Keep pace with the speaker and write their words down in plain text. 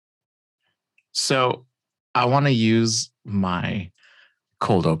So I want to use my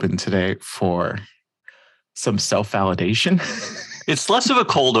cold open today for some self-validation. It's less of a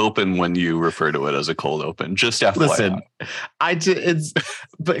cold open when you refer to it as a cold open. Just FYI. Listen,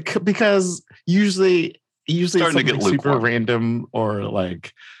 because usually it's Starting to something get super lukewarm. random or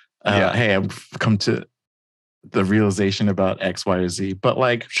like, hey, I've come to the realization about X, Y, or Z. But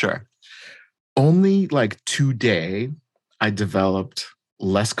like, Sure. only like today, I developed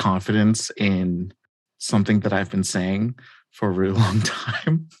less confidence in something that I've been saying for a really long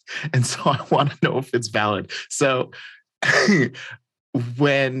time. And so I want to know if it's valid. So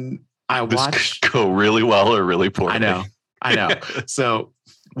when I watch, this could go really well or really poorly. I know. So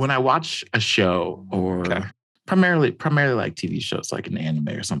when I watch a show or primarily like TV shows, like an anime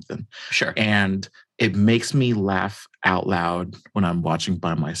or something, sure, and it makes me laugh out loud when I'm watching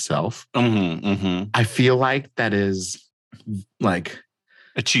by myself. I feel like that is like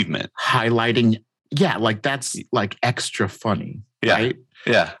achievement, highlighting. Yeah, like that's like extra funny, right?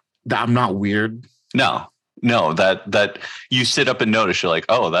 Yeah, I'm not weird. No, that you sit up and notice. You're like,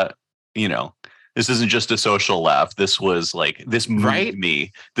 oh, that, this isn't just a social laugh. This was like, this moved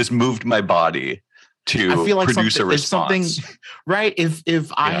me. This moved my body to I feel like produce a response. Right?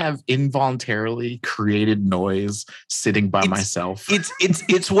 If I have involuntarily created noise sitting by myself,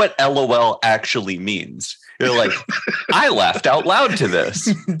 it's what LOL actually means. You're like, I laughed out loud to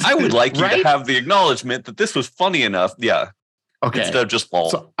this. I would like you to have the acknowledgement that this was funny enough. Yeah. Okay. Instead of just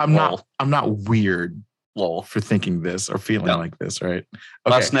lol. So I'm not weird for thinking this or feeling like this, right? Okay.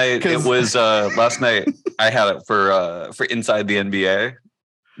 Last night it was last night I had it for Inside the NBA,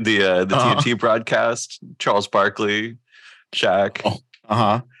 the TNT broadcast. Charles Barkley, Shaq.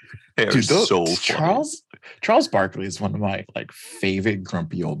 Dude, so funny. Charles Barkley is one of my like favorite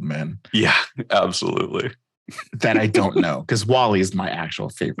grumpy old men. Yeah, absolutely. That I don't know, because Wally is my actual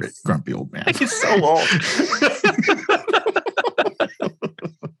favorite grumpy old man. He's so old.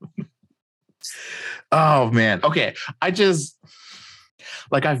 Oh man. Okay. I just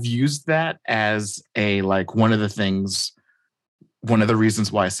like I've used that as a like one of the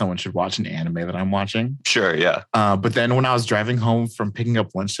reasons why someone should watch an anime that I'm watching. Sure, yeah. But then when I was driving home from picking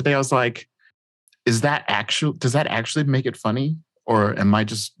up lunch today, I was like, does that actually make it funny? Or am I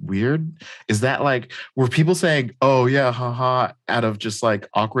just weird? Is that like, were people saying, oh yeah, haha, out of just like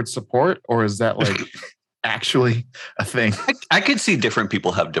awkward support? Or is that like actually a thing? I could see different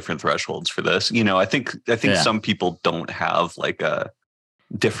people have different thresholds for this. I think some people don't have like a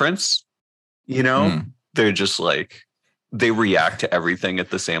difference, They're just like, they react to everything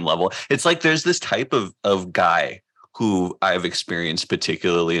at the same level. It's like there's this type of guy who I've experienced,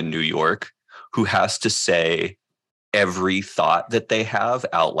 particularly in New York, who has to say every thought that they have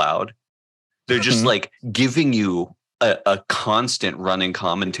out loud. They're just like giving you a constant running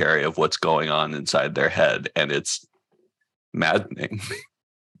commentary of what's going on inside their head. And it's maddening.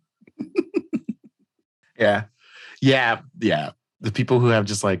 Yeah. The people who have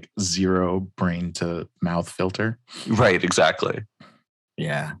just like zero brain to mouth filter. Right, exactly.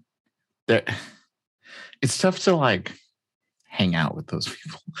 Yeah. It's tough to like hang out with those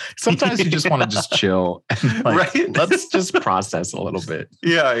people. Sometimes you just want to just chill and like, let's just process a little bit.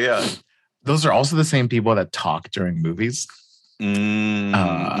 Yeah. Those are also the same people that talk during movies. Which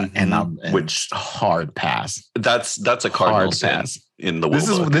hard pass. That's a cardinal sin in the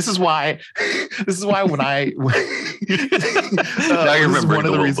world. This is why when I now you remember one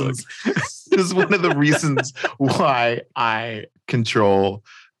of the reasons. This is one of the reasons why I control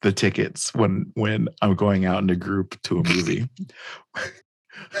the tickets when I'm going out in a group to a movie.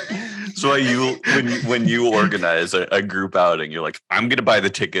 So when you organize a group outing, you're like, I'm going to buy the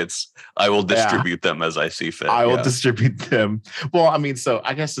tickets. I will distribute them as I see fit. I will distribute them. Well, I mean, so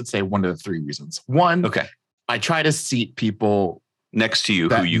I guess I'd say one of the three reasons. One, I try to seat people next to you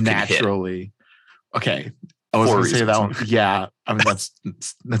who you naturally can hit. Okay. I was going to say that one. Yeah. I mean,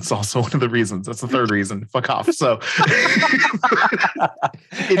 that's also one of the reasons. That's the third reason. Fuck off. So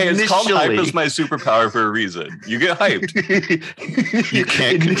it's called hype is my superpower for a reason. You get hyped. You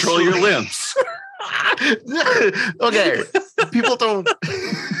can't control your limbs. Okay. People don't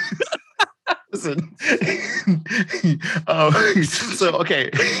listen.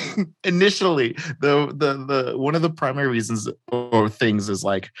 Initially, the one of the primary reasons or things is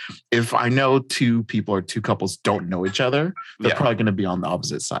like, if I know two people or two couples don't know each other, they're probably going to be on the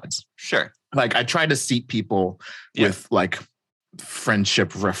opposite sides. Sure. Like I try to seat people with like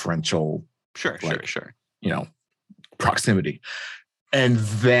friendship referential. Sure. Proximity. And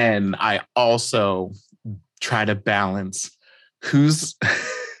then I also try to balance who's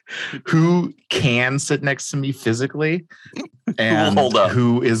who can sit next to me physically, and hold up.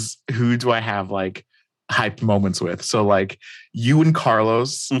 who do I have like hyped moments with? So like you and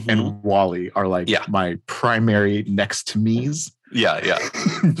Carlos and Wally are like my primary next to me's. Yeah.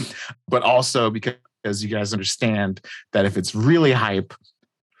 But also because you guys understand that if it's really hype,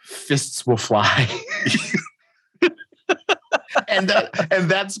 fists will fly. And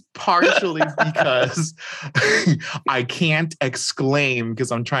that's partially because I can't exclaim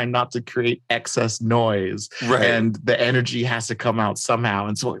because I'm trying not to create excess noise, right? And the energy has to come out somehow,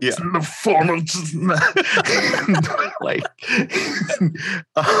 and so it's in the form of just like.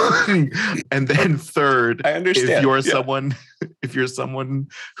 And then third, I understand. If you're someone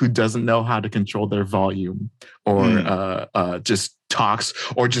who doesn't know how to control their volume, or just talks,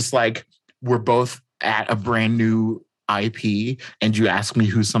 or just like we're both at a brand new IP and you ask me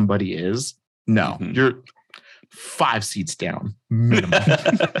who somebody is, no, you're 5 seats down minimum.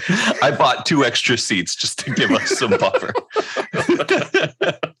 I bought 2 extra seats just to give us some buffer.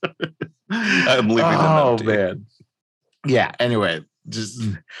 I'm leaving them empty. Man. Yeah, anyway,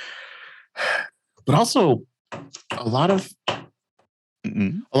 but also a lot of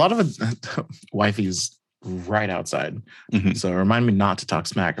wifey's right outside. So remind me not to talk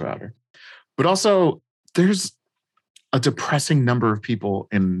smack about her. But also there's a depressing number of people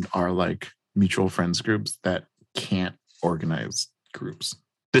in our like mutual friends groups that can't organize groups.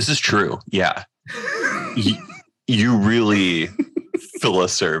 This is true. Yeah. You really fill a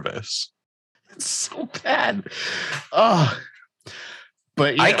service. It's so bad. Oh,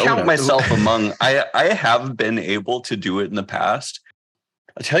 but I count myself among, I have been able to do it in the past.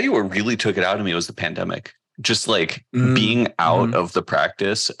 I'll tell you what really took it out of me was the pandemic. Just like being out of the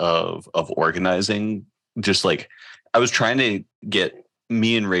practice of organizing, just like, I was trying to get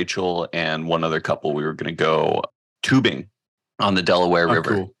me and Rachel and one other couple. We were going to go tubing on the Delaware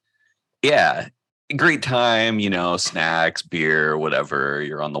River. Cool. Yeah. Great time, snacks, beer, whatever.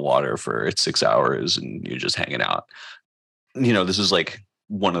 You're on the water for 6 hours and you're just hanging out. This is like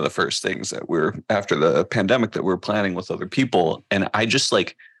one of the first things that after the pandemic that we're planning with other people. And I just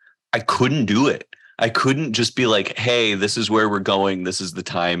like, I couldn't do it. I couldn't just be like, hey, this is where we're going. This is the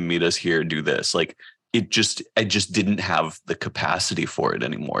time. Meet us here. Do this. Like, I just didn't have the capacity for it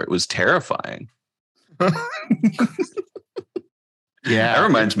anymore. It was terrifying. Yeah. That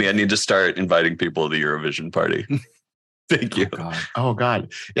reminds me, I need to start inviting people to the Eurovision party. Thank you. Oh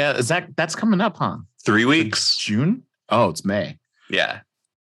God. Yeah. That's coming up, huh? 3 weeks. June? Oh, it's May. Yeah.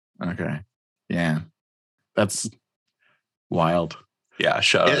 Okay. Yeah. That's wild. Yeah.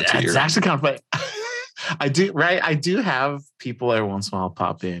 Shout out to you. It's actually kind of like, I do have people every once in a while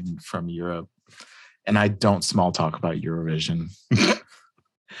pop in from Europe. And I don't small talk about Eurovision.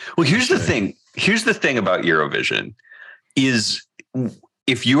 Well, here's the thing. Here's the thing about Eurovision is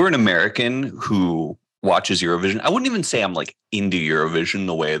if you're an American who watches Eurovision, I wouldn't even say I'm like into Eurovision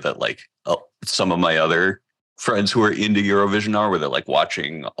the way that like some of my other friends who are into Eurovision are, where they're like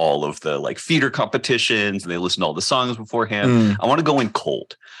watching all of the like feeder competitions and they listen to all the songs beforehand. I want to go in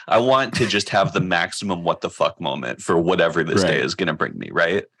cold. I want to just have the maximum what the fuck moment for whatever this day is going to bring me.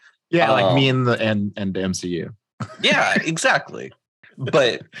 Right. Yeah, like me and the MCU. Yeah, exactly.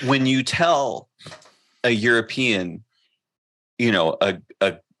 But when you tell a European, a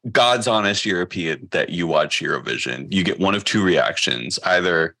God's honest European that you watch Eurovision, you get one of 2 reactions.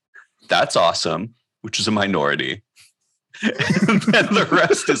 Either that's awesome, which is a minority, and then the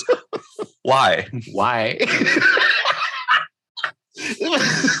rest is why? Why?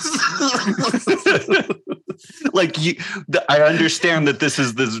 Like I understand that this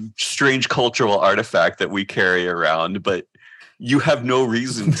is this strange cultural artifact that we carry around, but you have no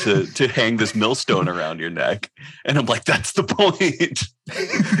reason to hang this millstone around your neck. And I'm like, that's the point.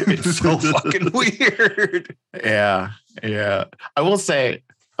 It's so fucking weird. Yeah. I will say,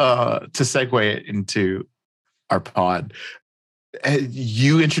 to segue it into our pod,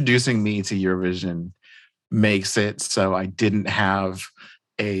 you introducing me to Eurovision makes it so I didn't have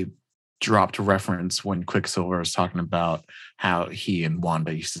a dropped reference when Quicksilver was talking about how he and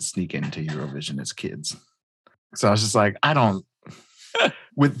Wanda used to sneak into Eurovision as kids. So I was just like,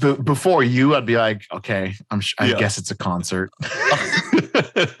 before you, I'd be like, okay, I guess it's a concert.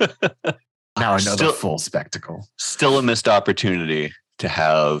 Now I know the full spectacle. Still a missed opportunity to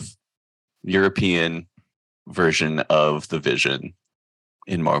have European version of the Vision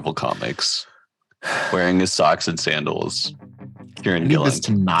in Marvel Comics, wearing his socks and sandals. Kieran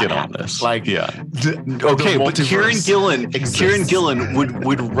Gillen, get on this. Like, yeah. Okay, but Kieran Gillen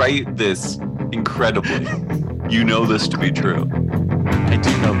would write this incredibly. You know this to be true. I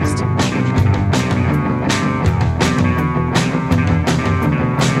do know this to be true.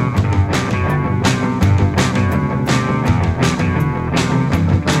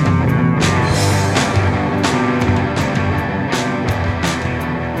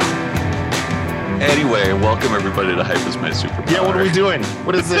 Anyway, welcome everybody to Hype is My Superpower. Yeah, what are we doing?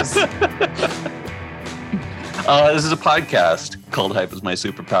 What is this? This is a podcast called Hype is My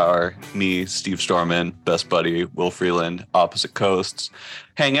Superpower. Me, Steve Storman, best buddy, Will Freeland, opposite coasts.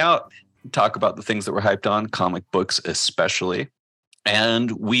 Hang out, talk about the things that we're hyped on, comic books especially. And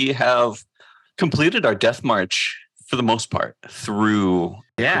we have completed our death march for the most part through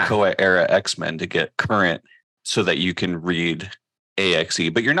Krakoa era X-Men to get current so that you can read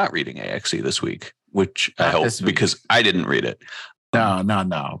AXE. But you're not reading AXE this week, which I hope, because I didn't read it.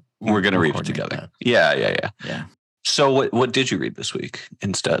 No. We're going to read it together. Yeah. So what did you read this week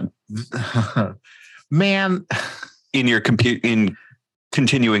instead? Man. In your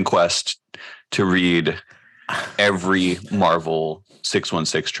continuing quest to read every Marvel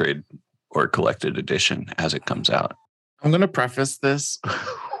 616 trade or collected edition as it comes out. I'm going to preface this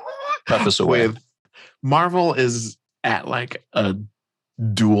away. with Marvel is at like a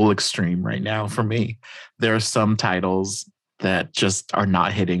dual extreme right now for me. There are some titles that just are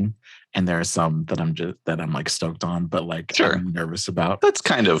not hitting, and there are some that I'm like stoked on, but like I'm nervous about. That's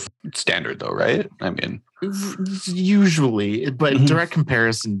kind of standard though, right? I mean, usually, but direct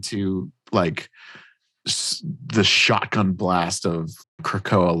comparison to like the shotgun blast of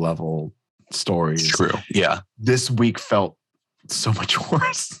Krakoa level stories. True. Yeah. This week felt so much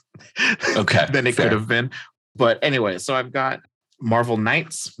worse than it could have been. But anyway, so I've got Marvel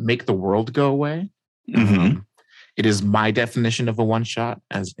Knights, Make the World Go Away. Mm-hmm. It is my definition of a one-shot,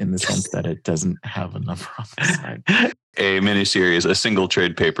 as in the sense that it doesn't have a number on the side. A miniseries, a single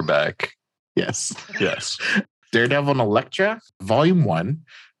trade paperback. Yes. Daredevil Elektra, Volume 1,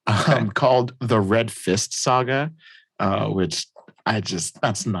 called The Red Fist Saga, which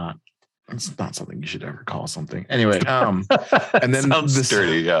it's not something you should ever call something. Anyway, and then sounds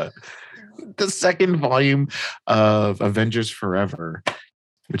sturdy, the second volume of Avengers Forever,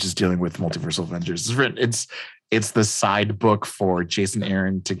 which is dealing with multiversal Avengers. It's the side book for Jason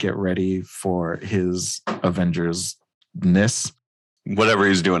Aaron to get ready for his Avengers-ness. Whatever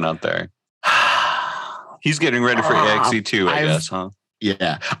he's doing out there. He's getting ready for AXE too, I guess, huh?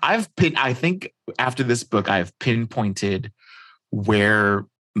 Yeah. I think after this book, I've pinpointed where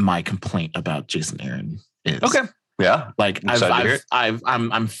my complaint about Jason Aaron is. Okay. Yeah. Like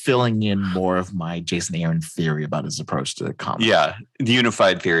I'm filling in more of my Jason Aaron theory about his approach to the comic. Yeah. The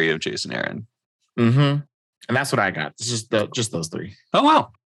unified theory of Jason Aaron. Mm-hmm. And that's what I got. It's just those three. Oh,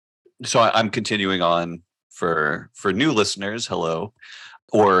 wow. So I'm continuing on for new listeners. Hello.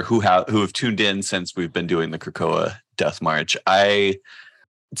 Or who have tuned in since we've been doing the Krakoa Death March. I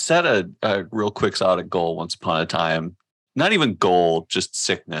set a real quixotic goal once upon a time. Not even goal, just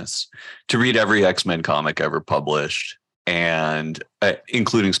sickness, to read every X-Men comic ever published, and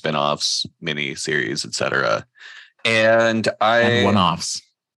including spinoffs, mini-series, etc. And one-offs.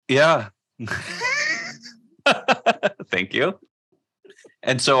 Yeah. Thank you.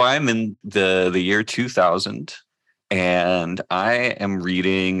 And so I'm in the year 2000, and I am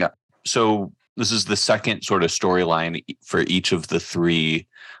reading. So this is the second sort of storyline for each of the three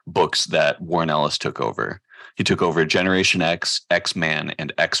books that Warren Ellis took over. He took over Generation X, X-Man,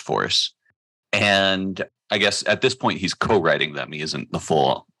 and X-Force. And I guess at this point he's co-writing them. He isn't the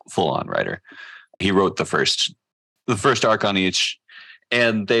full-on writer. He wrote the first arc on each,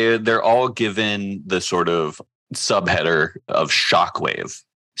 and they're all given the sort of subheader of Shockwave.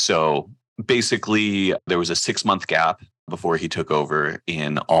 So basically there was a 6-month gap before he took over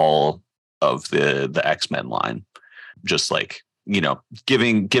in all of the X-Men line. Just like,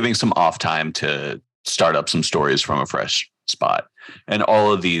 giving some off time to start up some stories from a fresh spot. And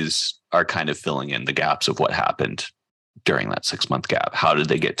all of these are kind of filling in the gaps of what happened during that 6-month gap. How did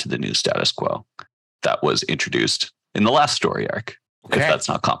they get to the new status quo that was introduced in the last story arc? Okay. If that's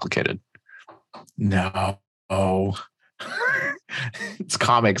not complicated. No. Oh. It's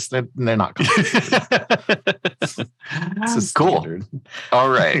comics. They're not complicated. It's cool. All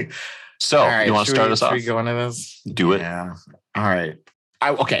right. So you want to start us off? Should we go into this? Do it. Yeah. All right.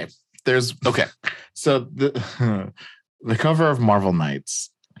 So the cover of Marvel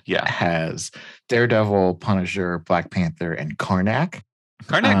Knights has Daredevil, Punisher, Black Panther, and Karnak.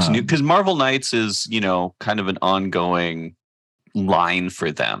 Karnak's new because Marvel Knights is, kind of an ongoing line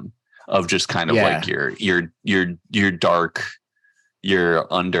for them of just kind of like your dark,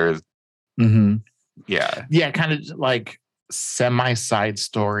 you're under. Mm-hmm. Yeah, kind of like semi side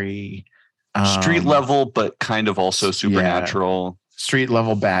story, street level, but kind of also supernatural. Street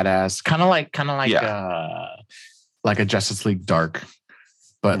level badass, kind of like a Justice League Dark,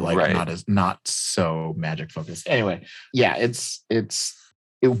 but like not so magic focused. Anyway, it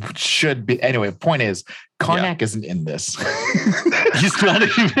should be. Anyway, point is, Karnak isn't in this. He's not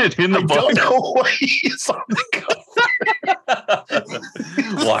even in the book. I don't know why he's on the cover.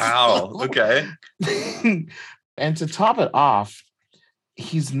 Wow. Okay. And to top it off,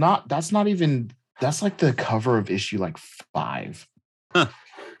 he's not. That's not even. That's like the cover of issue like 5. Huh.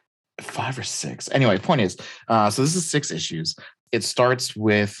 5 or 6. Anyway, point is, so this is 6 issues. It starts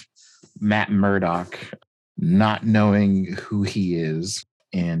with Matt Murdock not knowing who he is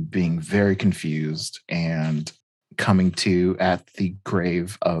and being very confused and coming to at the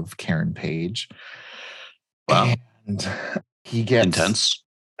grave of Karen Page. Wow. And he gets intense.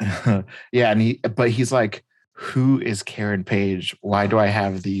 Yeah, but he's like, who is Karen Page? Why do I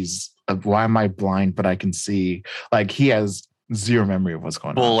have these? Why am I blind but I can see? Like, he has zero memory of what's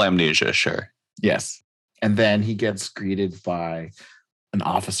going on. Full amnesia, sure. Yes. And then he gets greeted by an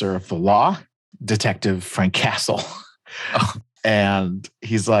officer of the law, Detective Frank Castle. Oh. And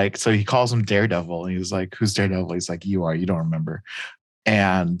he's like, so he calls him Daredevil. And he was like, who's Daredevil? He's like, you don't remember.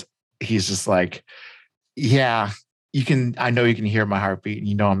 And he's just like, yeah, I know you can hear my heartbeat and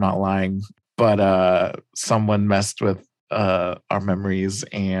you know I'm not lying, but someone messed with our memories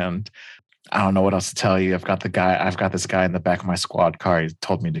and I don't know what else to tell you. I've got this guy in the back of my squad car. He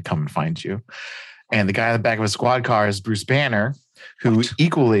told me to come and find you. And the guy in the back of his squad car is Bruce Banner, who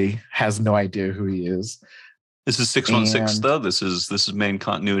equally has no idea who he is. This is 616 though. This is main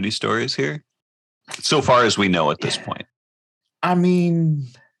continuity stories here. So far as we know at this point. I mean,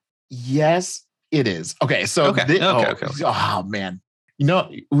 yes, it is. Okay, so okay. Oh man. You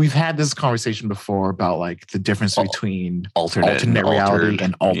know, we've had this conversation before about like the difference between alternate reality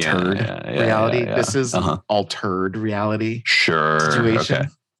and altered reality. Yeah. This is an altered reality situation. Okay.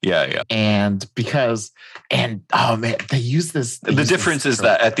 Yeah. And oh man, they use this. The difference is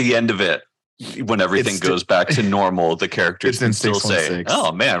that at the end of it, when everything goes back to normal, the characters can still say,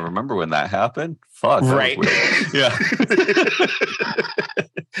 "Oh man, remember when that happened?" Fuck, right? Yeah,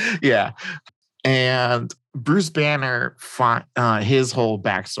 yeah. And Bruce Banner, his whole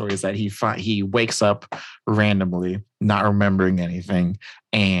backstory is that he wakes up randomly, not remembering anything,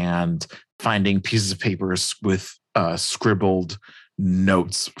 and finding pieces of paper with scribbled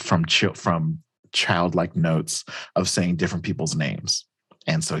notes from childlike notes of saying different people's names.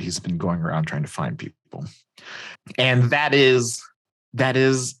 And so he's been going around trying to find people. And that's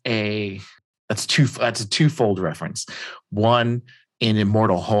a twofold reference. One, in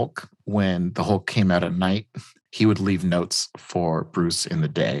Immortal Hulk, when the Hulk came out at night, he would leave notes for Bruce in the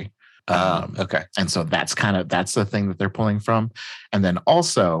day. Okay. And so that's the thing that they're pulling from. And then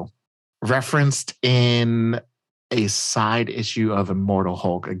also referenced in a side issue of Immortal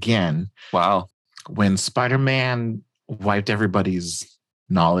Hulk again. Wow. When Spider-Man wiped everybody's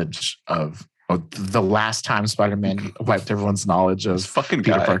knowledge of the last time Spider-Man wiped everyone's knowledge of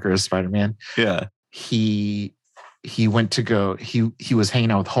Peter Parker as Spider-Man. Yeah. He went to go, he was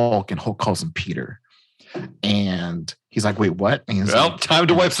hanging out with Hulk and Hulk calls him Peter. And he's like, wait, what? And he's like, time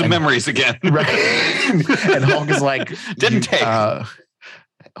to wipe some memories again. Right. And Hulk is like, didn't take.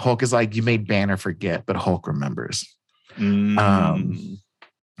 Hulk is like, you made Banner forget, but Hulk remembers.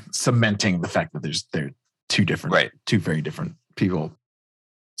 Cementing the fact that they're two very different people.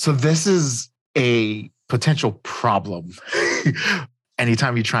 So this is a potential problem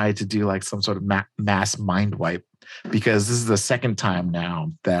anytime you try to do like some sort of mass mind wipe, because this is the second time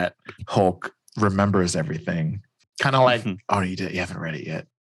now that Hulk remembers everything. Kind of like, oh, you haven't read it yet.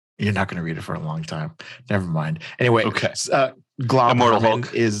 You're not going to read it for a long time. Never mind. Anyway, okay. Glob Immortal Herman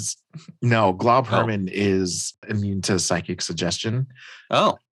Hulk? Herman is immune to psychic suggestion.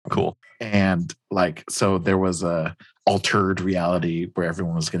 Oh, cool. And like, so there was a altered reality where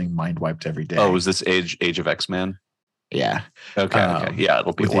everyone was getting mind wiped every day. Oh, was this Age of X-Men? Yeah. Okay. Yeah,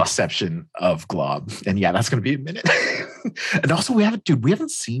 it'll be with the exception of Glob. And yeah, that's going to be a minute. And also we haven't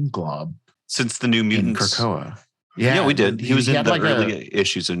seen Glob since the New Mutants. In Krakoa. Yeah, we did. He was in the early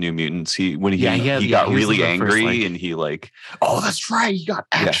issues of New Mutants. He got really angry and he like, oh, that's right. He got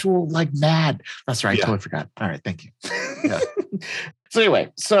actual like mad. That's right. I totally forgot. All right. Thank you. Yeah. So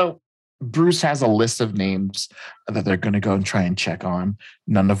anyway, Bruce has a list of names that they're going to go and try and check on,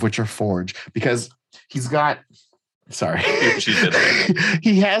 none of which are forged because he's got, sorry.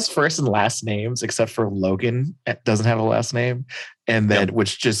 He has first and last names except for Logan. It doesn't have a last name. And then,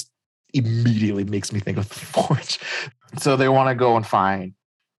 which just immediately makes me think of the Forge. So they want to go and find.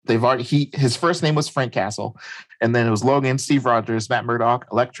 His first name was Frank Castle, and then it was Logan, Steve Rogers, Matt Murdock,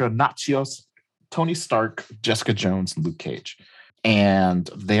 Elektra, Nachios, Tony Stark, Jessica Jones, and Luke Cage. And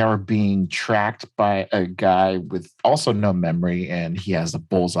they are being tracked by a guy with also no memory, and he has a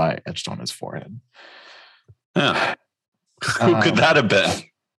bullseye etched on his forehead. Huh. Who could that have been?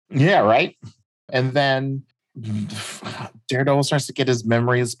 Yeah, right. And then Daredevil starts to get his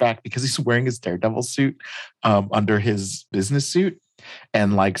memories back because he's wearing his Daredevil suit under his business suit.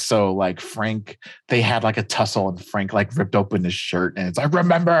 And Frank, they had like a tussle and Frank like ripped open his shirt and it's like,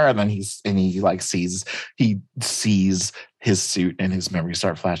 remember. And then he sees his suit and his memories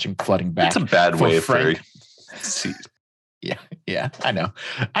start flooding back. It's a bad way Frank. For Yeah, I know.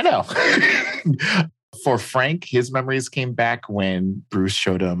 For Frank, his memories came back when Bruce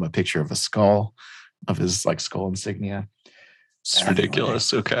showed him a picture of a skull, of his like skull insignia. It's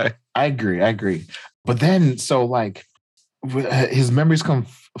ridiculous. Okay. I agree. But then, his memories come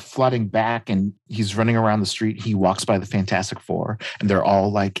flooding back and he's running around the street. He walks by the Fantastic Four and they're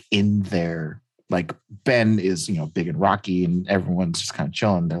all like in there. Like Ben is, big and rocky and everyone's just kind of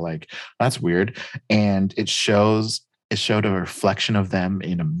chilling. They're like, that's weird. And it showed a reflection of them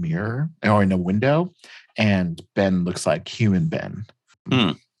in a mirror or in a window. And Ben looks like human Ben.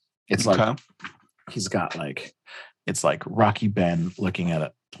 It's like, he's got it's like Rocky Ben looking at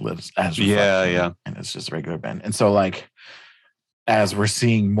it as reflection, and it's just regular Ben. And so as we're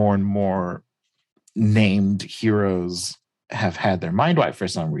seeing more and more named heroes have had their mind wiped for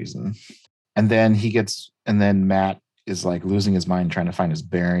some reason, and then Matt is like losing his mind trying to find his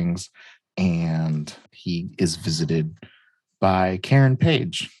bearings, and he is visited by Karen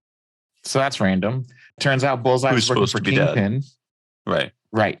Page. So that's random. Turns out Bullseye is working for Kingpin.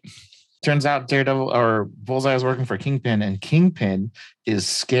 Right. Turns out Bullseye is working for Kingpin, and Kingpin is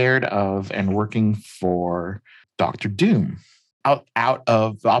scared of and working for Dr. Doom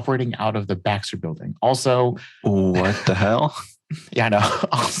operating out of the Baxter building. Also, what the hell? Yeah, I know.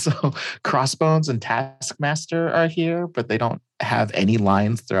 Also, Crossbones and Taskmaster are here, but they don't have any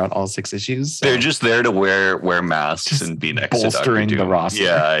lines throughout all 6 issues. So they're just there to wear masks and be next bolstering to Dr. Doom. The roster.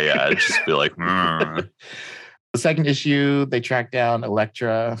 Yeah. Just be like, The second issue, they track down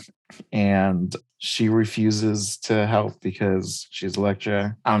Elektra, and she refuses to help because she's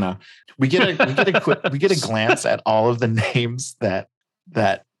Elektra. I don't know. We get a glance at all of the names that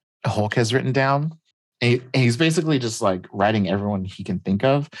Hulk has written down. And he's basically just like writing everyone he can think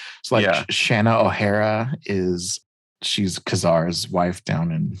of. So Shanna O'Hara she's Kazar's wife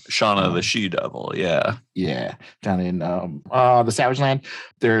down in Shauna the She-Devil. Yeah. Down in the Savage Land.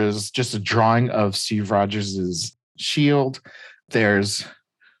 There's just a drawing of Steve Rogers' shield. There's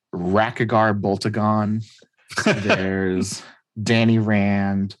Rakagar Boltagon. There's Danny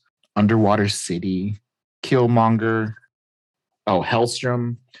Rand, Underwater City, Killmonger,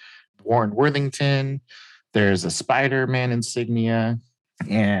 Hellstrom, Warren Worthington. There's a Spider-Man insignia.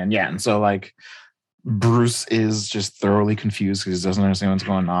 And so Bruce is just thoroughly confused because he doesn't understand what's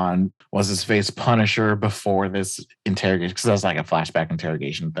going on. Was his face Punisher before this interrogation? Because that's like a flashback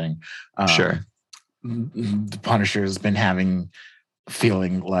interrogation thing. Sure. The Punisher has been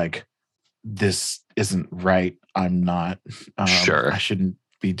feeling like this isn't right. I'm not sure. I shouldn't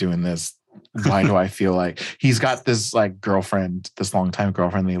be doing this. Why do I feel like he's got this girlfriend, this longtime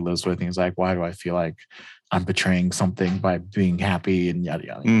girlfriend that he lives with? And he's like, why do I feel like I'm betraying something by being happy and yada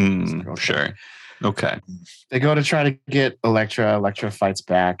yada? Sure. Okay. They go to try to get Elektra. Elektra fights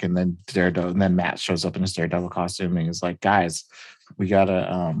back, and then Matt shows up in his Daredevil costume, and he's like, "Guys, we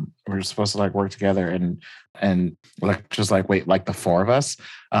gotta. We're supposed to work together." And Elektra's like, "Wait, the 4 of us?"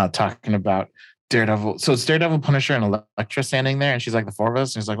 Talking about Daredevil. So it's Daredevil, Punisher, and Elektra standing there, and she's like, "The 4 of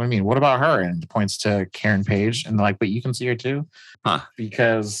us." And he's like, "What do you mean? What about her?" And points to Karen Page, and they're like, "But you can see her too,"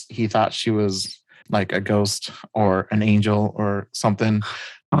 because he thought she was like a ghost or an angel or something.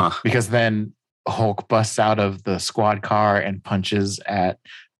 Because then Hulk busts out of the squad car and punches at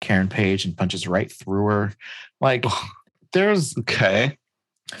Karen Page and punches right through her. There's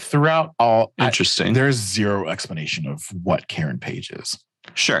throughout all interesting. There's zero explanation of what Karen Page is.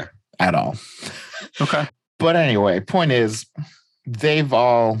 Sure. At all. Okay. But anyway, point is, they've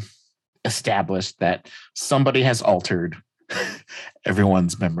all established that somebody has altered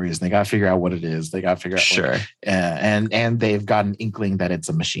everyone's memories, and they got to figure out what it is. They got to figure out. Sure. And they've got an inkling that it's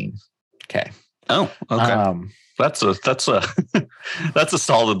a machine. Okay. Oh, okay. That's a that's a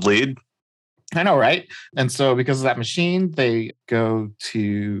solid lead. I know, right? And so because of that machine, they go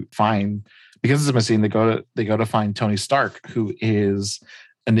to find, because it's a machine, they go to find Tony Stark, who is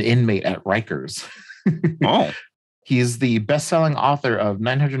an inmate at Rikers. Oh. He's the best-selling author of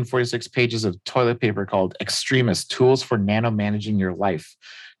 946 pages of toilet paper called Extremist: Tools for Nano-Managing Your Life.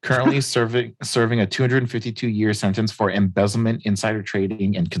 Currently serving a 252-year sentence for embezzlement, insider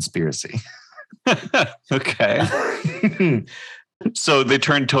trading, and conspiracy. Okay. So they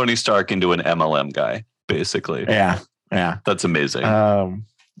turned Tony Stark into an MLM guy, basically. Yeah. That's amazing. And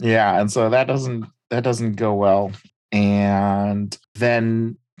so that doesn't go well. And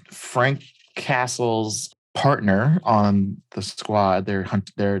then Frank Castle's partner on the squad,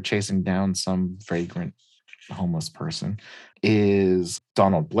 they're chasing down some vagrant homeless person, is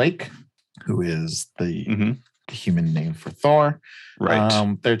Donald Blake, who is the human name for Thor.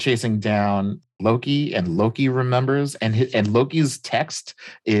 Right. They're chasing down Loki, and Loki remembers, and Loki's text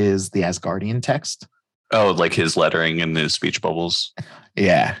is the Asgardian text. Oh, like his lettering and his speech bubbles.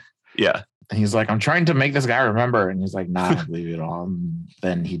 Yeah. Yeah. And he's like, I'm trying to make this guy remember. And he's like, nah, leave it on.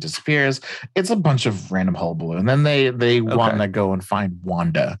 Then he disappears. It's a bunch of random hullabaloo. And then they want to go and find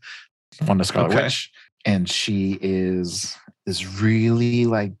Wanda Scarlet Witch. And she is this really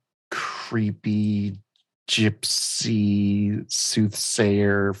like creepy gypsy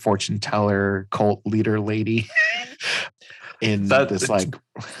soothsayer, fortune teller, cult leader lady. In this like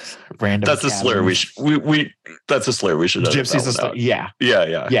random. That's a slur. That's a slur. We should. Gypsy's a slur. Yeah.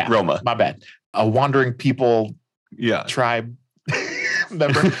 Roma. My bad. A wandering people. Yeah. Tribe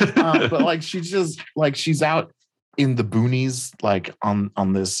member. But like she's out in the boonies, like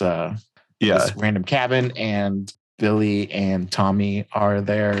on this this random cabin, and Billy and Tommy are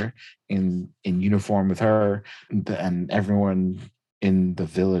there in uniform with her, and everyone in the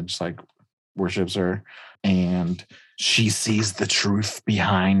village like worships her, and she sees the truth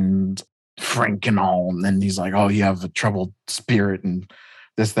behind Frank and all. And then he's like, oh, you have a troubled spirit and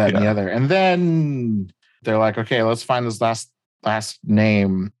this, that, and the other. And then they're like, okay, let's find this last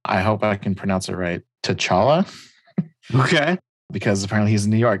name. I hope I can pronounce it right. T'Challa. Okay. Because apparently he's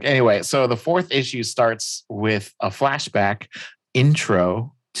in New York. Anyway, so the fourth issue starts with a flashback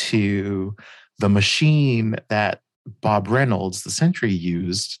intro to the machine that Bob Reynolds, the Sentry,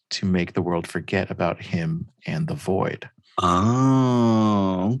 used to make the world forget about him and the Void.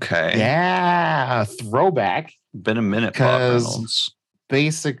 Oh, okay. Yeah, throwback. Been a minute, Bob Reynolds.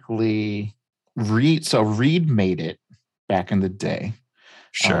 Basically, Reed made it back in the day.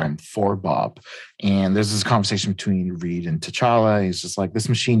 Sure. For Bob. And there's this conversation between Reed and T'Challa. He's just like, this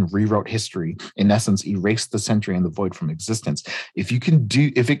machine rewrote history. In essence, erased the Sentry and the Void from existence. If it can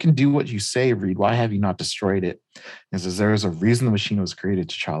do what you say, Reed, why have you not destroyed it? He says, there is a reason the machine was created,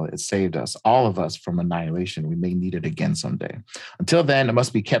 T'Challa. It saved us, all of us, from annihilation. We may need it again someday. Until then, it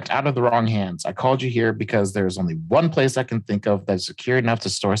must be kept out of the wrong hands. I called you here because there's only one place I can think of that's secure enough to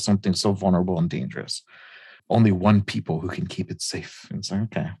store something so vulnerable and dangerous. Only one people who can keep it safe. And it's like,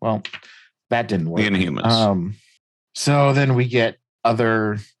 okay, well, that didn't work. Inhumans. So then we get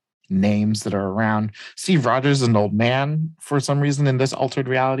other names that are around. Steve Rogers is an old man for some reason in this altered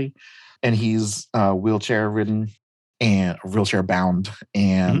reality, and he's wheelchair ridden and wheelchair bound.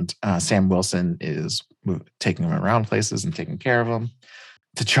 And Sam Wilson is taking him around places and taking care of him.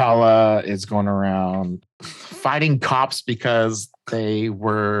 T'Challa is going around fighting cops because they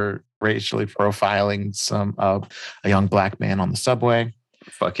were racially profiling a young black man on the subway.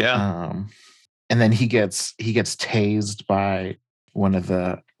 Fuck yeah. And then he gets tased by one of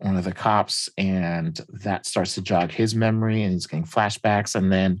the cops, and that starts to jog his memory, and he's getting flashbacks.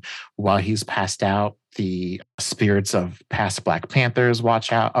 And then while he's passed out, the spirits of past Black Panthers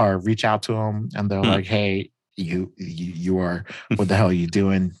reach out to him, and they're like, hey, you are, what the hell are you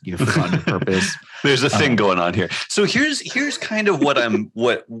doing? You've forgotten your purpose. There's a thing going on here. So here's kind of what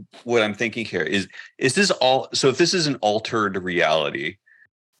I'm thinking here is this all, so if this is an altered reality,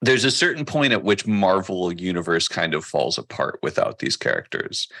 there's a certain point at which Marvel universe kind of falls apart without these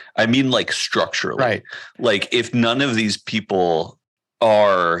characters. I mean, like structurally, right? Like if none of these people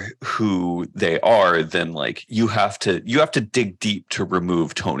are who they are, then like you have to dig deep to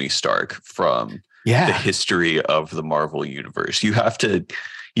remove Tony Stark from the history of the Marvel universe. You have to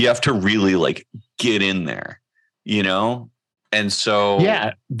really like get in there, you know? And so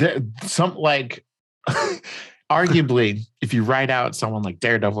some like arguably, if you write out someone like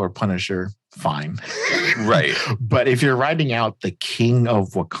Daredevil or Punisher, fine. Right. But if you're writing out the King of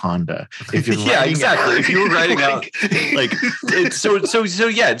Wakanda, if you're if you were writing out like so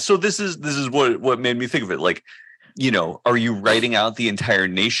this is what made me think of it. Like, you know, are you writing out the entire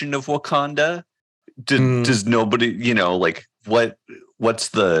nation of Wakanda? Does nobody, you know, like what's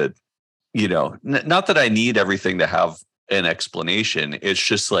the, you know, not that I need everything to have an explanation. It's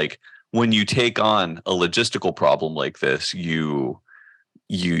just like when you take on a logistical problem like this, you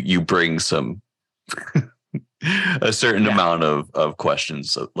bring some a certain amount of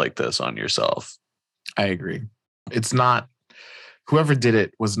questions like this on yourself. I agree. It's not, whoever did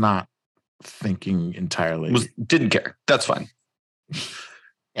it was not thinking entirely. Didn't care. That's fine.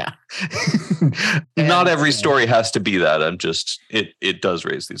 Yeah. Not every story has to be that. It does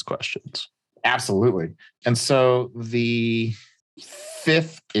raise these questions. Absolutely. And so the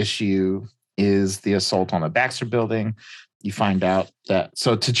fifth issue is the assault on the Baxter building. You find out that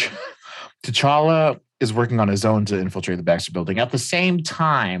T'Challa is working on his own to infiltrate the Baxter building. At the same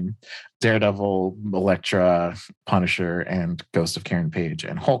time, Daredevil, Elektra, Punisher, and Ghost of Karen Page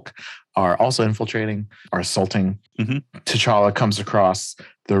and Hulk are also infiltrating, are assaulting. T'Challa comes across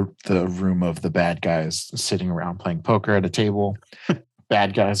the room of the bad guys sitting around playing poker at a table.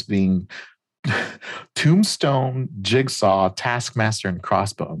 Bad guys being Tombstone, Jigsaw, Taskmaster, and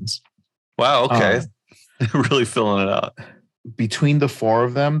Crossbones. Wow, okay. Really filling it out. Between the four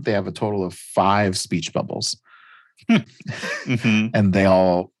of them, they have a total of 5 speech bubbles. And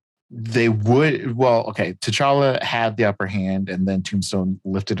T'Challa had the upper hand, and then Tombstone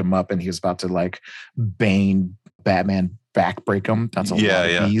lifted him up, and he was about to like Bane Batman backbreak him. That's a lot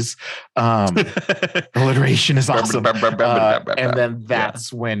of B's. Alliteration is awesome. And then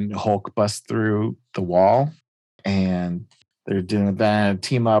that's when Hulk busts through the wall, and they're doing that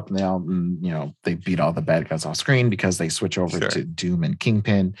team up, and they all, they beat all the bad guys off screen because they switch over to Doom and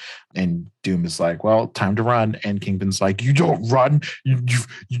Kingpin. And Doom is like, well, time to run. And Kingpin's like, you don't run.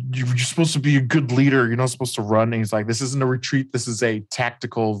 You're supposed to be a good leader. You're not supposed to run. And he's like, this isn't a retreat. This is a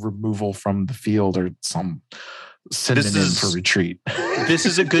tactical removal from the field, or some synonym for retreat. This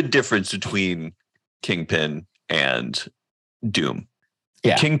is a good difference between Kingpin and Doom.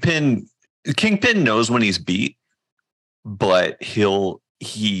 Yeah. Kingpin knows when he's beat, but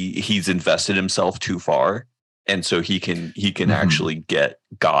he's invested himself too far, and so he can actually get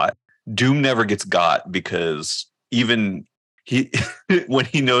got. Doom never gets got, because even when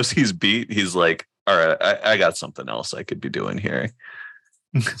he knows he's beat, he's like, all right, I got something else I could be doing here.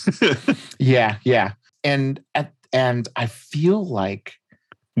 Yeah. And I feel like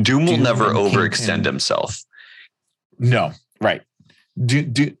Doom will never overextend himself. No, right.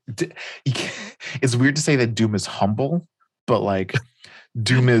 It's weird to say that Doom is humble, but like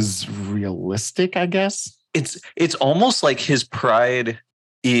Doom is realistic, I guess. It's almost like his pride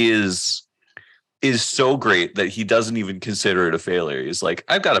is so great that he doesn't even consider it a failure. He's like,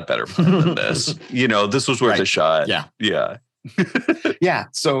 I've got a better plan than this. This was worth a shot. Yeah. Yeah.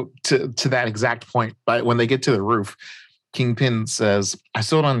 So to that exact point, but when they get to the roof, Kingpin says, I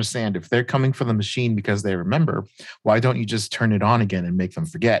still don't understand. If they're coming for the machine because they remember, why don't you just turn it on again and make them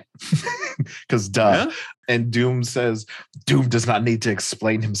forget? Because duh. Yeah. And Doom says, Doom does not need to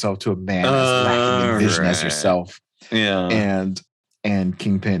explain himself to a man as lacking in vision as yourself. Yeah. And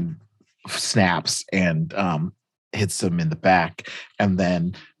Kingpin snaps and hits him in the back. And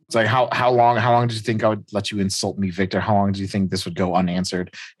then it's like, how long do you think I would let you insult me, Victor? How long do you think this would go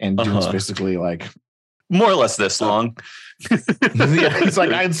unanswered? And Doom's basically like, more or less this long. It's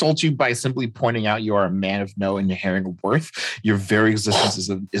like, I insult you by simply pointing out you are a man of no inherent worth. Your very existence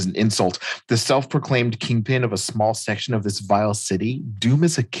is an insult. The self-proclaimed kingpin of a small section of this vile city, Doom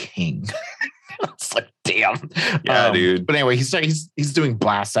is a king. It's like, damn. Yeah, dude. But anyway, he's doing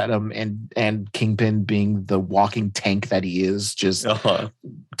blasts at him, and Kingpin, being the walking tank that he is, just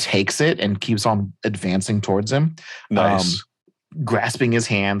takes it and keeps on advancing towards him. Nice. Grasping his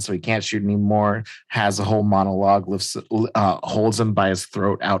hand so he can't shoot anymore, has a whole monologue, holds him by his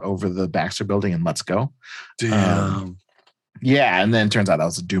throat out over the Baxter building, and lets go. Damn. Yeah, and then it turns out that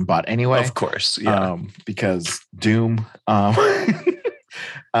was a Doom bot anyway. Of course, yeah. Because Doom Doom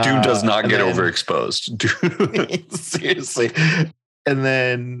does not get overexposed. Seriously. And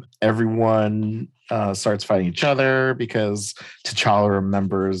then everyone starts fighting each other because T'Challa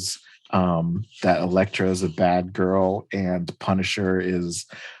remembers that Elektra is a bad girl, and Punisher is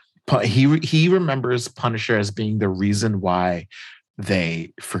he remembers Punisher as being the reason why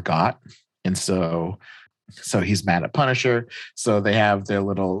they forgot, and so he's mad at Punisher. So they have their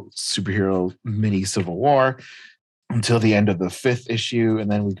little superhero mini civil war until the end of the 5th issue,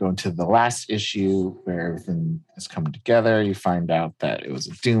 and then we go into the last issue where everything is coming together. You find out that it was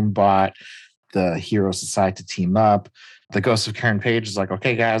a Doom bot. The heroes decide to team up. The Ghost of Karen Page is like,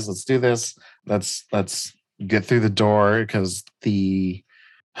 okay, guys, let's do this. Let's get through the door, because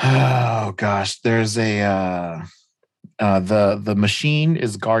there's a the machine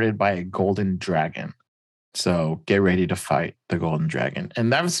is guarded by a golden dragon. So get ready to fight the golden dragon.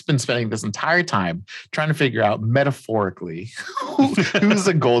 And I've been spending this entire time trying to figure out metaphorically who's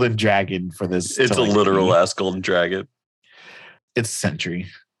the golden dragon for this. It's a literal ass golden dragon. It's Sentry.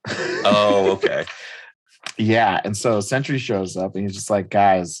 Oh, okay. Yeah, and so Sentry shows up, and he's just like,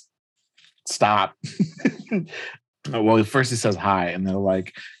 guys, stop. Well, first he says hi, and they're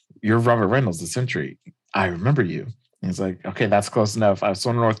like, you're Robert Reynolds, the Sentry. I remember you. And he's like, okay, that's close enough. I've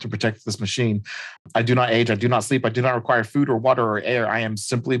sworn an oath to protect this machine. I do not age. I do not sleep. I do not require food or water or air. I am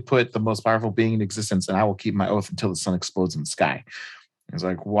simply put the most powerful being in existence, and I will keep my oath until the sun explodes in the sky. He's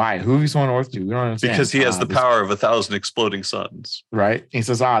like, why? Who have you sworn oath to? We don't understand. Because he has the power of 1,000 exploding suns. Right. He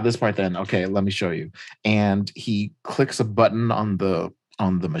says, this part then. Okay, let me show you. And he clicks a button on the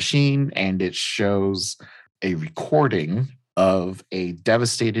machine, and it shows a recording of a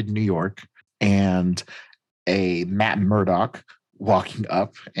devastated New York and a Matt Murdock walking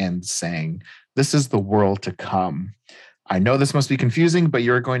up and saying, "This is the world to come. I know this must be confusing, but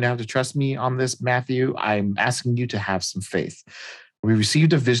you're going to have to trust me on this, Matthew. I'm asking you to have some faith. We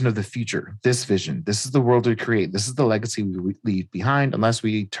received a vision of the future. This vision, this is the world we create. This is the legacy we leave behind unless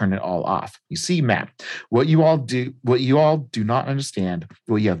we turn it all off. You see, Matt, what you all do not understand,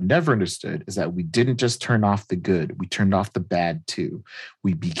 what you have never understood is that we didn't just turn off the good. We turned off the bad too.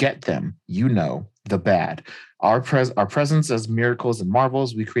 We beget them, the bad. Our presence as miracles and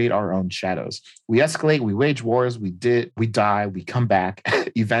marvels, we create our own shadows. We escalate, we wage wars, we die, we come back,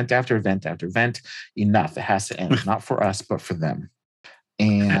 event after event after event. Enough. It has to end, not for us, but for them.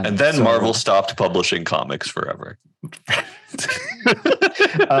 And then Marvel stopped publishing comics forever.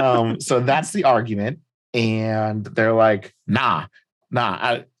 So that's the argument. And they're like, nah.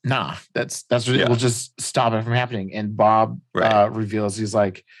 That's we'll just stop it from happening. And Bob reveals, he's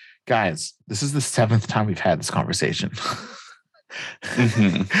like, guys, this is the 7th time we've had this conversation.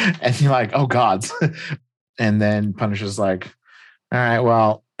 And you're like, oh gods. And then Punisher's like, all right,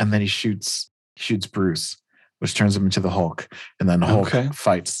 well, and then he shoots Bruce, which turns him into the Hulk. And then Hulk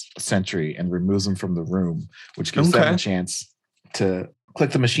fights Sentry and removes him from the room, which gives them a chance to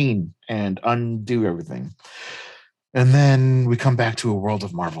click the machine and undo everything. And then we come back to a world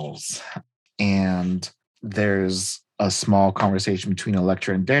of Marvels. And there's a small conversation between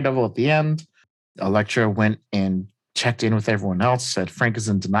Elektra and Daredevil at the end. Elektra went and checked in with everyone else, said Frank is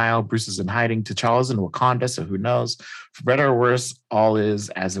in denial, Bruce is in hiding, T'Challa's in Wakanda, so who knows? For better or worse, all is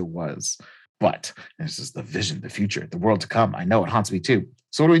as it was. But this is the vision, the future, the world to come. I know it haunts me too.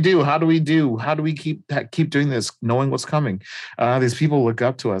 So what do we do? How do we keep doing this, knowing what's coming? These people look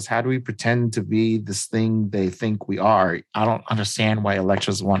up to us. How do we pretend to be this thing they think we are? I don't understand why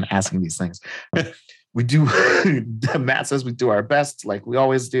Elektra's the one asking these things. We do. Matt says we do our best, like we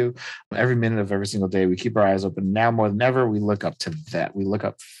always do. Every minute of every single day, we keep our eyes open. Now more than ever, we look up to that. We look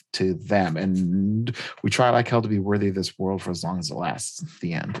up to them, and we try like hell to be worthy of this world for as long as it lasts.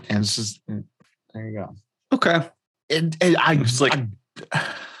 The end, and it's just there you go. Okay, and I was like,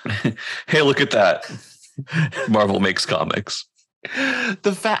 hey, look at that. Marvel makes comics.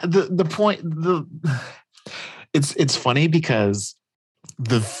 The point. It's funny because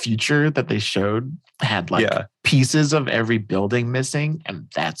the future that they showed had pieces of every building missing, and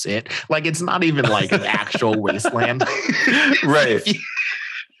that's it. Like it's not even like an actual wasteland, right?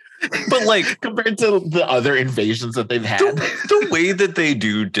 But like compared to the other invasions that they've had, the way that they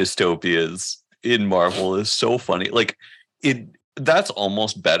do dystopias in Marvel is so funny. Like that's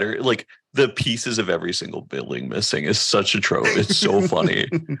almost better. Like the pieces of every single building missing is such a trope. It's so funny.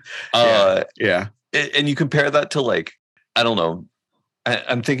 Yeah. And you compare that to like, I don't know.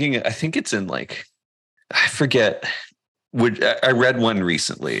 I'm thinking, I think it's in like, I forget. I read one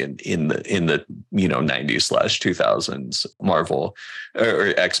recently in the 90s/2000s Marvel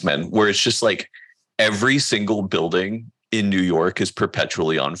or X-Men, where it's just like every single building in New York is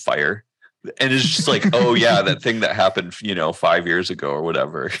perpetually on fire. And it's just like, oh yeah, that thing that happened, 5 years ago or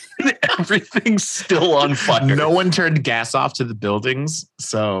whatever. Everything's still on fire. No one turned gas off to the buildings,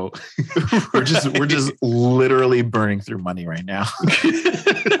 so we're just literally burning through money right now.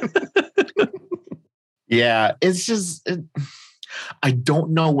 Yeah, it's just I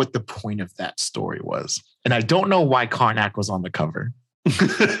don't know what the point of that story was, and I don't know why Karnak was on the cover.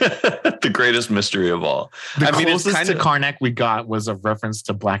 The greatest mystery of all. The closest to Karnak we got was a reference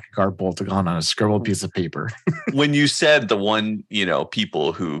to Blackguard Boltagon on a scribbled piece of paper. When you said the one,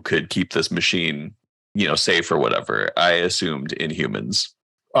 people who could keep this machine, safe or whatever, I assumed Inhumans.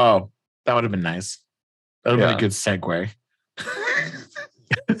 Oh, that would have been nice. That would have been a good segue.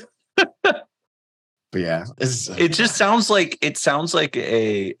 But yeah, it just sounds like I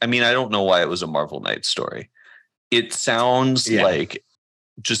don't know why it was a Marvel Knights story. It sounds like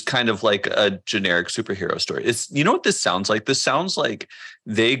just kind of like a generic superhero story. It's, what this sounds like? This sounds like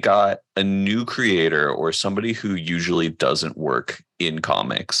they got a new creator or somebody who usually doesn't work in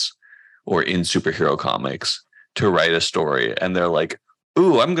comics or in superhero comics to write a story. And they're like,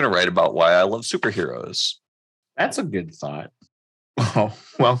 ooh, I'm going to write about why I love superheroes. That's a good thought. Oh,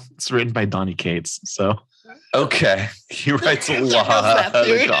 well, it's written by Donny Cates, so. Okay. He writes a lot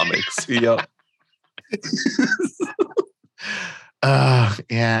of comics. Yep.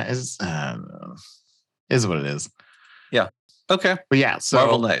 Yeah, is what it is. Yeah. Okay. But yeah, so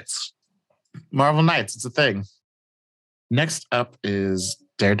Marvel Knights, it's a thing. Next up is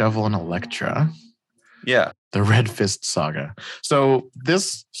Daredevil and Elektra. Yeah. The Red Fist Saga. So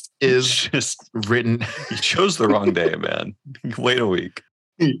this is just written. You chose the wrong day, man. Wait a week.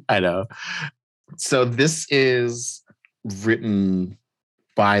 I know. So this is written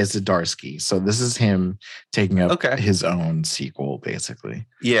by Zdarsky. So this is him taking up his own sequel, basically.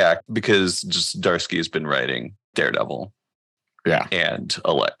 Yeah, because just Zdarsky has been writing Daredevil. Yeah. And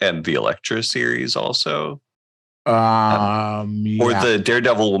the Elektra series also. Yeah. Or the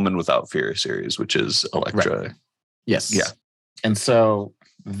Daredevil Woman Without Fear series, which is Elektra. Right. Yes. Yeah. And so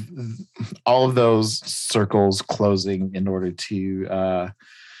all of those circles closing in order to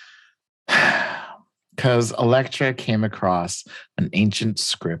because Elektra came across an ancient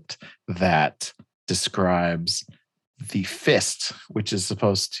script that describes the fist, which is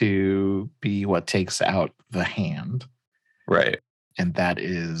supposed to be what takes out the hand. Right. And that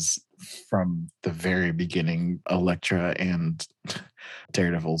is from the very beginning, Elektra and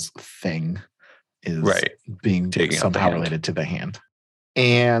Daredevil's thing is being somehow related to the hand.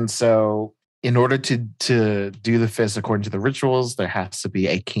 And so in order to do the fist according to the rituals, there has to be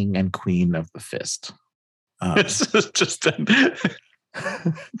a king and queen of the fist. This is just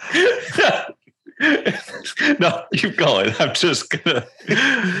no, keep going. I'm just gonna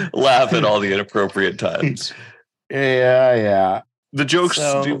laugh at all the inappropriate times. Yeah. The jokes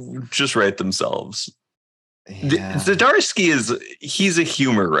just write themselves. Yeah. Zdarsky he's a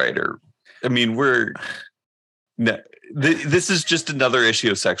humor writer. I mean, this is just another issue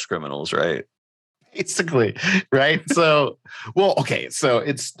of Sex Criminals, right? Basically, right? So, well, okay. So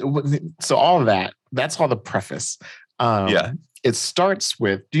all of that's all the preface. It starts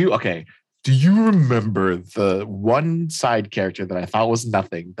with, do you remember the one side character that I thought was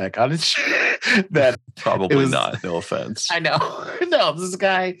nothing that got it? That probably not. No offense. I know. No, this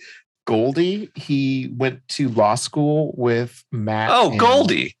guy, Goldie, he went to law school with Matt. Oh,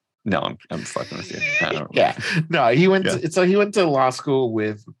 Goldie. No, I'm fucking with you. I don't yeah. No, he went he went to law school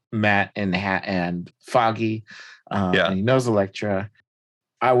with Matt and Foggy. And he knows Elektra.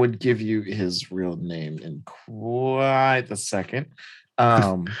 I would give you his real name in quite a second.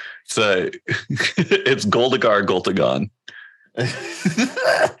 So it's Goldagar Goltagon.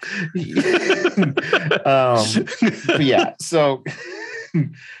 But yeah, so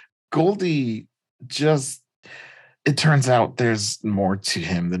Goldie it turns out there's more to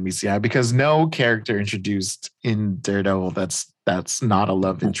him than meets the eye, because no character introduced in Daredevil that's not a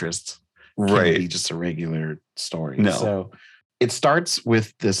love interest can be just a regular story. No. So it starts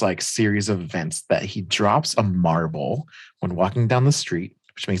with this like series of events that he drops a marble when walking down the street,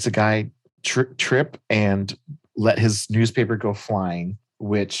 which makes a guy trip and let his newspaper go flying,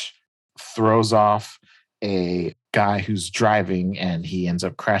 which throws off a guy who's driving, and he ends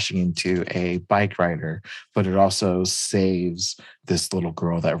up crashing into a bike rider. But it also saves this little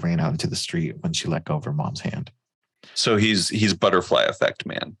girl that ran out into the street when she let go of her mom's hand. So he's Butterfly Effect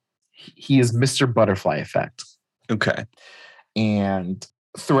man. He is Mr. Butterfly Effect. Okay. And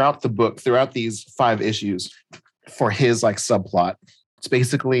throughout the book, throughout these 5 issues, for his like subplot, it's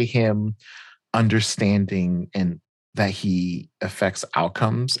basically him understanding and that he affects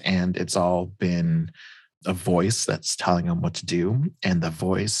outcomes, and it's all been a voice that's telling him what to do, and the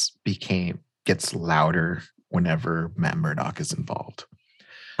voice gets louder whenever Matt Murdock is involved.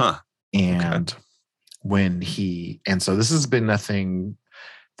 And so this has been a thing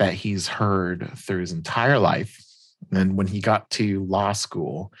that he's heard through his entire life. And when he got to law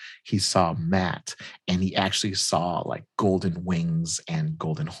school, he saw Matt, and he actually saw like golden wings and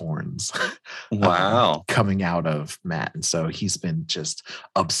golden horns. Wow. Coming out of Matt. And so he's been just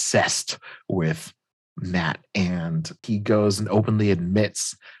obsessed with Matt. And he goes and openly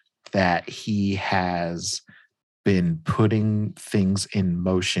admits that he has been putting things in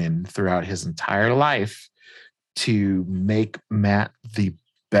motion throughout his entire life to make Matt the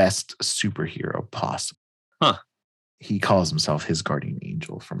best superhero possible. He calls himself his guardian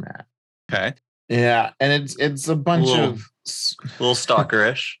angel for Matt. Okay. Yeah, and it's a bunch of little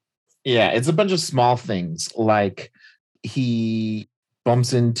stalkerish. Yeah, it's a bunch of small things, like he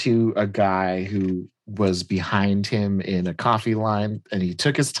bumps into a guy who was behind him in a coffee line, and he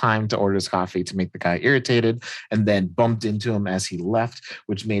took his time to order his coffee to make the guy irritated, and then bumped into him as he left,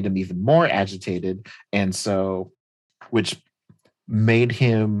 which made him even more agitated, and so which made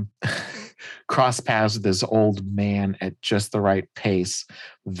him crossed paths with this old man at just the right pace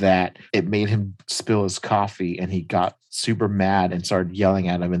that it made him spill his coffee, and he got super mad and started yelling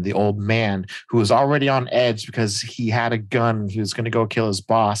at him. And the old man, who was already on edge because he had a gun, he was going to go kill his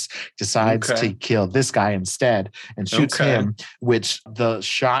boss, decides to kill this guy instead and shoots him, which the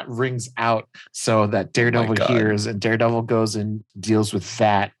shot rings out so that Daredevil hears, and Daredevil goes and deals with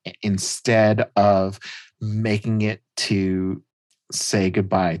that instead of making it to say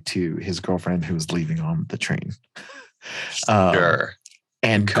goodbye to his girlfriend who was leaving on the train.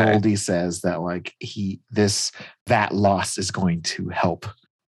 And Goldie says that like that loss is going to help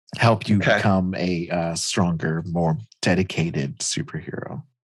you become a stronger, more dedicated superhero.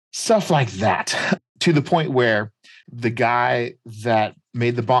 Stuff like that, to the point where the guy that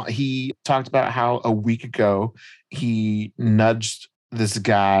made the bomb, he talked about how a week ago he nudged this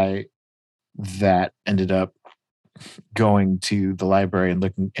guy that ended up going to the library and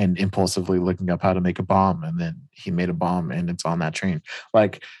looking and impulsively looking up how to make a bomb, and then he made a bomb and it's on that train.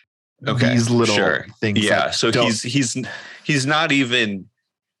 Like these little things. Yeah. So he's not even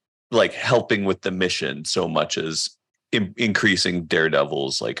like helping with the mission so much as increasing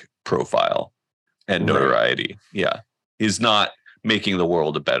Daredevil's like profile and notoriety. Yeah. He's not making the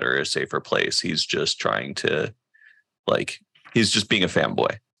world a better, a safer place. He's just trying to he's just being a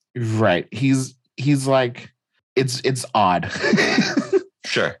fanboy. Right. He's like, it's odd.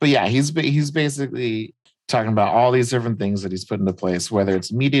 Sure. But yeah, he's basically talking about all these different things that he's put into place, whether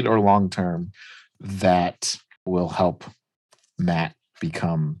it's immediate or long-term, that will help Matt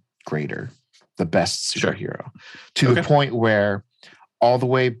become greater, the best superhero, to the point where all the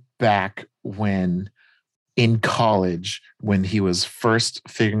way back when in college, when he was first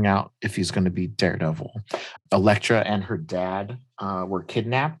figuring out if he's going to be Daredevil, Elektra and her dad were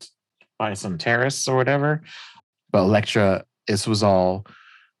kidnapped by some terrorists or whatever. But Elektra, this was all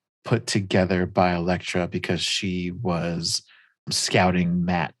put together by Elektra because she was scouting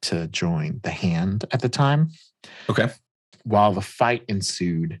Matt to join the Hand at the time. Okay. While the fight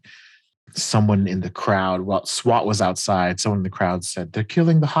ensued, someone in the crowd, while SWAT was outside, someone in the crowd said, "They're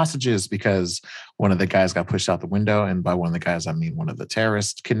killing the hostages," because one of the guys got pushed out the window. And by one of the guys, I mean one of the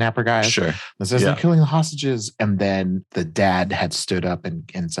terrorist kidnapper guys. Sure. It says they're killing the hostages. And then the dad had stood up and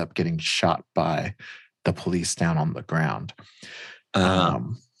ends up getting shot by the police down on the ground.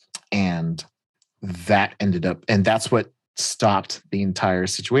 And that ended up, and that's what stopped the entire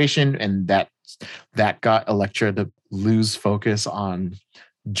situation. And that got Elektra to lose focus on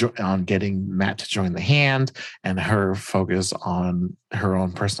getting Matt to join the Hand, and her focus on her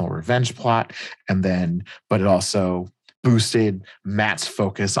own personal revenge plot. And then, but it also boosted Matt's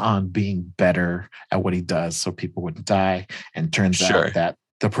focus on being better at what he does so people wouldn't die. And turns out that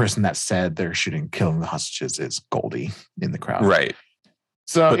the person that said they're killing the hostages is Goldie in the crowd. Right.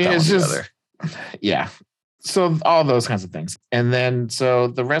 So it's just, so all those kinds of things. And then, so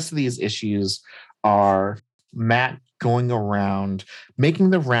the rest of these issues are Matt going around, making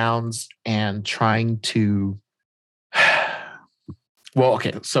the rounds and trying to,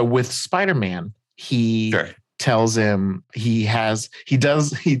 so with Spider-Man, he tells him he does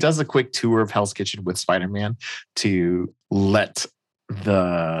a quick tour of Hell's Kitchen with Spider-Man to let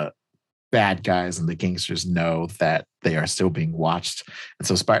the bad guys and the gangsters know that they are still being watched. And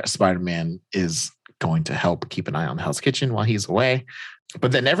so Spider-Man is going to help keep an eye on Hell's Kitchen while he's away.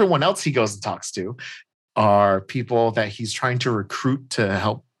 But then everyone else he goes and talks to are people that he's trying to recruit to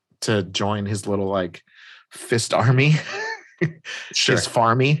help to join his little like fist army, his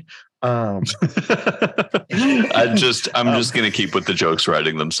farmy. I'm just gonna keep with the jokes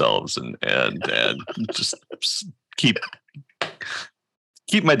writing themselves and just keep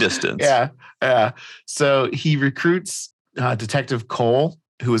my distance. Yeah. So he recruits Detective Cole,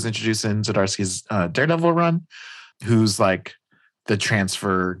 who was introduced in Zdarsky's Daredevil run, who's like the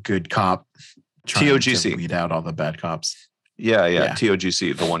transfer good cop, TOGC, to weed out all the bad cops. Yeah.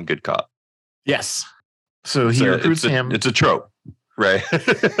 TOGC, the one good cop. Yes. So he recruits him. It's a trope, right?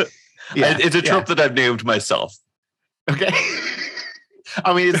 It's a trope that I've named myself. Okay.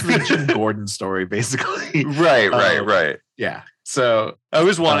 I mean, it's the Jim Gordon story, basically. Right. Yeah. So I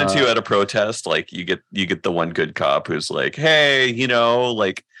always wanted to at a protest, like you get the one good cop who's like, hey,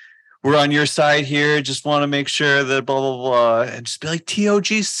 like we're on your side here. Just want to make sure that blah, blah, blah. And just be like,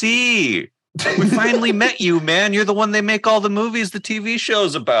 TOGC. We finally met you, man. You're the one they make all the movies, the TV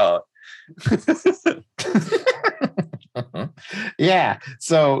shows about. Yeah.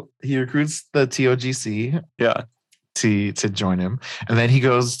 So he recruits the TOGC. Yeah. To join him. And then he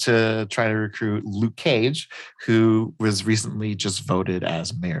goes to try to recruit Luke Cage, who was recently just voted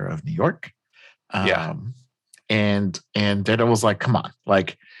as mayor of New York. And Daredevil's like, come on,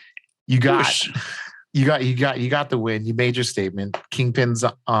 like you got the win. You made your statement. Kingpin's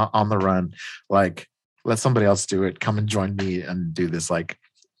on the run. Like, let somebody else do it. Come and join me and do this like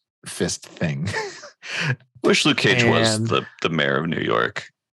fist thing. Wish Luke Cage was the mayor of New York.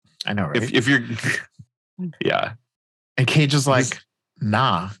 I know, right? If you're, yeah. And Cage is like,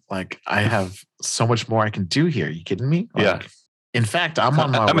 nah, like I have so much more I can do here. You kidding me? Like, yeah. In fact, I'm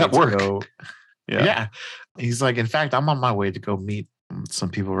on my way at work. to go. Yeah. He's like, in fact, I'm on my way to go meet some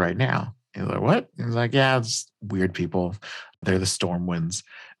people right now. He's like, what? He's like, yeah, it's weird people. They're the Stormwinds.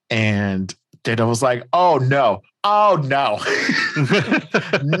 And Daredevil's like, oh no. No. No.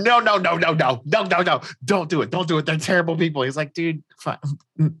 Don't do it. They're terrible people. He's like, dude,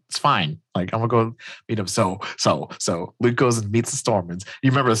 it's fine. Like, I'm gonna go meet him. So Luke goes and meets the Stormwinds. You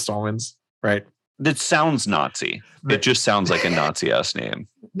remember the Stormwinds, right? That sounds Nazi. It just sounds like a Nazi-ass name.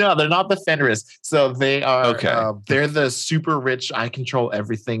 No, they're not the Fenrists. So they are. Okay. They're the super rich, I control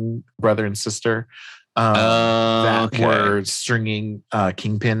everything brother and sister that were stringing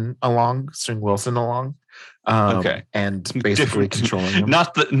Kingpin along, string Wilson along. And basically controlling him.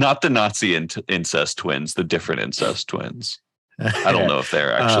 Not the Nazi incest twins, the different incest twins. I don't know if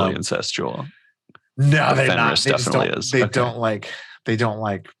they're actually incestual. No, they're not. They definitely is. They don't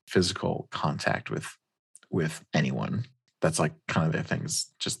like physical contact with anyone. That's like kind of their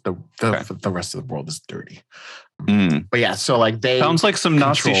things. Just the rest of the world is dirty. But yeah, so like they sounds like some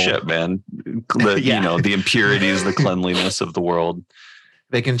Nazi shit, man. You know, the impurities, the cleanliness of the world.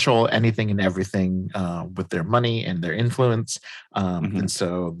 They control anything and everything with their money and their influence. And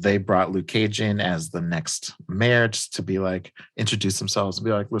so they brought Luke Cage in as the next mayor just to be like, introduce themselves and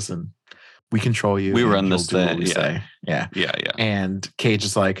be like, listen, we control you. We run this thing. Yeah. Yeah. And Cage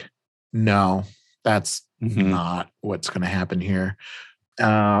is like, no, that's not what's going to happen here.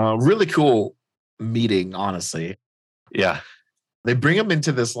 Really cool meeting, honestly. Yeah. They bring him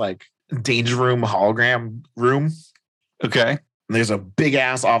into this like danger room hologram room. Okay. There's a big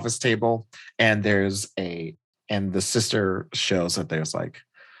ass office table, and the sister shows that there's like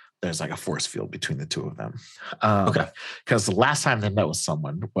a force field between the two of them. Because the last time they met with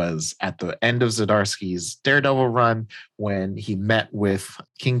someone was at the end of Zdarsky's Daredevil run when he met with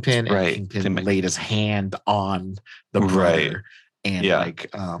Kingpin, and Kingpin laid his hand on the brother, and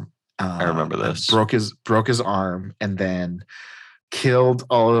I remember this. Broke his arm, and then killed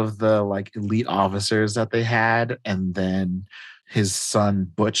all of the like elite officers that they had, and then his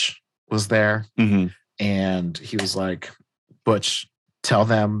son Butch was there, and he was like, Butch, tell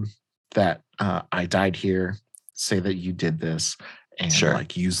them that I died here, say that you did this, and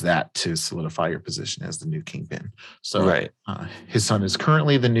like use that to solidify your position as the new Kingpin. So his son is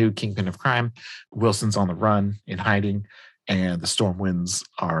currently the new Kingpin of crime. Wilson's on the run in hiding, and the Stormwinds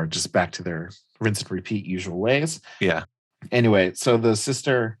are just back to their rinse and repeat usual ways. Yeah. Anyway, so the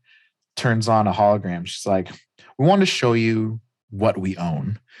sister turns on a hologram. She's like, we want to show you what we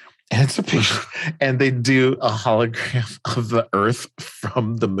own. And it's a picture, and they do a hologram of the Earth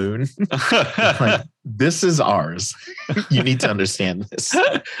from the moon. Like, this is ours. You need to understand this.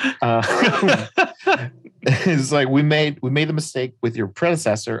 It's like we made the mistake with your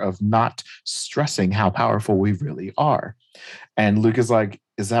predecessor of not stressing how powerful we really are. And Luke is like,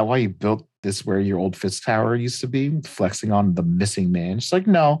 is that why you built this where your old Fisk Tower used to be, flexing on the missing man? She's like,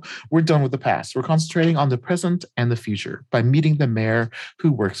 no, we're done with the past. We're concentrating on the present and the future by meeting the mayor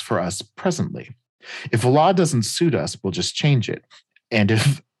who works for us presently. If a law doesn't suit us, we'll just change it. And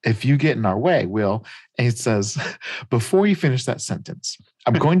if you get in our way, we'll, and it says, before you finish that sentence,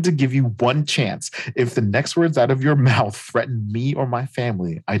 I'm going to give you one chance. If the next words out of your mouth threaten me or my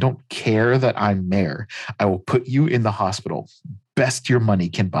family, I don't care that I'm mayor. I will put you in the hospital. Best your money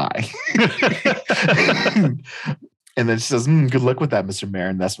can buy. And then she says, good luck with that, Mr. Mayor.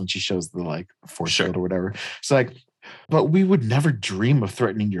 And that's when she shows the like force field or whatever. It's like, but we would never dream of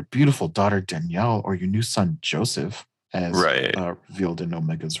threatening your beautiful daughter, Danielle, or your new son, Joseph, as revealed in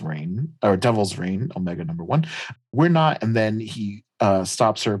Omega's reign, or Devil's Reign, Omega #1. We're not. And then he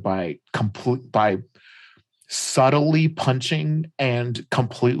stops her by subtly punching and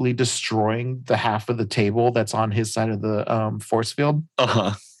completely destroying the half of the table that's on his side of the force field.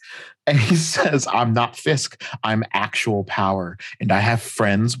 And he says, I'm not Fisk. I'm actual power. And I have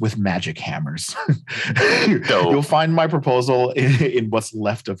friends with magic hammers. You'll find my proposal in what's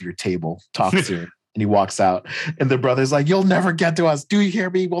left of your table. Talk soon. And he walks out. And the brother's like, you'll never get to us. Do you hear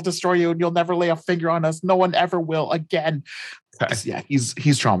me? We'll destroy you. And you'll never lay a finger on us. No one ever will again. Yeah, he's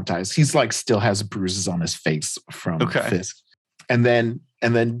traumatized. He's like still has bruises on his face from Fisk. And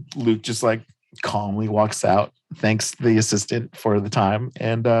then Luke just like calmly walks out, thanks the assistant for the time,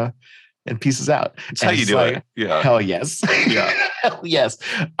 and pieces out. It's how you do it. Yeah. Hell yes. Yeah. Hell yes.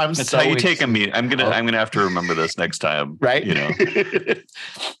 That's so how you take a meet. I'm gonna have to remember this next time. Right? You know.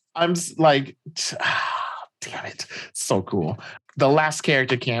 I'm like, damn it. So cool. The last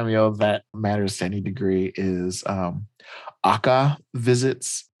character cameo that matters to any degree is Akka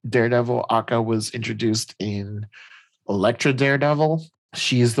visits Daredevil. Akka was introduced in Elektra Daredevil.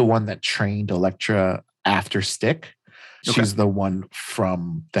 She's the one that trained Elektra after Stick. She's the one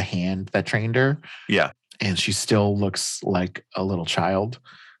from the Hand that trained her. Yeah. And she still looks like a little child.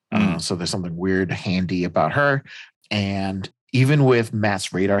 So there's something weird, handy about her. And even with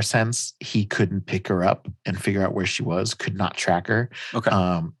Matt's radar sense, he couldn't pick her up and figure out where she was, could not track her.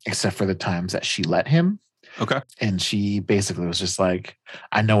 Okay. Except for the times that she let him. Okay. And she basically was just like,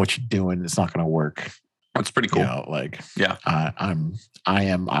 I know what you're doing. It's not going to work. That's pretty cool. You know, like, yeah, I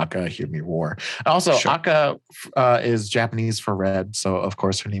am Akka, hear me roar. Also, sure. Akka is Japanese for red. So, of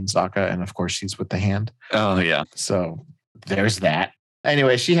course, her name's Akka. And, of course, she's with the Hand. Oh, yeah. So there's that.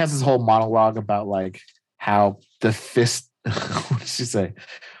 Anyway, she has this whole monologue about, like, how the fist, what did she say?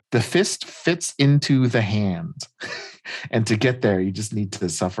 The fist fits into the hand. And to get there, you just need to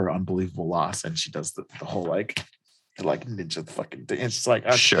suffer unbelievable loss. And she does the whole, like ninja fucking thing. It's just like,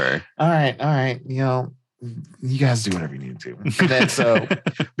 okay, sure. All right. You know, you guys do whatever you need to. And then so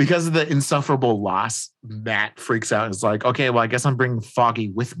because of the insufferable loss, Matt freaks out and is like, okay, well, I guess I'm bringing Foggy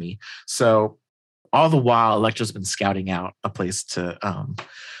with me. So all the while, Elektra's been scouting out a place to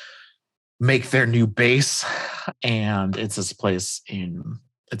make their new base. And it's this place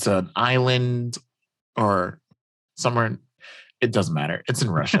it's an island or somewhere. It doesn't matter. It's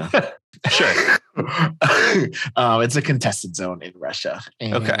in Russia. Sure. It's a contested zone in Russia.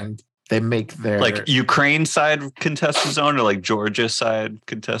 And they make their like Ukraine side contested zone or like Georgia side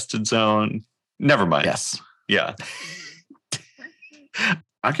contested zone. Never mind. Yes. Yeah.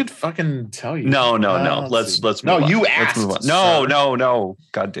 I could fucking tell you. No. Let's move no, on. You asked. No.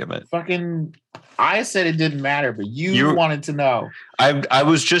 God damn it. Fucking I said it didn't matter, but you wanted to know. I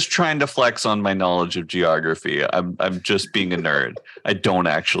was just trying to flex on my knowledge of geography. I'm just being a nerd. I don't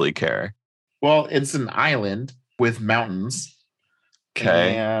actually care. Well, it's an island with mountains.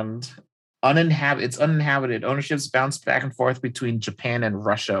 Okay. And it's uninhabited. Ownership's bounced back and forth between Japan and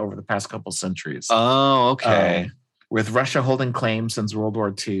Russia over the past couple centuries. Oh, okay. With Russia holding claim since World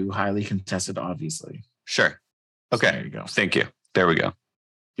War II, highly contested, obviously. Swe Okay. So there you go. Thank you. There we go.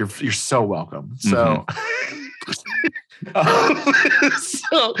 You're so welcome. So,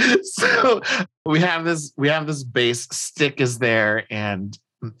 so we have this base. Stick is there, and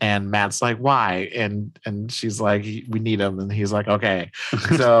Matt's like, why? And she's like, we need him, and he's like, okay.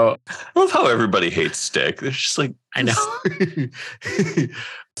 So I love how everybody hates Stick. They're just like, I know.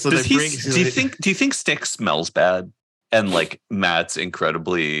 So do you think Stick smells bad? And like Matt's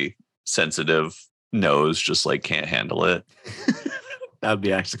incredibly sensitive nose just like can't handle it. That would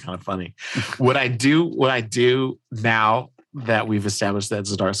be actually kind of funny. What I do now that we've established that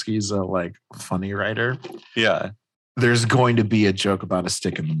Zdarsky's a like funny writer. Yeah. There's going to be a joke about a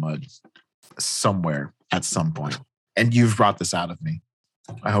stick in the mud somewhere at some point. And you've brought this out of me.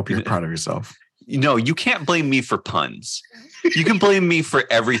 I hope you're proud of yourself. No, you can't blame me for puns. You can blame me for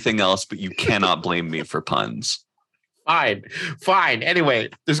everything else, but you cannot blame me for puns. Fine. Anyway,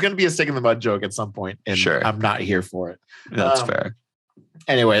 there's going to be a stick in the mud joke at some point, and sure. I'm not here for it. That's fair.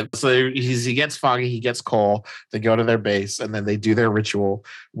 Anyway, so he gets Foggy, he gets Cole. They go to their base, and then they do their ritual,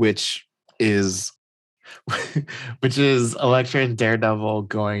 which is Elektra and Daredevil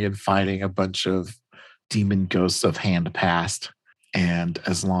going and fighting a bunch of demon ghosts of Hand past. And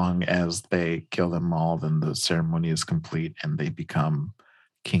as long as they kill them all, then the ceremony is complete, and they become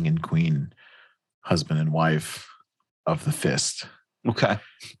king and queen, husband and wife of the fist. Okay.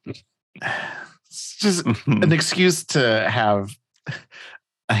 It's just an excuse to have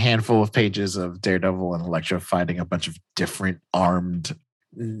a handful of pages of Daredevil and Elektra fighting a bunch of different armed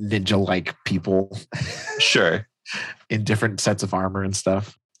ninja-like people. Sure. In different sets of armor and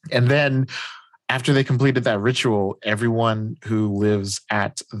stuff. And then after they completed that ritual, everyone who lives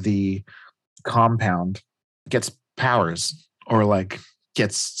at the compound gets powers or like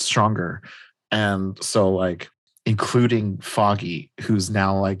gets stronger. And so like including Foggy, who's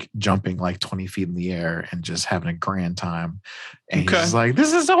now like jumping like 20 feet in the air and just having a grand time. And he's like,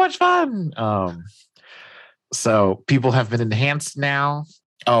 this is so much fun. So people have been enhanced now.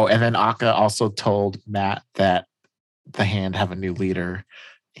 Oh, and then Akka also told Matt that the Hand have a new leader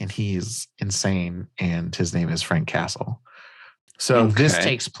and he's insane and his name is Frank Castle. So this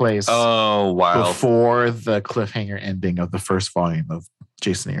takes place before the cliffhanger ending of the first volume of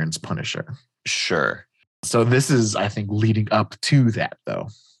Jason Aaron's Punisher. Sure. So this is, I think, leading up to that, though.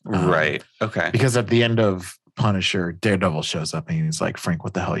 Right. Okay. Because at the end of Punisher, Daredevil shows up and he's like, Frank,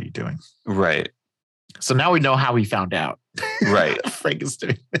 what the hell are you doing? Right. So now we know how he found out. Right. Frank is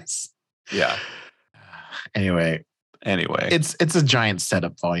doing this. Yeah. Anyway, it's a giant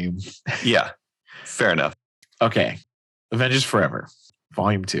setup volume. Yeah. Fair enough. Okay. Avengers Forever,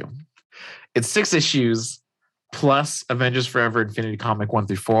 Volume 2. It's 6 issues plus Avengers Forever Infinity Comic 1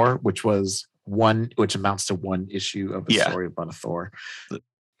 through 4, which amounts to 1 issue of a story about a Thor.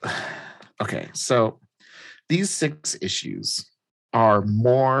 Okay, so these 6 issues are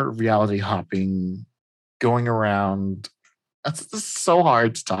more reality hopping, going around. This is so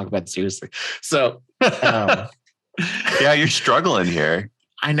hard to talk about seriously. So, yeah, you're struggling here.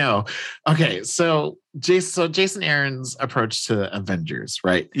 I know. Okay, so Jason Aaron's approach to Avengers,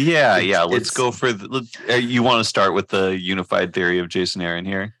 right? Yeah. Let's go for you want to start with the unified theory of Jason Aaron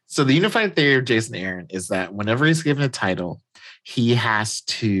here? So the unified theory of Jason Aaron is that whenever he's given a title, he has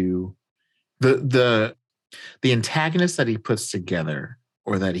to the antagonist that he puts together,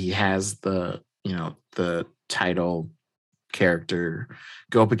 or that he has the title character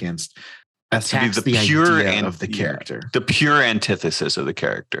go up against, attacks the pure idea of the character, the pure antithesis of the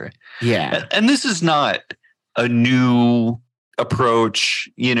character. Yeah, and this is not a new approach,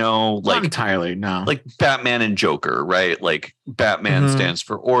 not entirely. No, like Batman and Joker, right? Like Batman stands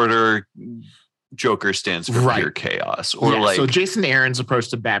for order, Joker stands for pure chaos. Or so Jason Aaron's approach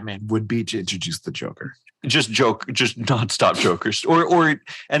to Batman would be to introduce the Joker, just nonstop Jokers, or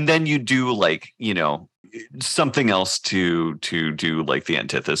and then you do something else to do like the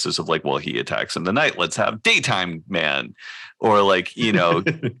antithesis of like, well, he attacks in the night, let's have daytime man, or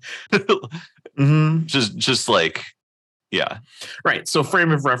just like, yeah, right. So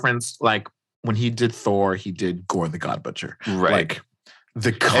frame of reference, like when he did Thor, he did Gore the God Butcher, right? Like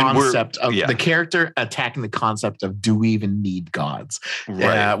the concept of the character attacking the concept of, do we even need gods?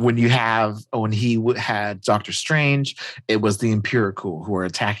 Right. When he had Doctor Strange, it was the empirical who are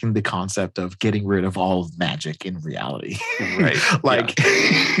attacking the concept of getting rid of all of magic in reality. Right.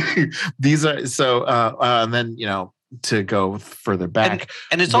 These are and then to go further back,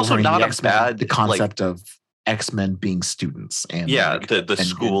 and it's also not a bad the concept of X-Men being students and the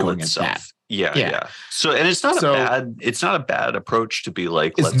school itself. Yeah. So, and it's not a bad approach to be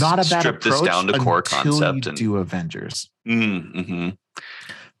like, let's not strip this down to core concept and do Avengers. Mm-hmm.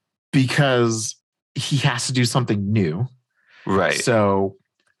 Because he has to do something new. Right. So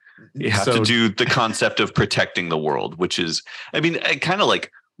you have to do the concept of protecting the world, which is, kind of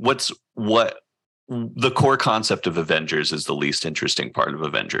like what the core concept of Avengers is the least interesting part of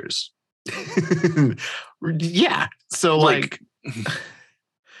Avengers. Yeah. So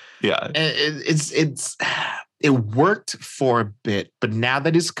yeah, it worked for a bit, but now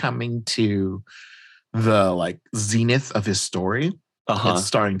that he's coming to the zenith of his story, it's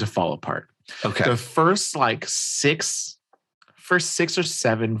starting to fall apart. Okay. The first 6 or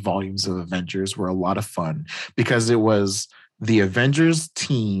 7 volumes of Avengers were a lot of fun because it was the Avengers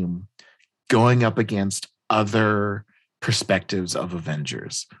team going up against other perspectives of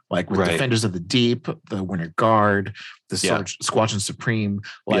Avengers, like with Defenders of the Deep, the Winter Guard, the Squadron Supreme.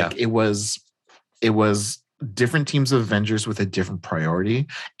 It was different teams of Avengers with a different priority,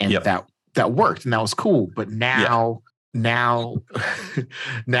 and that worked, and that was cool. But now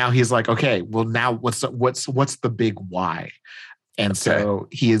he's like, okay, well, now what's the big why? And so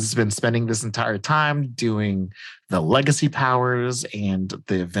he has been spending this entire time doing the legacy powers and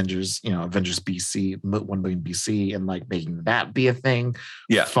the Avengers, Avengers BC, 1 million BC, and making that be a thing.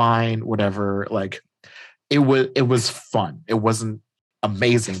 Yeah. Fine, whatever. It was fun. It wasn't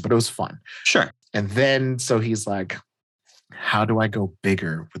amazing, but it was fun. Sure. And then so he's like, how do I go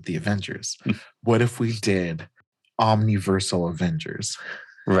bigger with the Avengers? What if we did omniversal Avengers?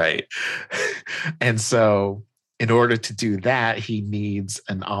 Right. And so in order to do that, he needs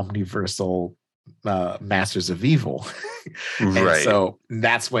an omniversal Masters of Evil. And so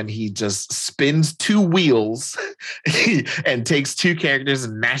that's when he just spins 2 wheels and takes 2 characters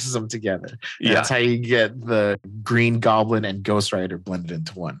and mashes them together. Yeah. That's how you get the Green Goblin and Ghost Rider blended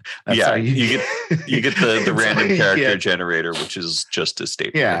into one. That's how you get the random character generator, which is just as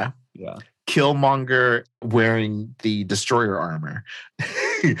staple. Yeah. Killmonger wearing the Destroyer armor,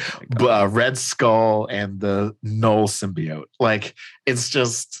 Red Skull and the Null symbiote. It's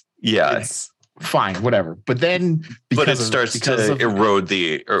just it's fine, whatever. But then, it starts to erode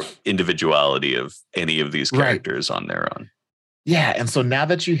the individuality of any of these characters on their own. Yeah, and so now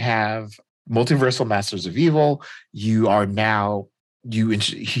that you have multiversal Masters of Evil, you are now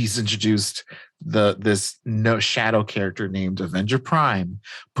he's introduced this shadow character named Avenger Prime,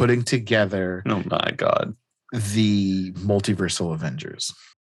 putting together oh my god the multiversal Avengers.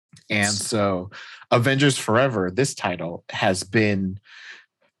 And so Avengers Forever, this title, has been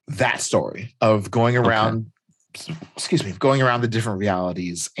that story of going around, going around the different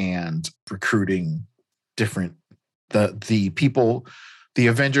realities and recruiting different the people, the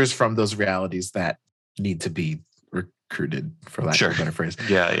Avengers from those realities that need to be recruited, for lack of a better phrase.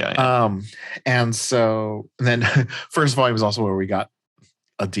 Yeah. And so then first volume is also where we got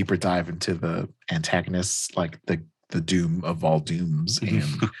a deeper dive into the antagonists, like the doom of all dooms and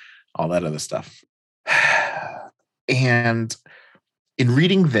all that other stuff. And in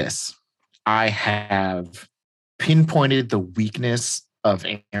reading this, I have pinpointed the weakness of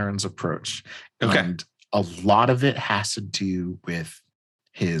Aaron's approach. And a lot of it has to do with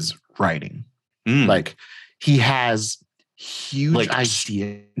his writing. Like, he has huge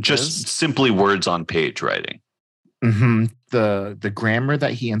ideas. Just simply words on page writing. The grammar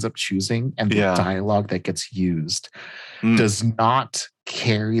that he ends up choosing and the dialogue that gets used does not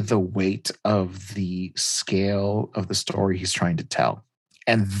carry the weight of the scale of the story he's trying to tell.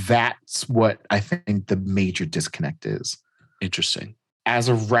 And that's what I think the major disconnect is. Interesting. As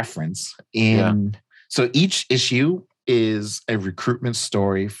a reference, so each issue is a recruitment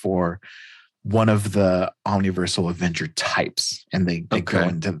story for one of the Omniversal Avenger types. And they go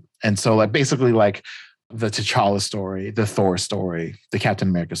into, and so like basically like the T'Challa story, the Thor story, the Captain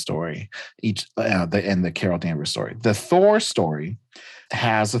America story, and the Carol Danvers story. The Thor story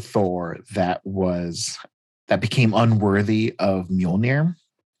has a Thor that became unworthy of Mjolnir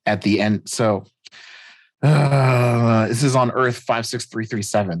at the end. So this is on Earth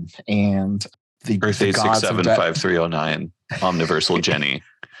 56337, and the Earth 8675309, Omniversal Jenny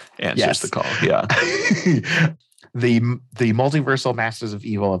answers the call. Yeah. The multiversal masters of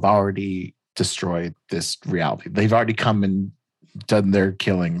evil have already destroyed this reality. They've already come and done their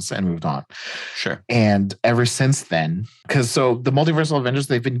killings and moved on. Sure. And ever since then, because the multiversal Avengers,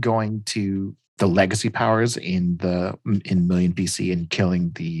 they've been going to the legacy powers in Million BC and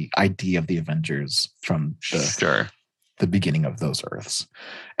killing the idea of the Avengers from the beginning of those Earths.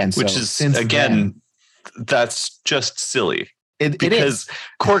 And so, which is, again, that's just silly. Because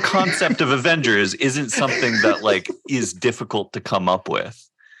core concept of Avengers isn't something that like is difficult to come up with.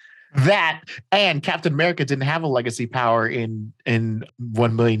 That, and Captain America didn't have a legacy power in 1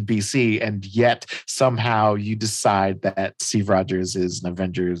 million BC, and yet somehow you decide that Steve Rogers is an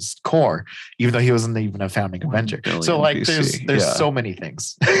Avengers core, even though he wasn't even a founding Avenger. So like BC. there's so many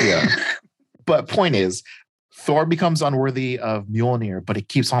things. Yeah. But point is, Thor becomes unworthy of Mjolnir, but it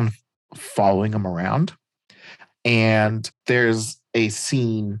keeps on following him around. And there's a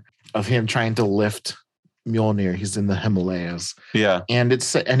scene of him trying to lift Mjolnir. He's in the Himalayas. Yeah. And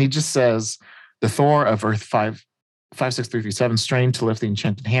he just says, the Thor of Earth 56337 strained to lift the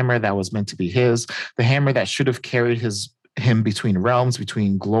enchanted hammer that was meant to be his, the hammer that should have carried him between realms,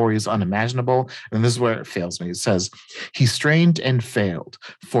 between glories unimaginable. And this is where it fails me. It says, he strained and failed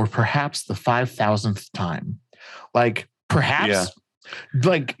for perhaps the 5,000th time. Like, perhaps,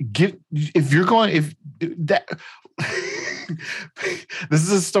 like, if that this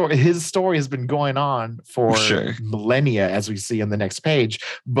is a story. His story has been going on for millennia, as we see on the next page.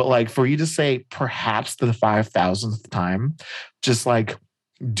 But like, for you to say perhaps the 5,000th time, just like,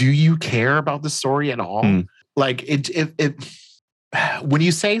 do you care about the story at all? Like, when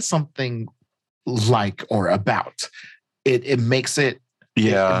you say something like or about, it makes it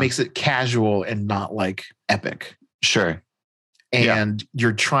it makes it casual and not like epic. Sure. And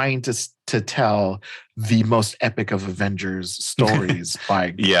you're trying to tell the most epic of Avengers stories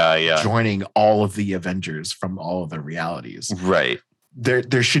by joining all of the Avengers from all of the realities. Right.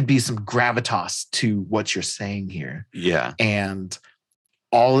 There should be some gravitas to what you're saying here. Yeah. And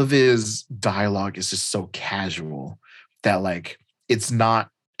all of his dialogue is just so casual that like it's not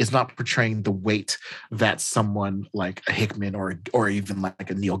portraying the weight that someone like a Hickman or even like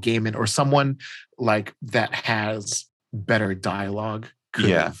a Neil Gaiman or someone like that has better dialogue could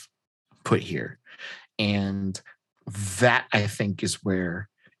have put here. And that, I think, is where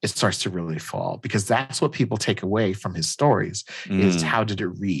it starts to really fall, because that's what people take away from his stories is how did it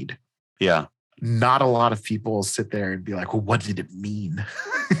read? Yeah. Not a lot of people sit there and be like, well, what did it mean?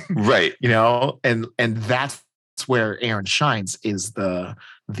 Right. You know, and that's where Aaron shines, is the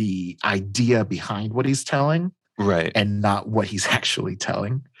idea behind what he's telling. Right. And not what he's actually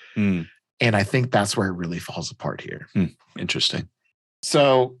telling. And I think that's where it really falls apart here. Interesting.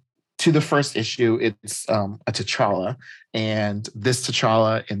 So to the first issue, it's a T'Challa. And this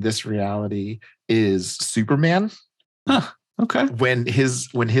T'Challa in this reality is Superman. Huh. Okay. When his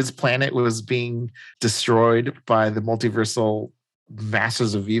planet was being destroyed by the multiversal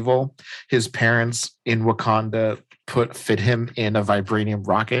masters of evil, his parents in Wakanda fit him in a vibranium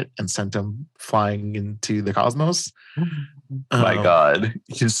rocket and sent him flying into the cosmos. My God,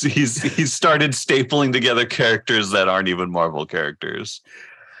 he's started stapling together characters that aren't even Marvel characters.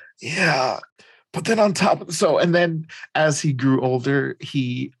 Yeah. But then on top of and then as he grew older,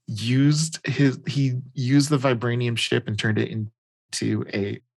 he used the vibranium ship and turned it into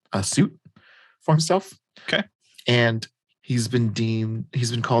a suit for himself. Okay. And he's been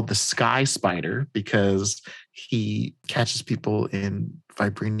called the Sky Spider because he catches people in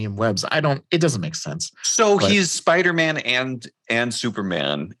vibranium webs. It doesn't make sense. So he's Spider-Man and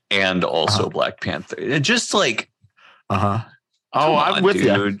Superman and also Black Panther. It just like Oh, I'm with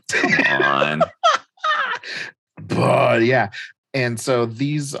you. Come on. But yeah. And so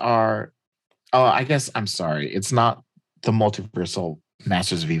these are I guess I'm sorry. It's not the multiversal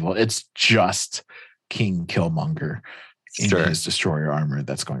Masters of Evil. It's just King Killmonger in his destroyer armor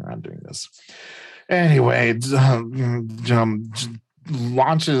that's going around doing this. Anyway,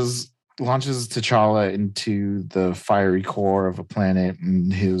 launches T'Challa into the fiery core of a planet,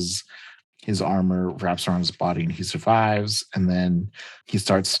 and his armor wraps around his body and he survives. And then he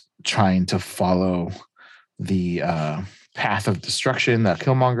starts trying to follow the path of destruction that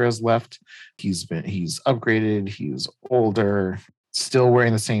Killmonger has left. He's upgraded, he's older, still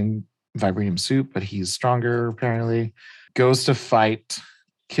wearing the same vibranium suit, but he's stronger apparently. Goes to fight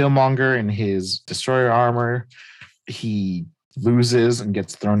Killmonger in his destroyer armor. He loses and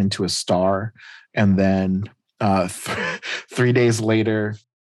gets thrown into a star. And then 3 days later,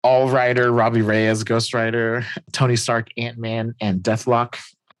 All Rider, Robbie Reyes, Ghost Rider, Tony Stark, Ant-Man, and Deathlock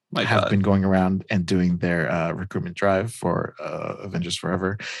have been going around and doing their recruitment drive for Avengers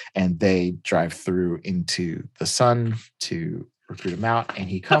Forever. And they drive through into the sun to recruit him out. And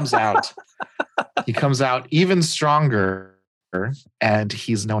he comes out. He comes out even stronger, and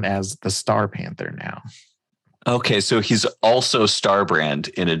he's known as the Star Panther now. Okay, so he's also Starbrand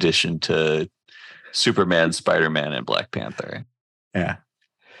in addition to Superman, Spider-Man, and Black Panther. Yeah.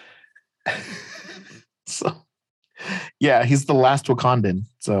 So, yeah, he's the last Wakandan.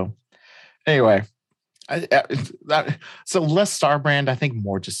 So, anyway, so less Starbrand, I think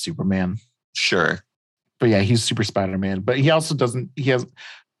more just Superman. Sure. But yeah, he's Super Spider-Man. But he also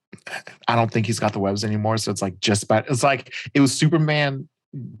I don't think he's got the webs anymore. So it's like it's like it was Superman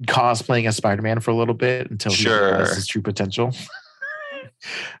cosplaying as Spider-Man for a little bit until he realized his true potential.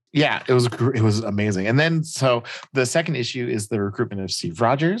 Yeah, it was amazing. And then so the second issue is the recruitment of Steve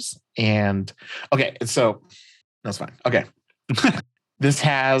Rogers. And okay, so that's fine. Okay. This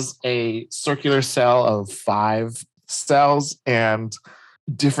has a circular cell of 5 cells and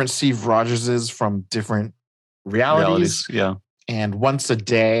different Steve Rogerses from different realities. Yeah. And once a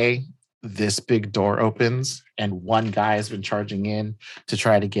day, this big door opens and one guy has been charging in to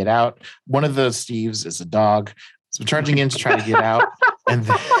try to get out. One of the Steves is a dog. So charging in to try to get out. And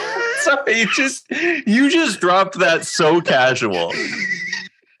then sorry, you just dropped that so casual.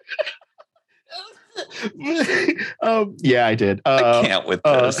 Yeah, I did. I can't with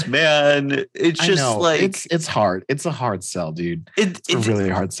this, man. It's just like it's hard. It's a hard sell, dude. It's a really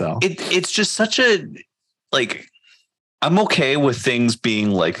hard sell. It's just such a like. I'm okay with things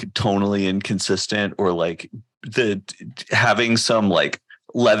being like tonally inconsistent or like having some like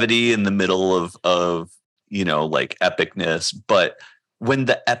levity in the middle of like epicness, but when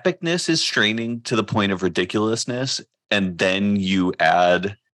the epicness is straining to the point of ridiculousness, and then you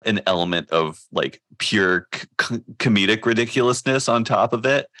add an element of like pure comedic ridiculousness on top of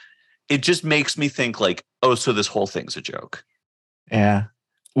it, it just makes me think like, oh, so this whole thing's a joke. Yeah.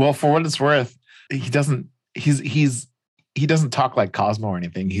 Well, for what it's worth, he doesn't talk like Cosmo or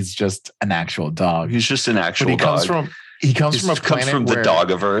anything. He's just an actual dog. He's just an actual dog. He comes from the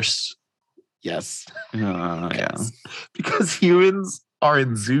Dogiverse. Yes. Yeah. Because humans are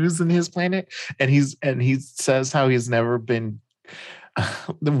in zoos in his planet, and he says how he's never been.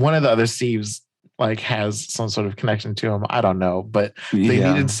 One of the other Steves like has some sort of connection to him. I don't know, but they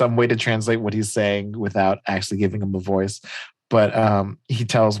needed some way to translate what he's saying without actually giving him a voice. But he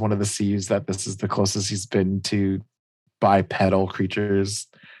tells one of the Steves that this is the closest he's been to bipedal creatures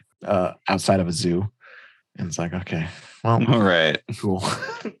outside of a zoo. And it's like, okay, well, all right, cool.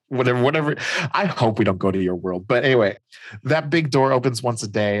 whatever. I hope we don't go to your world. But anyway, that big door opens once a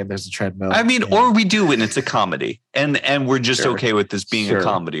day and there's a treadmill. I mean, or we do when it's a comedy. And we're just okay with this being a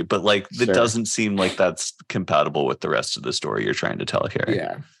comedy. But like, it doesn't seem like that's compatible with the rest of the story you're trying to tell here.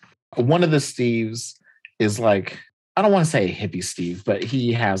 Yeah. One of the Steves is like, I don't want to say hippie Steve, but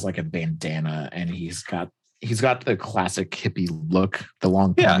he has like a bandana and he's got the classic hippie look, the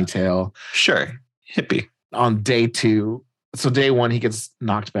long ponytail. Sure. Hippie. On day 2, so day 1 he gets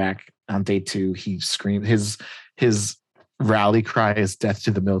knocked back. On day 2 he screams. His his rally cry is "Death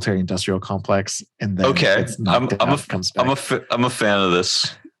to the military industrial complex," and then it's knocked out, comes back. I'm a fan of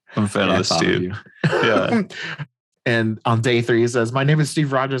this. I'm a fan of this, Steve. Yeah. And on day 3, he says, "My name is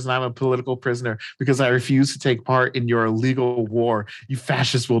Steve Rogers, and I'm a political prisoner because I refuse to take part in your illegal war. You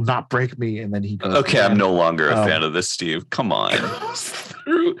fascists will not break me." And then he goes, "Okay, I'm no longer a fan of this, Steve. Come on."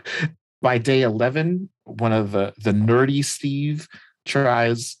 By day 11, one of the nerdy Steve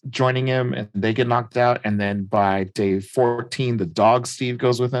tries joining him, and they get knocked out. And then by day 14, the dog Steve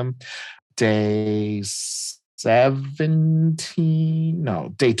goes with him. Day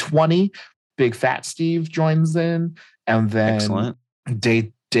 20, Big Fat Steve joins in. And then excellent.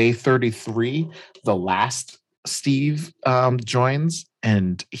 Day 33, the last Steve joins,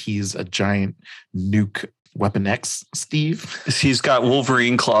 and he's a giant nuke Weapon X Steve. He's got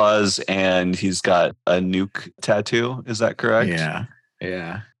Wolverine claws and he's got a nuke tattoo. Is that correct?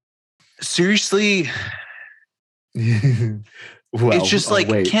 Yeah. Seriously? Well, it's just like,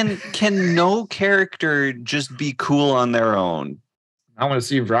 can no character just be cool on their own? I want to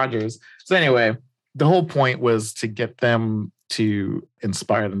see Rogers. So anyway, the whole point was to get them to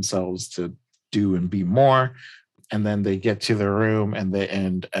inspire themselves to do and be more. And then they get to the room, and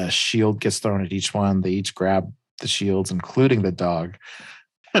a shield gets thrown at each one. They each grab the shields, including the dog.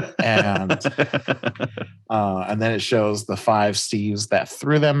 And then it shows the 5 Steves that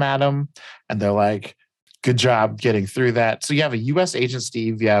threw them at him. And they're like, "Good job getting through that." So you have a U.S. Agent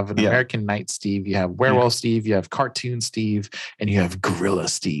Steve, you have an American Knight Steve, you have Werewolf Steve, you have Cartoon Steve, and you have Gorilla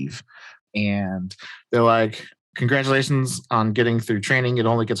Steve. And they're like, "Congratulations on getting through training. It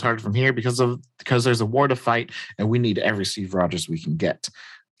only gets harder from here because there's a war to fight, and we need every Steve Rogers we can get."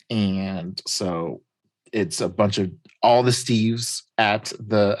 And so it's a bunch of all the Steves at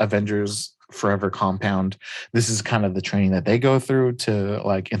the Avengers Forever compound. This is kind of the training that they go through to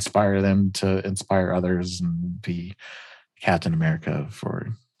like inspire them to inspire others and be Captain America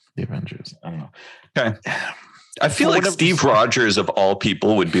for the Avengers. I don't know. Okay. I feel like Steve Rogers of all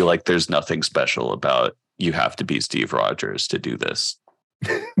people would be like, "There's nothing special about you have to be Steve Rogers to do this."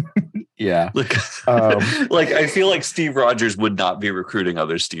 Yeah. Like I feel like Steve Rogers would not be recruiting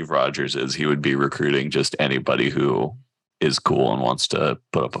other Steve Rogerses. He would be recruiting just anybody who is cool and wants to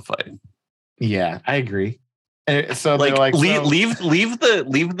put up a fight. Yeah, I agree. And so like, they're like, leave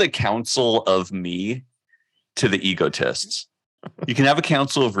the council of me to the egotists. You can have a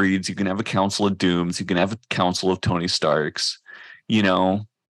council of Reeds. You can have a council of Dooms. You can have a council of Tony Starks.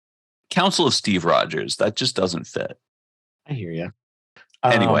 Council of Steve Rogers. That just doesn't fit. I hear you.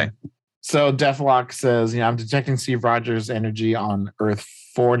 Anyway. So Deathlock says, "I'm detecting Steve Rogers' energy on Earth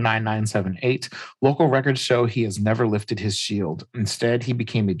 49978. Local records show he has never lifted his shield. Instead, he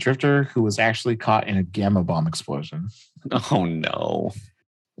became a drifter who was actually caught in a gamma bomb explosion." Oh, no.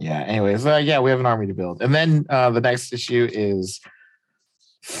 Yeah. Anyways, we have an army to build. And then the next issue is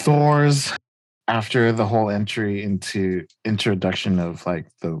Thor's, after the whole entry into introduction of like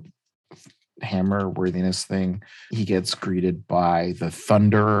the hammer worthiness thing, he gets greeted by the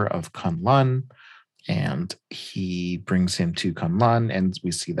Thunderer of Kunlun, and he brings him to Kunlun, and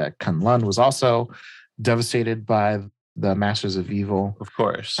we see that Kunlun was also devastated by the Masters of Evil. Of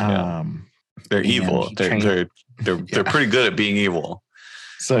course. Yeah. They're evil. They're pretty good at being evil.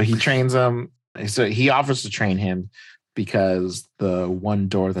 So he trains him. So he offers to train him because the one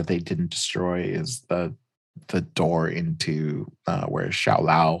door that they didn't destroy is the door into where Xiao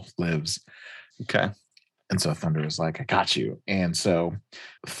Lao lives. Okay. And so Thunder is like, "I got you." And so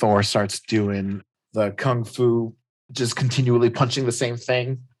Thor starts doing the kung fu, just continually punching the same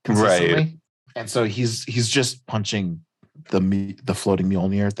thing consistently. Right. And so he's just punching the floating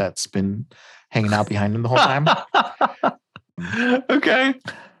Mjolnir that's been hanging out behind him the whole time. Okay.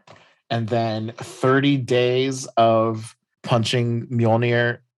 And then 30 days of punching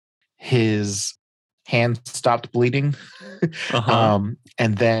Mjolnir, his hand stopped bleeding. And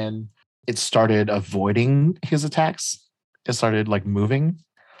then it started avoiding his attacks. It started like moving.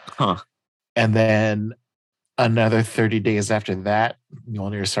 And then another 30 days after that,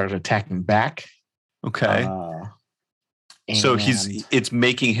 Mjolnir started attacking back. Okay. So it's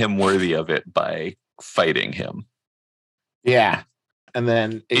making him worthy of it by fighting him. Yeah. And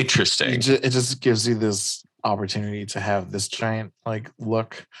then interesting. It just gives you this opportunity to have this giant like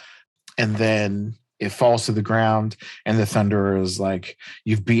look. And then it falls to the ground, and the Thunderer is like,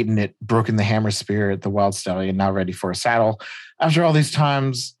 "You've beaten it, broken the hammer spirit, the wild stallion, now ready for a saddle. After all those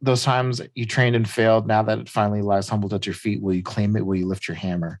times you trained and failed, now that it finally lies humbled at your feet, will you claim it? Will you lift your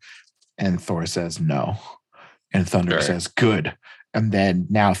hammer?" And Thor says, "No." And Thunderer says, "Good." And then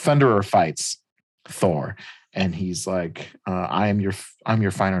now Thunderer fights Thor. and he's like, I'm your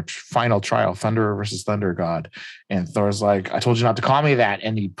final trial, Thunderer versus Thunder God. And Thor's like, I told you not to call me that,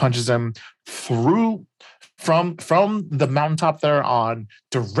 and he punches him through from the mountaintop they're on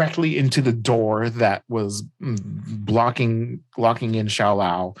directly into the door that was locking in Xiao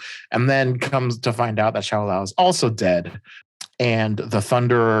Lao, and then comes to find out that Xiao Lao is also dead. And the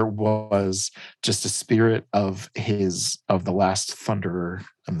Thunderer was just a spirit of the last Thunderer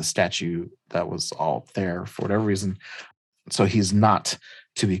and the statue that was all there for whatever reason. So he's not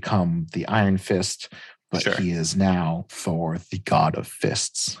to become the Iron Fist, but he is now Thor, the God of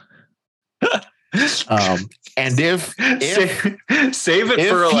Fists. And if save it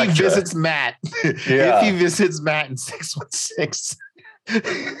for Elektra. If he visits Matt in 616.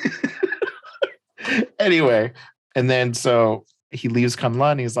 Anyway, and then so he leaves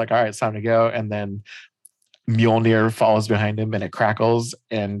Kunlun. He's like, all right, it's time to go. And then Mjolnir follows behind him, and it crackles,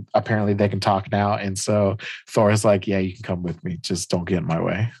 and apparently they can talk now. And so Thor is like, yeah, you can come with me. Just don't get in my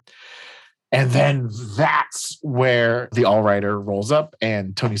way. And then that's where the All-Rider rolls up,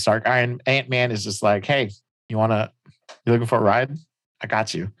 and Tony Stark, Ant-Man is just like, hey, you looking for a ride? I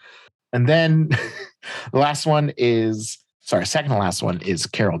got you. And then second to last one is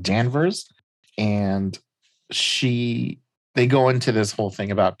Carol Danvers. And they go into this whole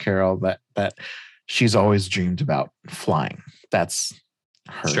thing about Carol that she's always dreamed about flying. That's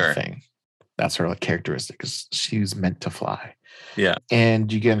her thing. That's her characteristic, because she's meant to fly. Yeah.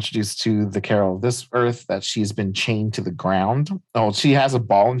 And you get introduced to the Carol of this Earth, that she's been chained to the ground. Oh, she has a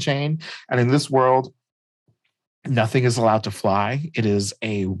ball and chain. And in this world, nothing is allowed to fly. It is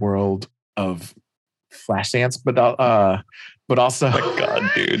a world of Flashdance, but also, oh my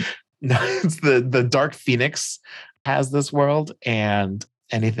God, dude. It's the Dark Phoenix has this world, and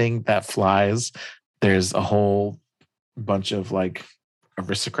anything that flies, there's a whole bunch of like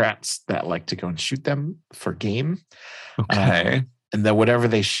aristocrats that like to go and shoot them for game. Okay. And then whatever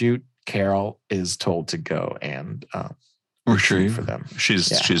they shoot, Carol is told to go and retrieve for them. She's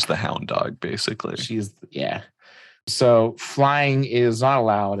the hound dog, basically. So flying is not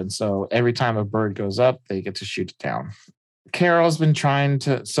allowed, and so every time a bird goes up, they get to shoot it down. Carol's been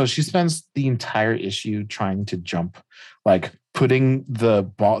so she spends the entire issue trying to jump, like putting the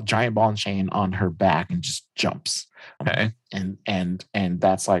giant ball and chain on her back and just jumps. Okay. And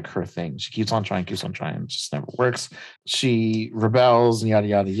that's like her thing. She keeps on trying, it just never works. She rebels and yada,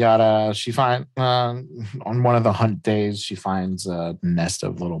 yada, yada. She finds on one of the hunt days, she finds a nest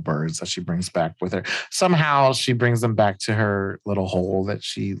of little birds that she brings back with her. Somehow she brings them back to her little hole that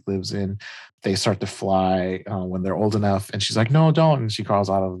she lives in. They start to fly when they're old enough. And she's like, no, don't. And she crawls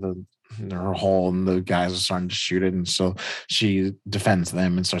out of her hole, and the guys are starting to shoot it. And so she defends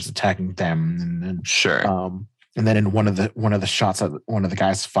them and starts attacking them. And then, and then in one of the shots that one of the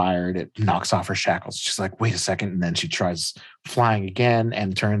guys fired, it knocks off her shackles. She's like, wait a second. And then she tries flying again.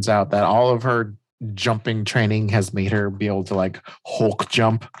 And turns out that all of her jumping training has made her be able to like Hulk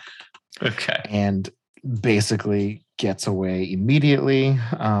jump. Okay. And basically gets away immediately.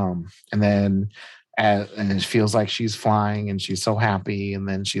 And then and it feels like she's flying, and she's so happy. And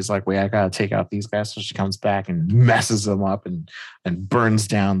then she's like, wait, I got to take out these guys. So she comes back and messes them up and burns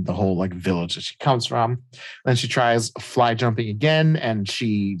down the whole like village that she comes from. Then she tries fly jumping again, and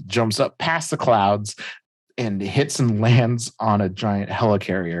she jumps up past the clouds and hits and lands on a giant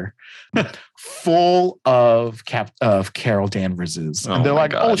helicarrier full of Carol Danverses. And they're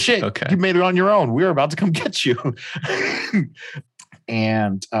like, God. Oh shit, okay. You made it on your own. We're about to come get you.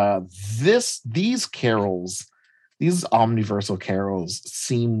 And these carols, these omniversal carols,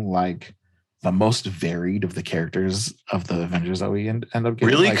 seem like the most varied of the characters of the Avengers that we end up getting.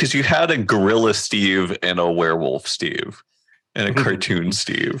 Really? Because you had a gorilla Steve and a werewolf Steve and a cartoon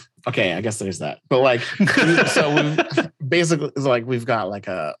Steve. Okay, I guess there's that. But like, we've got like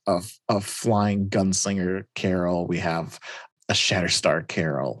a flying gunslinger Carol. We have a Shatterstar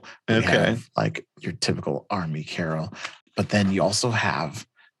Carol. We have like your typical army Carol. But then you also have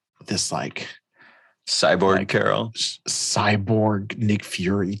this like cyborg Carol, cyborg Nick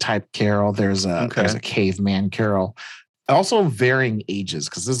Fury type Carol. There's a caveman Carol. Also varying ages,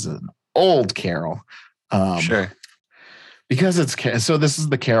 because this is an old Carol. Because so this is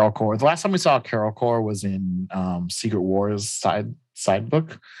the Carol Corps. The last time we saw a Carol Corps was in Secret Wars side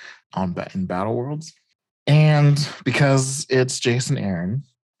book in Battle Worlds. And because it's Jason Aaron,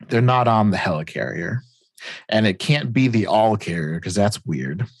 they're not on the helicarrier. And it can't be the all carrier, because that's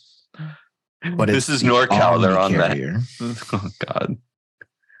weird. But this is NorCal. They're on that. Oh God.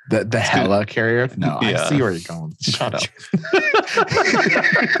 The hella carrier? No, I see where you're going. Shut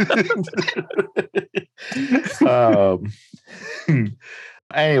up.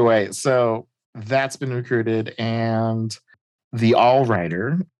 Anyway, so that's been recruited, and the all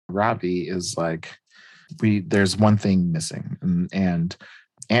writer Robbie is like, there's one thing missing, and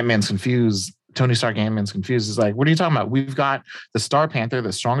Ant-Man's confused. Tony Stark, Ant-Man's confused. Is like, what are you talking about? We've got the Star Panther,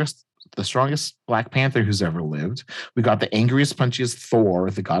 the strongest Black Panther who's ever lived. We got the angriest, punchiest Thor,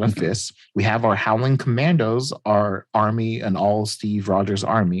 the God of Fists. We have our Howling Commandos, our army, and all Steve Rogers'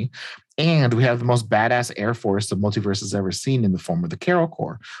 army. And we have the most badass Air Force the multiverse has ever seen in the form of the Carol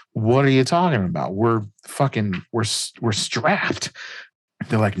Corps. What are you talking about? We're strapped.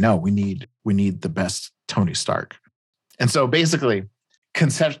 They're like, no, we need the best Tony Stark. And so basically,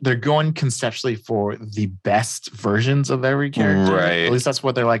 they're going conceptually for the best versions of every character. Right. At least that's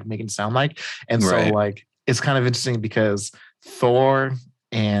what they're like making it sound like. And so like, it's kind of interesting because Thor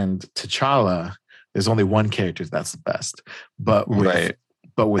and T'Challa, there's only one character that's the best. But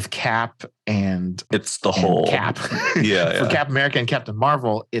with Cap and it's the whole Cap. For Cap America and Captain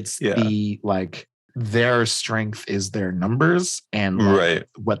Marvel, it's the like, their strength is their numbers and like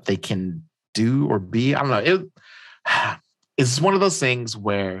what they can do or be. I don't know. It's one of those things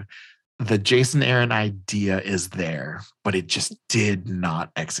where the Jason Aaron idea is there, but it just did not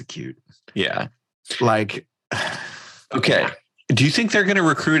execute. Yeah. Like, okay. Do you think they're going to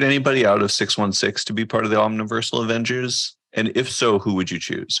recruit anybody out of 616 to be part of the Omniversal Avengers? And if so, who would you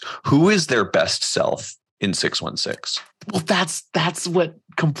choose? Who is their best self in 616? Well, that's what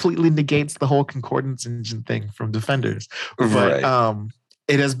completely negates the whole concordance engine thing from Defenders. But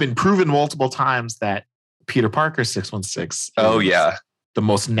it has been proven multiple times that Peter Parker 616 the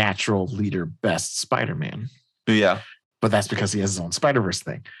most natural leader, best Spider-Man. Yeah. But that's because he has his own Spider-Verse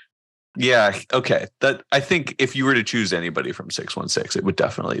thing. Yeah. Okay. That I think if you were to choose anybody from 616, it would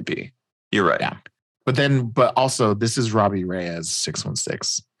definitely be. You're right. Yeah. But also this is Robbie Reyes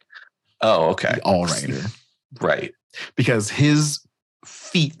 616. Oh, okay. The all writer. Right. Because his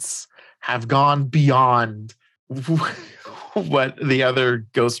feats have gone beyond what the other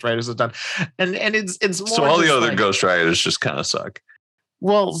Ghost Riders have done. And it's more so all the other Ghost Riders just kind of suck.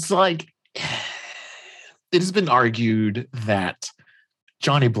 Well, it's like it has been argued that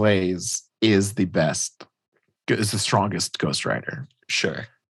Johnny Blaze is the strongest Ghost Rider. Sure.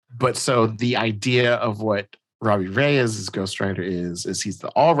 But so the idea of what Robbie Reyes' Ghost Rider is he's the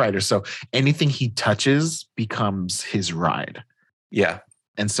all rider. So anything he touches becomes his ride. Yeah.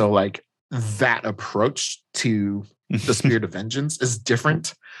 And so like that approach to the Spirit of Vengeance is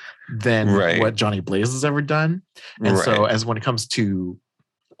different than what Johnny Blaze has ever done. And so as when it comes to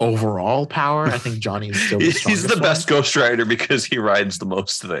overall power, I think Johnny is still he's the best Ghost Rider because he rides the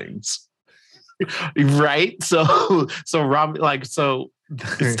most things. Right. So Rob, like, so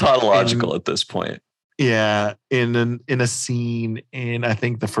it's tautological at this point. Yeah. In a scene in, I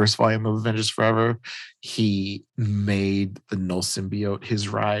think, the first volume of Avengers Forever, he made the null symbiote his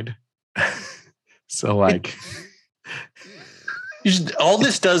ride. So like all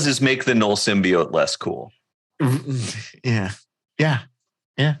this does is make the null symbiote less cool. Yeah.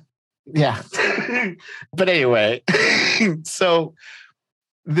 But anyway, so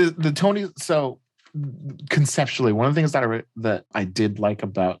the Tony, so conceptually, one of the things that I did like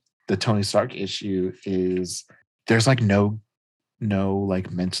about the Tony Stark issue is there's like no like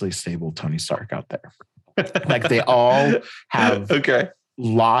mentally stable Tony Stark out there. Like they all have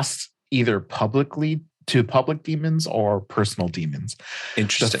lost either publicly to public demons or personal demons.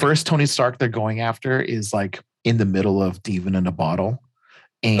 Interesting. The first Tony Stark they're going after is like in the middle of Demon in a Bottle.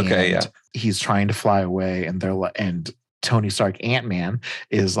 And he's trying to fly away, and Tony Stark Ant-Man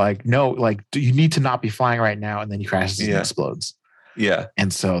is like, no, like you need to not be flying right now, and then he crashes and explodes. Yeah.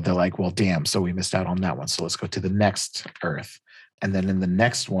 And so they're like, well, damn, so we missed out on that one. So let's go to the next Earth. And then in the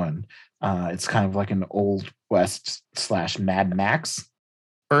next one, it's kind of like an Old West / Mad Max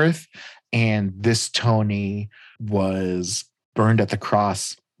Earth. And this Tony was burned at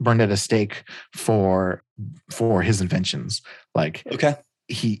a stake for his inventions. Like,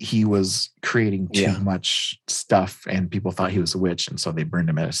 he was creating too much stuff and people thought he was a witch. And so they burned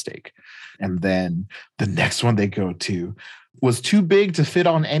him at a stake. And then the next one they go to was too big to fit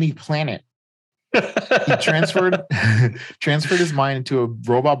on any planet. He transferred his mind into a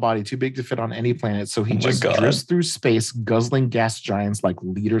robot body too big to fit on any planet. So he just drifts through space, guzzling gas giants like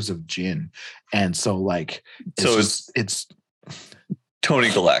liters of gin. And so like, it's Tony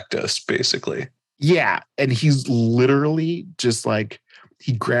Galactus, basically. Yeah. And he's literally just like,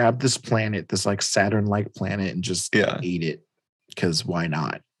 he grabbed this planet, this like Saturn-like planet, and just ate it because why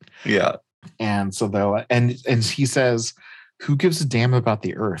not? Yeah. And so they're like, and he says, who gives a damn about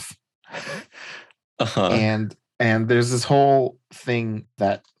the Earth? And there's this whole thing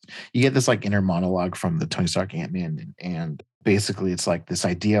that you get this like inner monologue from the Tony Stark Ant-Man and basically it's like this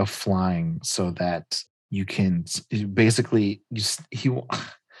idea of flying so that you can basically he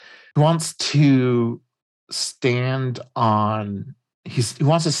wants to stand on he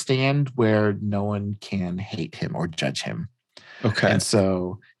wants to stand where no one can hate him or judge him. Okay. And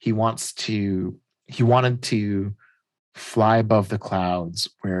so he wanted to fly above the clouds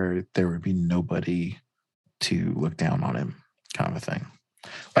where there would be nobody to look down on him, kind of a thing.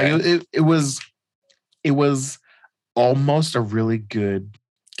 Okay. Like it was almost a really good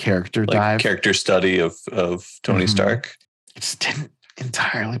character dive. Character study of Tony Stark. It just didn't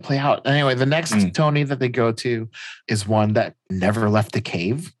entirely play out. Anyway, the next Tony that they go to is one that never left the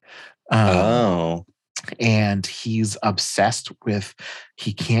cave. And he's obsessed with,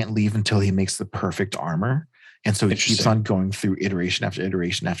 he can't leave until he makes the perfect armor. And so he keeps on going through iteration after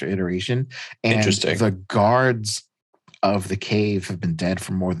iteration after iteration. And the guards of the cave have been dead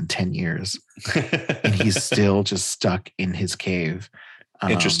for more than 10 years. And he's still just stuck in his cave.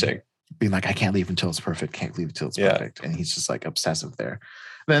 Being like, I can't leave until it's perfect. Can't leave until it's perfect. And he's just like obsessive there.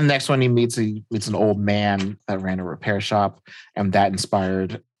 Then the next one he meets an old man that ran a repair shop, and that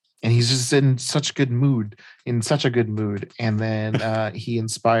inspired. And he's just in such a good mood. And then he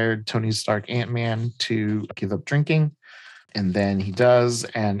inspired Tony Stark Ant-Man to give up drinking. And then he does.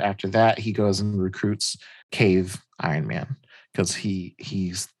 And after that, he goes and recruits Cave Iron Man because he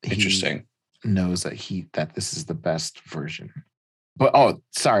knows that this is the best version. But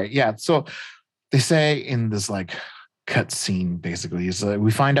so they say in this like cut scene, basically, is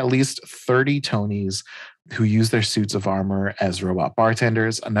we find at least 30 Tonys who use their suits of armor as robot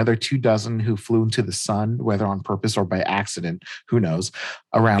bartenders, another 24 who flew into the sun, whether on purpose or by accident, who knows,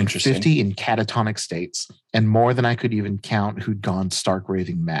 around 50 in catatonic states, and more than I could even count who'd gone stark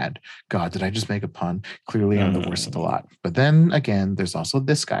raving mad. God, did I just make a pun? Clearly I'm the worst of the lot. But then again, there's also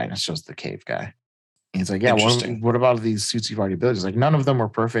this guy, and it's just the cave guy. And he's like, yeah, what about these suits you've already built? He's like, none of them are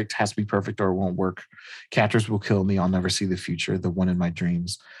perfect, has to be perfect or it won't work. Captors will kill me. I'll never see the future, the one in my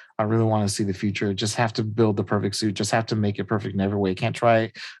dreams. I really want to see the future. Just have to build the perfect suit. Just have to make it perfect in every way. Can't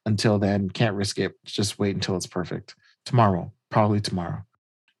try until then. Can't risk it. Just wait until it's perfect. Probably tomorrow.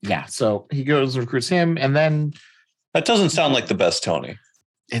 Yeah. So he goes and recruits him. And then. That doesn't sound like the best Tony.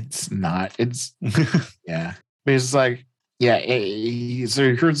 It's not. It's, yeah. But it's like, yeah. So he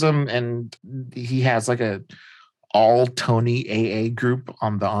recruits him and he has like a all Tony AA group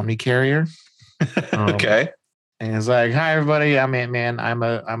on the Omni carrier. Okay. And it's like, hi everybody, I'm Ant-Man. I'm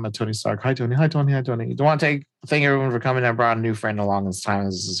a Tony Stark. Hi Tony. Don't want to thank everyone for coming. I brought a new friend along this time.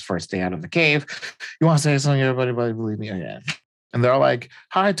 This is his first day out of the cave. You want to say something, everybody? But believe me, yeah. And they're like,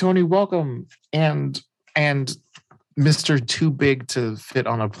 hi Tony, welcome. And Mr. Too Big to Fit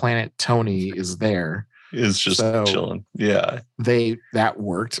on a Planet Tony is there. Is just chilling. Yeah. That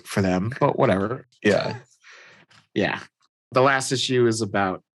worked for them, but whatever. Yeah. Yeah. The last issue is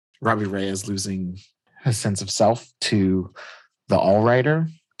about Robbie Reyes losing his sense of self to the All-Rider.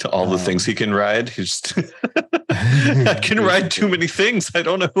 To all the things he can ride. He's I can ride too many things. I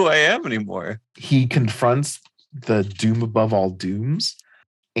don't know who I am anymore. He confronts the doom above all dooms,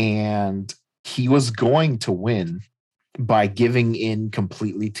 and he was going to win by giving in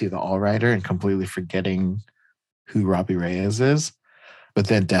completely to the All-Rider and completely forgetting who Robbie Reyes is. But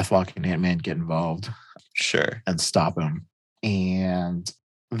then Deathlock and Ant-Man get involved. Sure. And stop him. And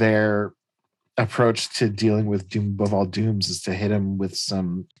their approach to dealing with doom above all dooms is to hit him with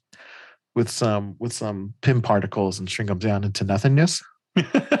some pin particles and shrink them down into nothingness.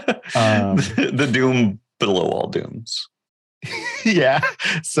 The doom below all dooms. Yeah.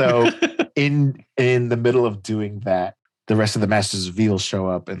 So in the middle of doing that, the rest of the Masters of Evil show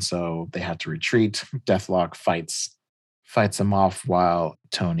up, and so they have to retreat. Deathlock fights them off while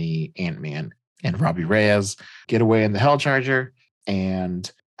Tony, Ant-Man, and Robbie Reyes get away in the Hellcharger, and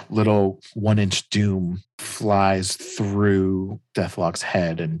little 1-inch Doom flies through Deathlock's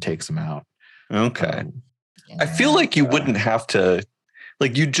head and takes him out. Okay. I feel like you wouldn't have to,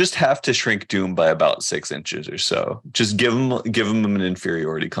 like, you just have to shrink Doom by about 6 inches or so. Just give him an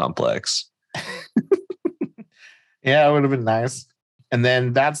inferiority complex. Yeah, it would have been nice. And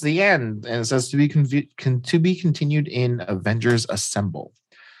then that's the end. And it says to be continued in Avengers Assemble.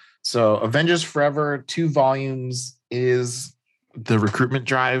 So Avengers Forever, 2 volumes is the recruitment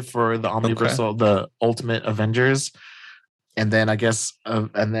drive for the Omniversal, the Ultimate Avengers. And then I guess,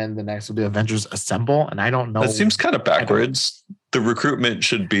 and then the next will be Avengers Assemble. And I don't know. That seems kind of backwards. The recruitment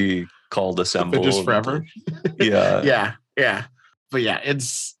should be called Assemble. Avengers Forever. Yeah. Yeah. But yeah,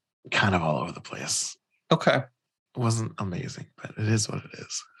 it's kind of all over the place. Okay. It wasn't amazing, but it is what it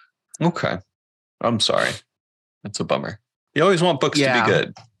is. Okay. I'm sorry. That's a bummer. You always want books to be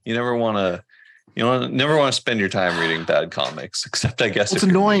good. You never want to You know, never want to spend your time reading bad comics, except I guess It's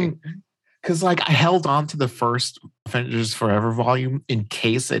annoying because like I held on to the first Avengers Forever volume in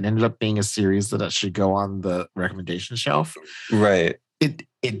case it ended up being a series that I should go on the recommendation shelf. Right.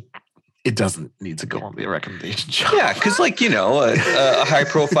 It doesn't need to go on the recommendation shelf. Yeah, because like, you know, a high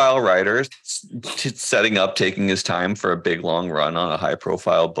profile writer setting up, taking his time for a big long run on a high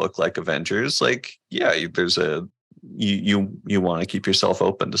profile book like Avengers, like, yeah, there's a you want to keep yourself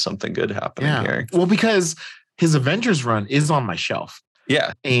open to something good happening here. Well, because his Avengers run is on my shelf.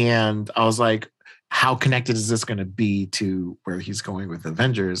 Yeah. And I was like, how connected is this going to be to where he's going with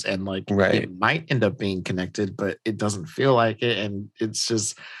Avengers? And like, it might end up being connected, but it doesn't feel like it. And it's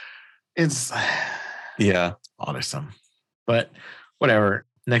bothersome. But whatever.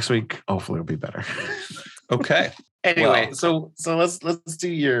 Next week, hopefully it'll be better. Okay. Anyway, well, so let's do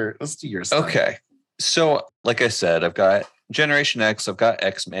your stuff. Okay. So like I said, I've got Generation X, I've got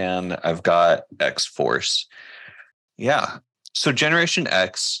X-Man, I've got X-Force. Yeah. So Generation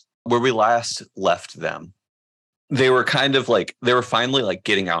X, where we last left them, they were kind of like, they were finally like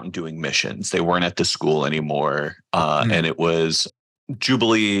getting out and doing missions. They weren't at the school anymore. And it was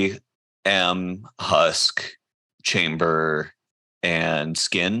Jubilee, M, Husk, Chamber, and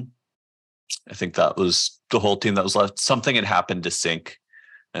Skin. I think that was the whole team that was left. Something had happened to Sync,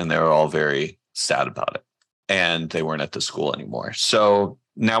 and they were all very sad about it. And they weren't at the school anymore. So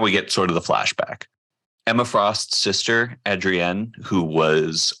now we get sort of the flashback. Emma Frost's sister, Adrienne, who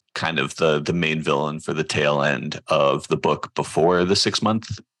was kind of the main villain for the tail end of the book before the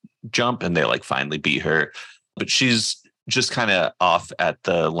 6-month jump, and they like finally beat her. But she's just kind of off at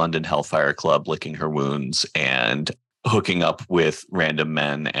the London Hellfire Club, licking her wounds and hooking up with random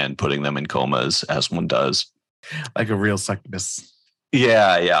men and putting them in comas, as one does. Like a real succubus.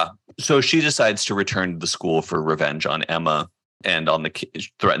 Yeah. So she decides to return to the school for revenge on Emma, and on the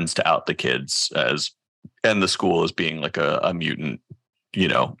threatens to out the kids and the school as being like a mutant, you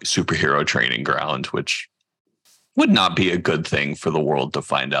know, superhero training ground, which would not be a good thing for the world to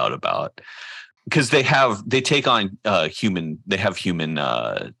find out about, because they take on human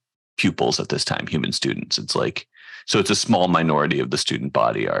pupils at this time, human students. It's like, so it's a small minority of the student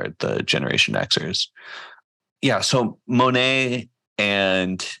body are the Generation Xers. Yeah. So Monet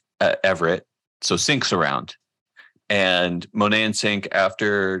and Everett, so Sync's around. And Monet and Sync,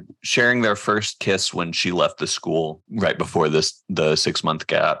 after sharing their first kiss when she left the school right before the 6-month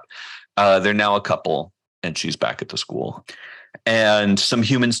gap, they're now a couple, and she's back at the school. And some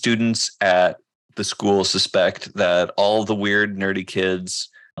human students at the school suspect that all the weird, nerdy kids,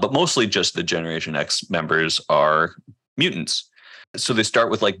 but mostly just the Generation X members, are mutants. So they start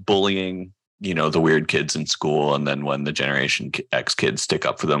with like bullying, you know, the weird kids in school. And then when the Generation X kids stick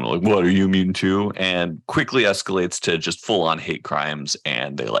up for them, like, what, are you mutant too? And quickly escalates to just full on hate crimes.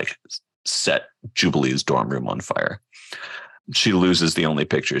 And they like set Jubilee's dorm room on fire. She loses the only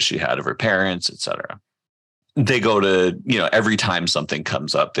pictures she had of her parents, etc. They go to, you know, every time something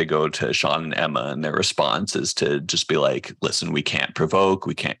comes up, they go to Sean and Emma, and their response is to just be like, listen, we can't provoke,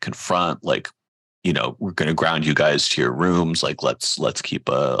 we can't confront, like, you know, we're going to ground you guys to your rooms. Like, let's keep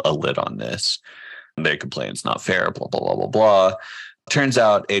a lid on this. And they complain it's not fair, blah, blah, blah, blah, blah. Turns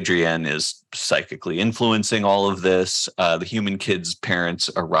out Adrienne is psychically influencing all of this. The human kids' parents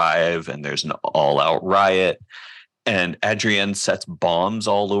arrive, and there's an all-out riot. And Adrienne sets bombs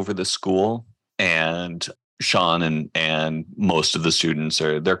all over the school. And Sean and most of the students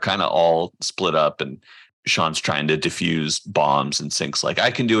they're kind of all split up, and Sean's trying to defuse bombs, and Sync's like,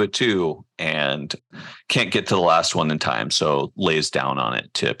 I can do it too, and can't get to the last one in time, so lays down on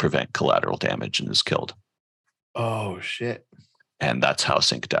it to prevent collateral damage and is killed. Oh, shit. And that's how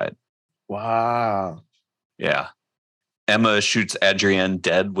Sync died. Wow. Yeah. Emma shoots Adrienne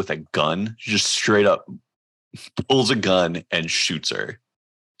dead with a gun. She just straight up pulls a gun and shoots her.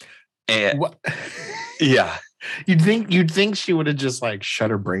 And what? Yeah. You'd think she would have just like shut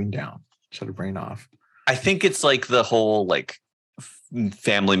her brain off. I think it's like the whole like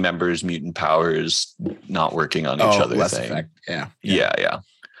family members, mutant powers not working on each other less thing. Effect. Yeah.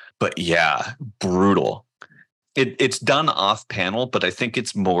 But yeah, brutal. It's done off panel, but I think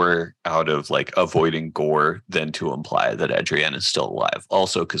it's more out of like avoiding gore than to imply that Adrienne is still alive.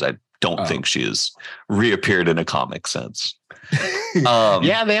 Also, because I don't think she has reappeared in a comic sense.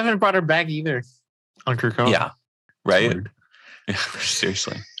 Yeah, they haven't brought her back either on Krakoa. Yeah, right. Yeah,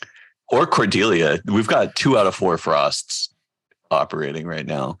 seriously. Or Cordelia. We've got 2 out of 4 Frosts operating right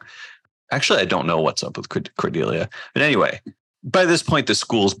now. Actually, I don't know what's up with Cordelia. But anyway, by this point, the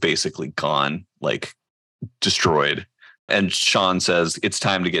school's basically gone, like destroyed. And Sean says, it's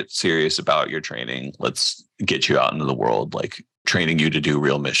time to get serious about your training. Let's get you out into the world, like training you to do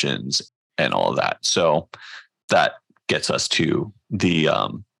real missions. and all of that. So that gets us to the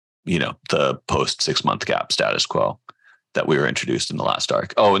the post 6 month gap status quo that we were introduced in the last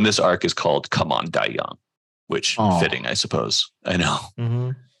arc. Oh, and this arc is called Come On, Die Young, which fitting, I suppose. I know.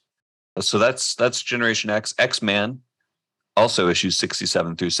 Mm-hmm. So that's Generation X. X-Man, also issues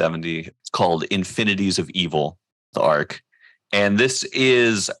 67 through 70. It's called Infinities of Evil, the arc. And this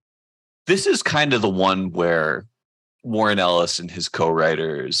is kind of the one where Warren Ellis and his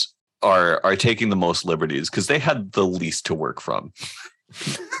co-writers are taking the most liberties because they had the least to work from.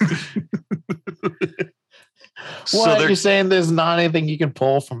 What, you're saying there's not anything you can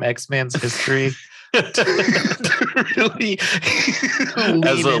pull from X-Men's history? Really?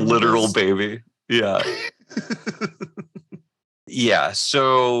 As a literal this baby. Yeah. Yeah.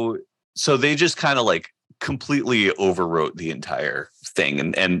 So they just kind of like completely overwrote the entire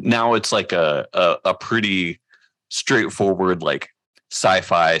thing. And now it's like a pretty straightforward, like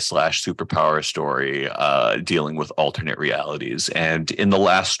sci-fi / superpower story dealing with alternate realities. And in the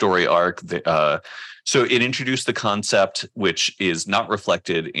last story arc, so it introduced the concept, which is not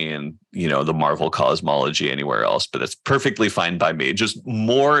reflected in, the Marvel cosmology anywhere else, but it's perfectly fine by me. Just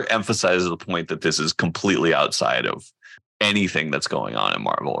more emphasizes the point that this is completely outside of anything that's going on in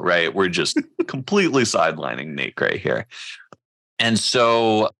Marvel, right? We're just completely sidelining Nate Gray here. And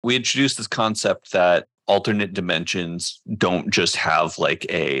so we introduced this concept that alternate dimensions don't just have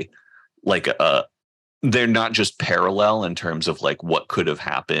they're not just parallel in terms of like what could have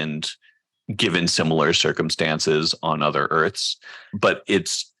happened given similar circumstances on other Earths, but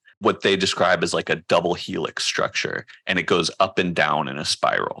it's what they describe as like a double helix structure, and it goes up and down in a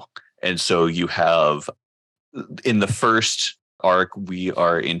spiral. And so you have, in the first arc, we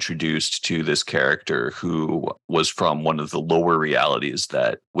are introduced to this character who was from one of the lower realities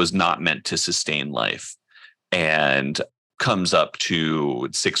that was not meant to sustain life, and comes up to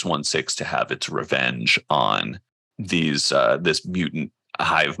 616 to have its revenge on this mutant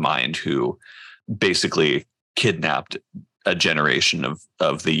hive mind who basically kidnapped a generation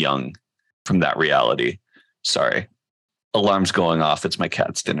of the young from that reality. Sorry, alarm's going off. It's my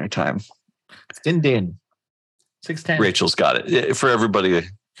cat's dinner time. It's din 6:10. Rachel's got it. For everybody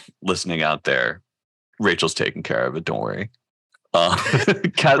listening out there, Rachel's taking care of it. Don't worry.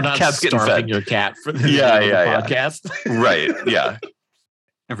 Cat's getting fed. Your cat for the podcast. Right. Yeah.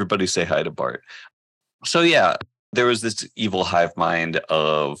 Everybody say hi to Bart. So yeah, there was this evil hive mind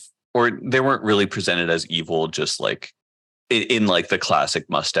or they weren't really presented as evil, just like in like the classic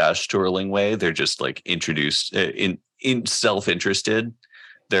mustache twirling way. They're just like introduced in self-interested.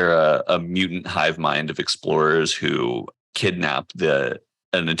 They're a mutant hive mind of explorers who kidnap an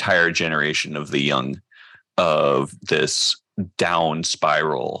entire generation of the young of this down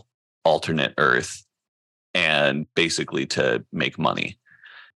spiral alternate Earth, and basically to make money.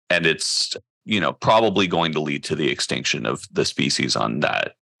 And it's, probably going to lead to the extinction of the species on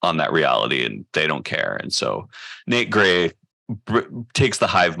that reality, and they don't care. And so Nate Gray takes the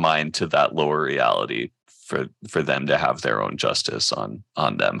hive mind to that lower reality for them to have their own justice on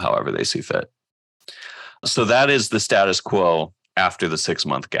them, however they see fit. So that is the status quo after the 6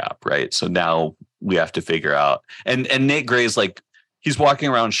 month gap, right? So now we have to figure out, and Nate Gray's like, he's walking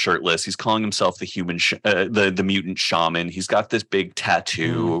around shirtless. He's calling himself the mutant shaman. He's got this big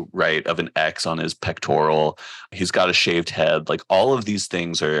tattoo, right, of an X on his pectoral. He's got a shaved head. Like, all of these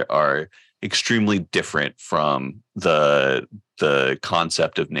things are extremely different from the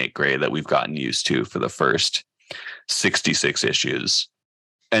concept of Nate Gray that we've gotten used to for the first 66 issues.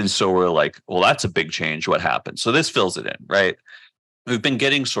 And so we're like, well, that's a big change. What happened? So this fills it in, right? We've been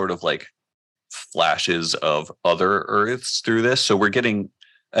getting sort of like flashes of other Earths through this. So we're getting,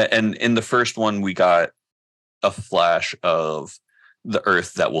 and in the first one, we got a flash of the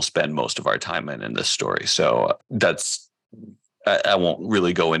Earth that we'll spend most of our time in this story. So that's, I won't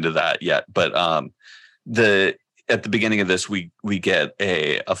really go into that yet, but at the beginning of this, we get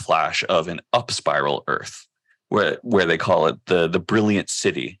a flash of an up spiral Earth where they call it the Brilliant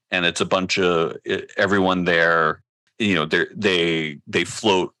City, and it's a bunch of everyone there. They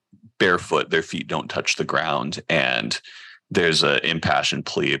float barefoot, their feet don't touch the ground, and there's an impassioned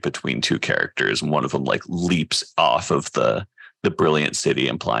plea between two characters, and one of them like leaps off of the Brilliant City,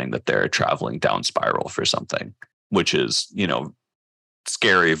 implying that they're traveling down spiral for something, which is,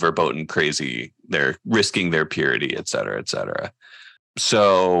 scary, verboten, crazy. They're risking their purity, et cetera, et cetera.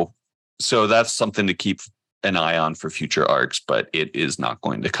 So that's something to keep an eye on for future arcs, but it is not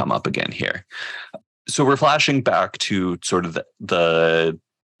going to come up again here. So we're flashing back to sort of the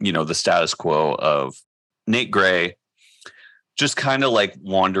status quo of Nate Gray just kind of like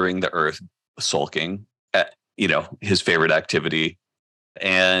wandering the Earth, sulking at, his favorite activity,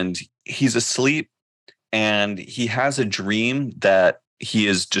 and he's asleep, and he has a dream that he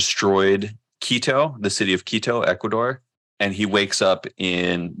has destroyed Quito, the city of Quito, Ecuador, and he wakes up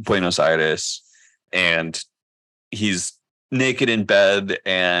in Buenos Aires, and he's naked in bed,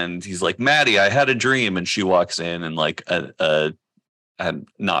 and he's like, Maddie, I had a dream. And she walks in, and like I'm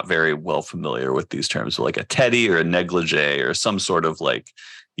not very well familiar with these terms, but like a teddy or a negligee or some sort of like,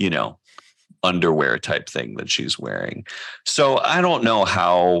 underwear type thing that she's wearing. So I don't know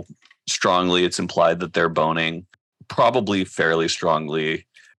how strongly it's implied that they're boning. Probably fairly strongly.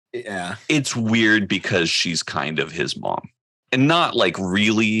 Yeah. It's weird because she's kind of his mom. And not like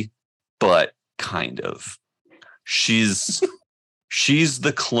really, but kind of. She's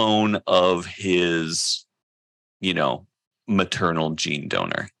the clone of his, maternal gene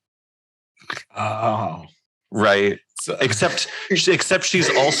donor. Oh. Right. So, except she's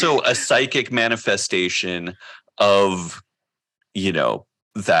also a psychic manifestation of,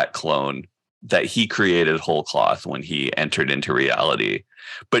 that clone that he created whole cloth when he entered into reality.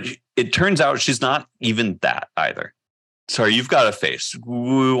 But it turns out she's not even that either. Sorry, you've got a face.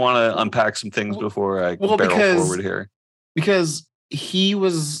 We want to unpack some things before I barrel forward here. Because he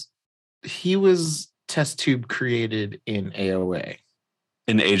was test tube created in AOA.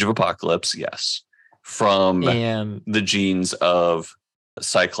 In Age of Apocalypse, yes. From the genes of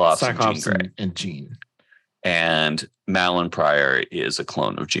Cyclops and Jean Grey. And Jean. And Madeline Pryor is a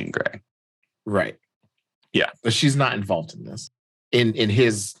clone of Jean Grey. Right. Yeah. But she's not involved in this. In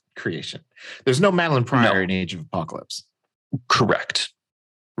his creation. There's no Madeline Pryor in Age of Apocalypse. Correct.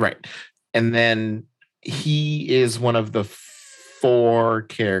 Right. And then he is one of the 4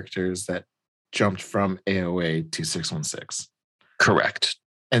 characters that jumped from AOA to 616. Correct.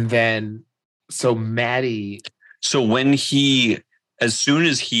 And then so Maddie. So as soon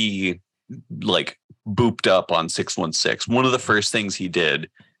as he like booped up on 616, one of the first things he did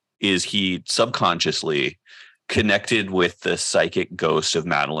is he subconsciously connected with the psychic ghost of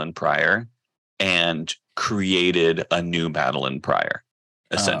Madeline Pryor and created a new Madeline Pryor,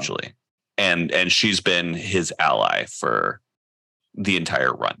 essentially. And she's been his ally for the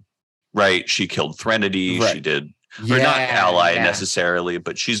entire run, right? She killed Threnody. Right. She did, or not ally necessarily,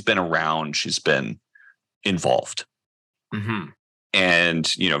 but she's been around. She's been involved. Mm-hmm.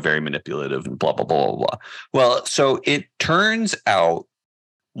 And, very manipulative and blah, blah, blah, blah, blah. Well, so it turns out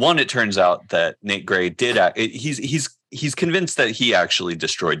that Nate Gray did he's convinced that he actually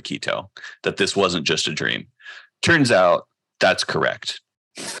destroyed Quito, that this wasn't just a dream. Turns out that's correct.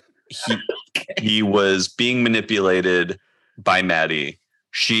 He was being manipulated by Maddie.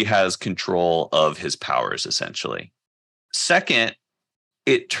 She has control of his powers, essentially. Second,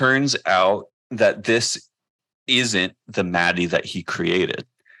 it turns out that this isn't the Maddie that he created,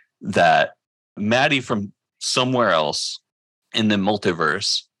 that Maddie from somewhere else in the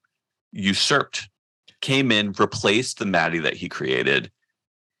multiverse usurped, came in, replaced the Maddie that he created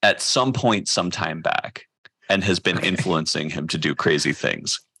at some point sometime back, and has been influencing him to do crazy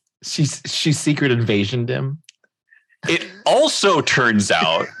things. She secret invasioned him. It also turns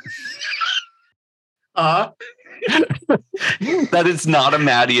out that it's not a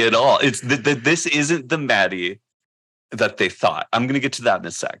Maddie at all. It's that this isn't the Maddie that they thought. I'm going to get to that in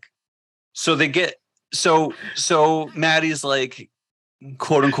a sec. So they get so Maddie's like,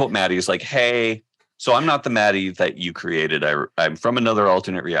 quote unquote, Maddie's like, hey, so I'm not the Maddie that you created. I'm from another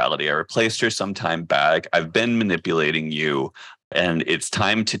alternate reality. I replaced her some time back. I've been manipulating you, and it's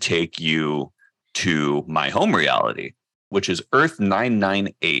time to take you to my home reality, which is Earth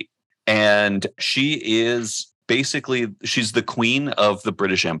 998. And she is basically, she's the queen of the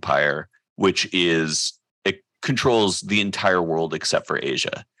British Empire, which it controls the entire world except for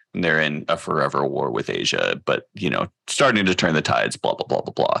Asia. And they're in a forever war with Asia, but, starting to turn the tides, blah, blah, blah,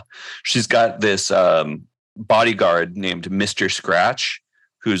 blah, blah. She's got this bodyguard named Mr. Scratch,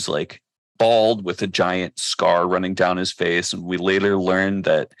 who's like bald with a giant scar running down his face. And we later learned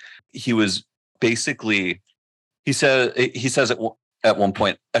that he was basically, he says at one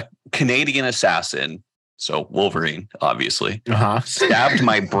point, a Canadian assassin, so Wolverine, obviously, stabbed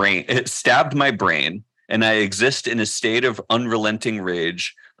my brain, and I exist in a state of unrelenting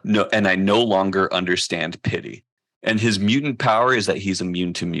rage. And I no longer understand pity. And his mutant power is that he's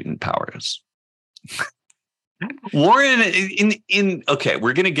immune to mutant powers. Warren, okay,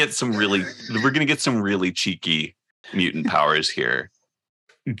 we're gonna get some really cheeky mutant powers here.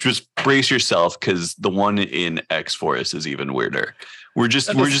 Just brace yourself, because the one in X-Force is even weirder. We're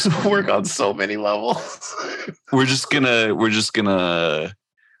just work on so many levels. we're gonna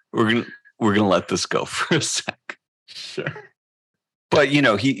let this go for a sec. Sure. But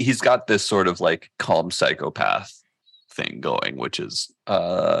he's got this sort of like calm psychopath thing going, which is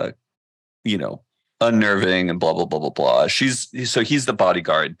unnerving and blah blah blah blah blah. He's the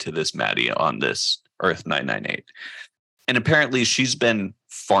bodyguard to this Maddie on this Earth 998, and apparently she's been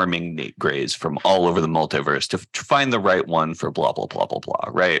farming Nate Grays from all over the multiverse to find the right one for blah blah blah blah blah,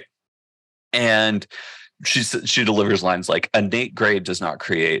 right? And she delivers lines like, a Nate Gray does not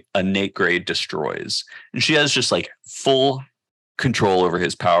create, a Nate Gray destroys. And she has just like full control over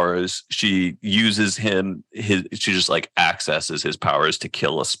his powers. She uses she just like accesses his powers to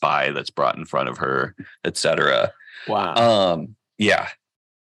kill a spy that's brought in front of her, etc. Wow. Yeah.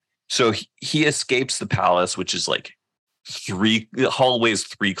 So he escapes the palace, which is like 3 hallways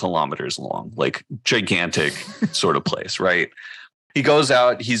 3 kilometers long, like gigantic sort of place, right? He goes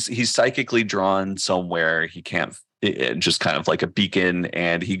out, he's psychically drawn somewhere. He can't, just kind of like a beacon,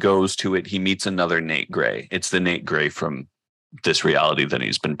 and he goes to it. He meets another Nate Gray. It's the Nate Gray from this reality that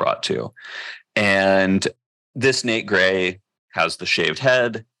he's been brought to. And this Nate Gray has the shaved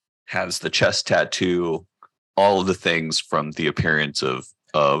head, has the chest tattoo, all of the things from the appearance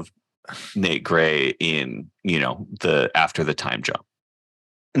of Nate Gray in, the after the time jump.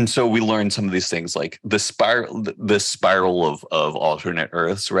 And so we learned some of these things, like the spiral of alternate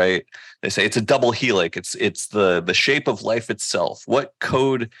Earths, right? They say it's a double helix. It's the shape of life itself. What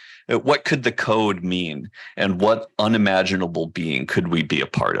could the code mean? And what unimaginable being could we be a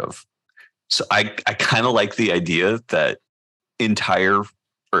part of? So I kind of like the idea that entire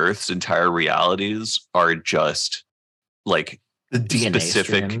Earths, entire realities are just like the DNA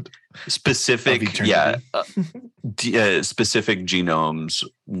specific specific genomes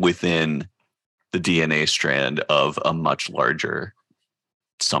within the DNA strand of a much larger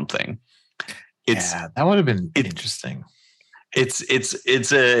something. That would have been interesting. It's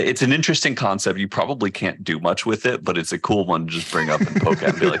an interesting concept. You probably can't do much with it, but it's a cool one to just bring up and poke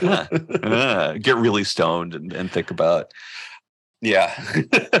at and be like, get really stoned and think about. Yeah.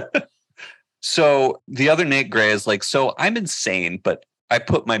 So the other Nate Gray is like, so I'm insane, but I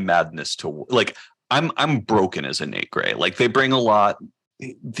put my madness to, like, I'm broken as a Nate Gray. Like, they bring a lot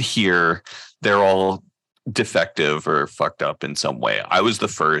here. They're all defective or fucked up in some way. I was the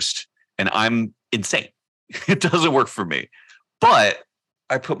first, and I'm insane. It doesn't work for me. But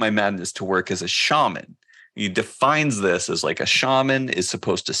I put my madness to work as a shaman. He defines this as like a shaman is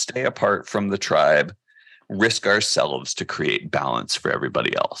supposed to stay apart from the tribe, risk ourselves to create balance for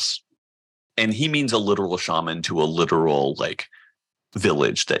everybody else. And he means a literal shaman to a literal like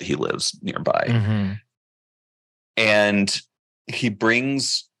village that he lives nearby. Mm-hmm. And he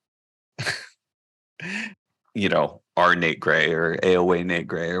brings, our Nate Gray or AOA Nate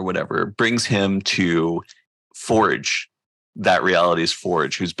Gray or whatever, brings him to Forge, that reality's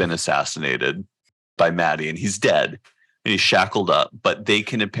Forge, who's been assassinated by Maddie, and he's dead and he's shackled up, but they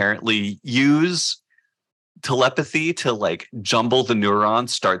can apparently use telepathy to like jumble the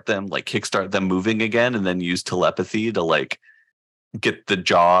neurons, start them, like kickstart them moving again, and then use telepathy to like get the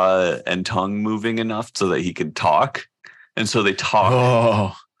jaw and tongue moving enough so that he can talk. And so they talk.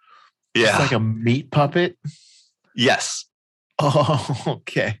 Oh, yeah. It's like a meat puppet. Yes. Oh,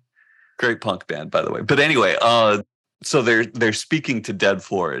 okay. Great punk band, by the way. But anyway, so they're speaking to Dead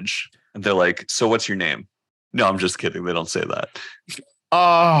Forge, and they're like, so what's your name? No, I'm just kidding. They don't say that.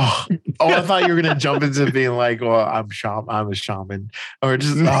 Oh, I thought you were gonna jump into being like, well, I'm a shaman, or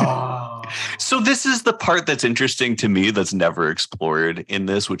just So this is the part that's interesting to me that's never explored in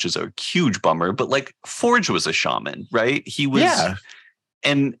this, which is a huge bummer. But like, Forge was a shaman, right? He was,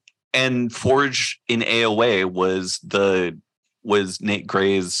 and Forge in AOA was Nate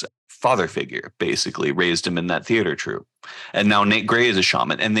Gray's father figure, basically raised him in that theater troupe. And now Nate Gray is a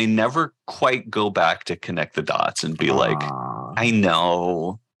shaman, and they never quite go back to connect the dots and be like, I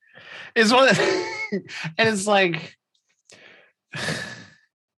know. It's one, and it's like, I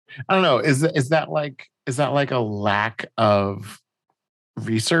don't know. Is that like a lack of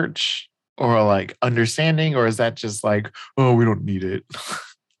research or like understanding, or is that just like, oh, we don't need it?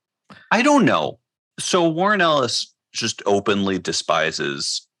 I don't know. So Warren Ellis just openly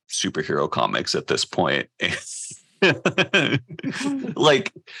despises superhero comics at this point.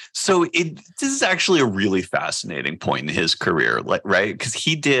 Like, so this is actually a really fascinating point in his career, like, right? Because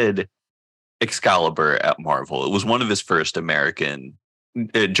he did Excalibur at Marvel. It was one of his first American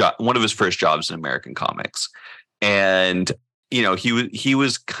one of his first jobs in American comics. And he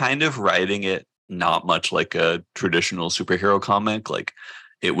was kind of writing it not much like a traditional superhero comic. Like,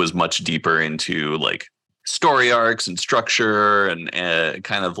 it was much deeper into like story arcs and structure, and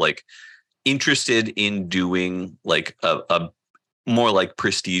kind of like interested in doing like a more like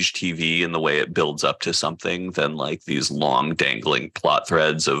prestige TV in the way it builds up to something than like these long dangling plot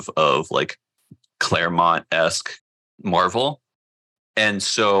threads of like Claremont-esque Marvel. And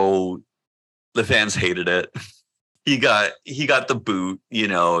so the fans hated it. He got the boot,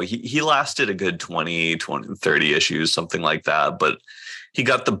 he lasted a good 20, 30 issues, something like that. But he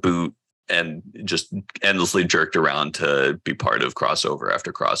got the boot and just endlessly jerked around to be part of crossover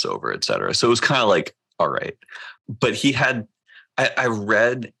after crossover, et cetera. So it was kind of like, all right. But I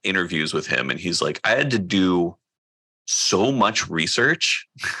read interviews with him and he's like, I had to do so much research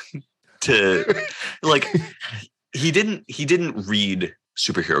to like, he didn't read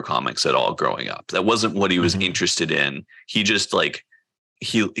superhero comics at all growing up. That wasn't what he was interested in. He just like,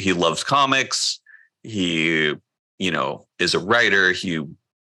 he loves comics. He, is a writer. He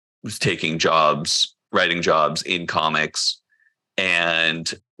was taking writing jobs in comics,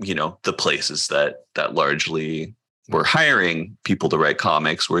 and, the places that largely were hiring people to write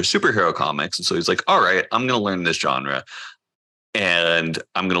comics were superhero comics. And so he's like, all right, I'm going to learn this genre and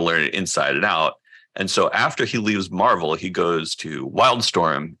I'm going to learn it inside and out. And so after he leaves Marvel, he goes to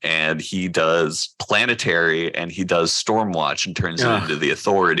Wildstorm and he does Planetary and he does Stormwatch and turns it into the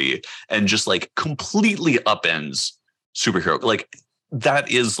Authority and just like completely upends superhero. Like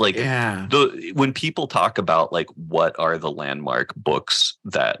that is like when people talk about like what are the landmark books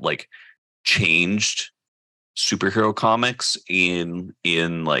that like changed superhero comics in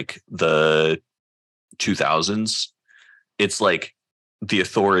like the 2000s, it's like the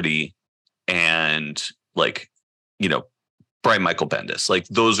Authority and like, Brian Michael Bendis. Like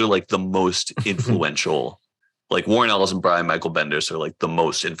those are like the most influential, like Warren Ellis and Brian Michael Bendis are like the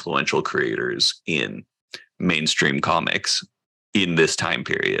most influential creators in mainstream comics in this time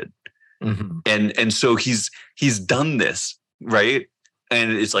period. And so he's done this, right?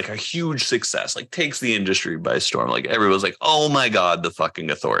 And it's like a huge success, like takes the industry by storm. Like everyone's like, oh my God, the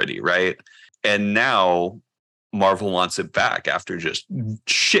fucking Authority, right? And now Marvel wants it back after just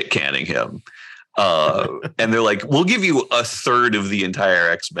shit canning him. And they're like, we'll give you a third of the entire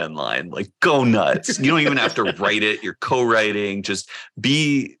X-Men line. Like, go nuts. You don't even have to write it. You're co-writing. Just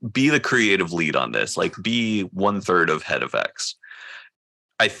be the creative lead on this. Like, be 1/3 of head of X.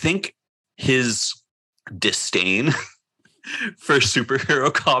 I think his disdain for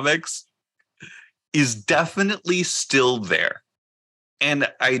superhero comics is definitely still there. And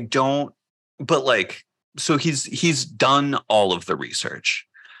but like, so he's done all of the research.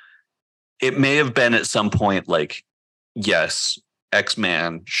 It may have been at some point like, yes,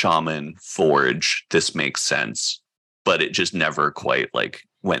 X-Man, Shaman, Forge, this makes sense, but it just never quite like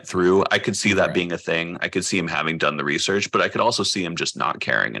went through. I could see that being a thing. I could see him having done the research, but I could also see him just not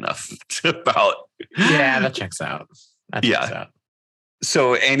caring enough about. Yeah, that checks out.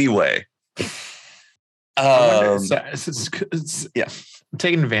 So anyway, I'm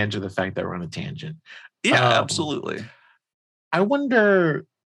taking advantage of the fact that we're on a tangent. Yeah, absolutely. I wonder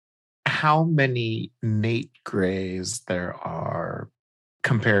how many Nate Grays there are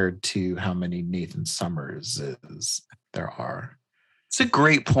compared to how many Nathan Summers there are. It's a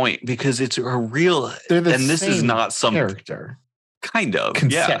great point because it's a real, and this is not some character, kind of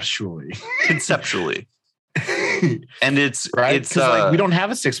conceptually. And it's right. It's like we don't have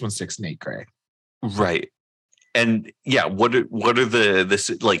a 616 Nate Gray, right? And yeah, what are this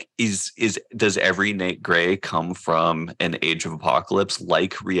like? Does every Nate Gray come from an Age of Apocalypse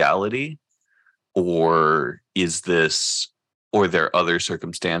like reality, or or there are other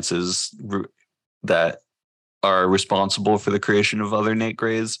circumstances that are responsible for the creation of other Nate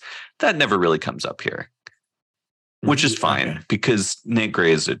Grays? That never really comes up here, which is fine because Nate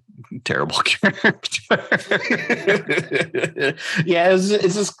Gray is a terrible character. Yeah,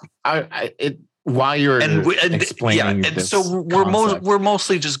 it's just while you're explaining, and so we're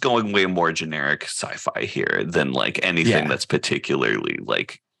mostly just going way more generic sci-fi here than like anything that's particularly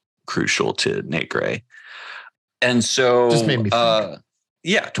like crucial to Nate Gray. And so just made me think.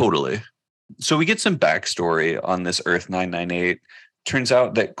 Yeah, totally. So we get some backstory on this Earth 998. Turns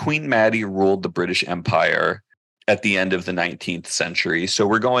out that Queen Maddie ruled the British Empire at the end of the 19th century. So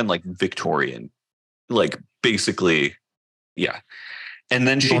we're going like Victorian, like basically, yeah. And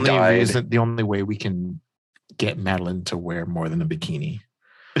then she died. The only way we can get Madeline to wear more than a bikini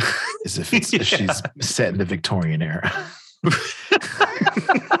is if she's set in the Victorian era.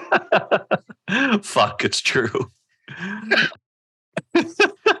 Fuck, it's true.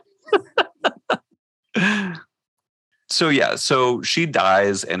 So she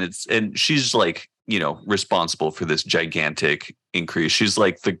dies, and she's like, responsible for this gigantic increase. She's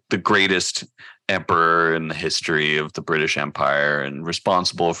like the greatest emperor in the history of the British Empire and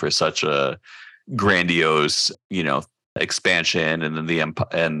responsible for such a grandiose, expansion. And then the empire,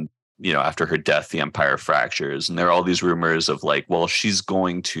 and after her death, the empire fractures, and there are all these rumors of like, well, she's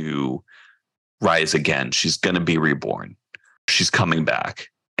going to rise again. She's going to be reborn. She's coming back.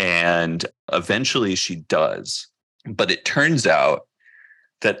 And eventually she does. But it turns out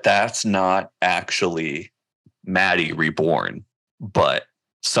that that's not actually Maddie reborn, but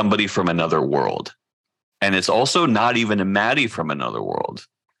somebody from another world. And it's also not even a Maddie from another world.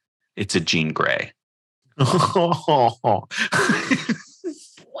 It's a Jean Grey. What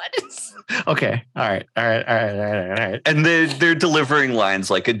is okay? All right. And they're delivering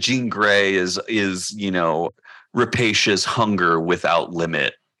lines like a Jean Grey is rapacious hunger without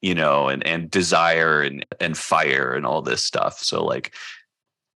limit, and desire and fire and all this stuff. So like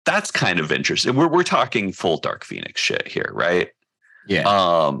that's kind of interesting. We're talking full Dark Phoenix shit here, right?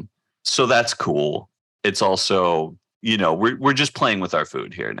 Yeah. So that's cool. It's also, we're just playing with our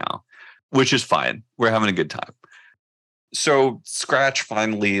food here now, which is fine. We're having a good time. So Scratch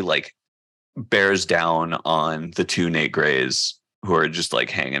finally like bears down on the two Nate Greys who are just like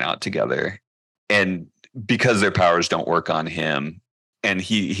hanging out together. And because their powers don't work on him, and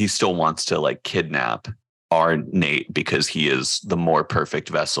he still wants to like kidnap our Nate because he is the more perfect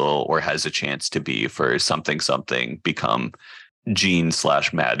vessel, or has a chance to be, for something become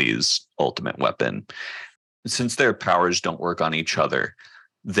Jean/Maddie's ultimate weapon. Since their powers don't work on each other,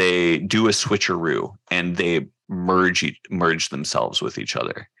 they do a switcheroo and they merge themselves with each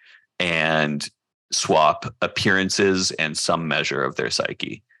other and swap appearances and some measure of their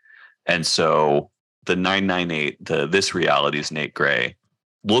psyche. And so the 998, this reality's Nate Grey,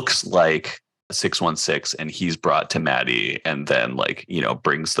 looks like 616, and he's brought to Maddie, and then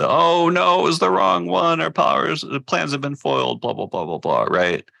brings the, oh no, it was the wrong one. Our plans have been foiled, blah, blah, blah, blah, blah,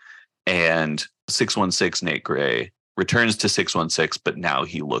 right? And 616 Nate Grey returns to 616, but now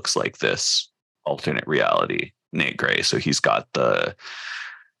he looks like this alternate reality Nate Grey. So he's got the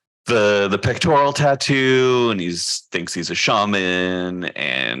pectoral tattoo, and thinks he's a shaman,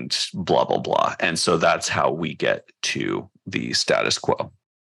 and blah, blah, blah. And so that's how we get to the status quo.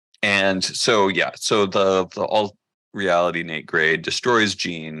 And so, so the alt reality Nate Grey destroys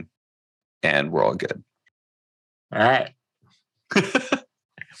Jean, and we're all good. All right.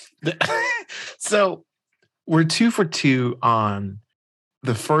 So we're 2 for 2 on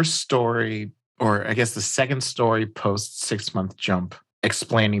the first story, or I guess the second story post 6-month jump,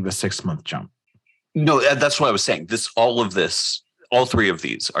 explaining the 6-month jump. No, that's what I was saying. All 3 of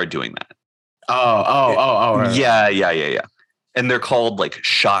these are doing that. Oh. Right. Yeah. And they're called like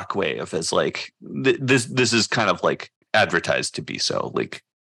Shockwave, as like this is kind of like advertised to be so, like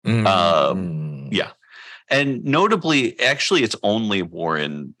yeah. And notably, actually, it's only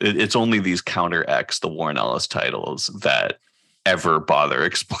these Counter X, the Warren Ellis titles, that ever bother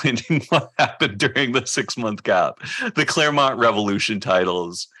explaining what happened during the 6-month gap. The Claremont Revolution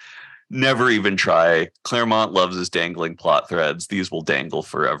titles never even try. Claremont loves his dangling plot threads. These will dangle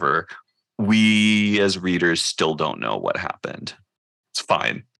forever. We as readers still don't know what happened. It's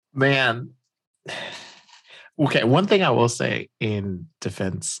fine. Man. Okay, one thing I will say in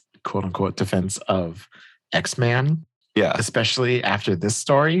defense, quote unquote, defense of X-Man, yeah, especially after this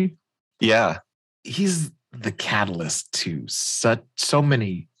story, yeah, he's the catalyst to so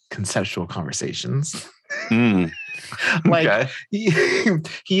many conceptual conversations. Like okay.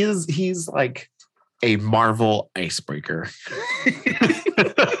 He's like a Marvel icebreaker.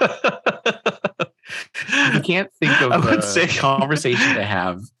 You can't think of a conversation to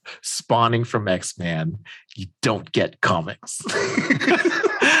have spawning from X-Man. You don't get comics.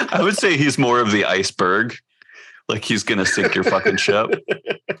 I would say he's more of the iceberg. Like he's going to sink your fucking ship.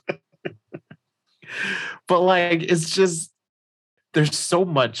 But like, it's just, there's so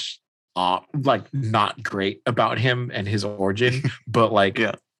much like not great about him and his origin, but like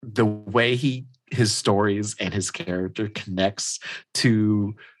the way his stories and his character connects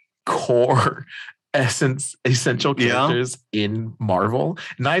to core essential characters in Marvel,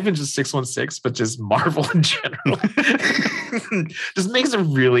 not even just 616, but just Marvel in general. Just makes it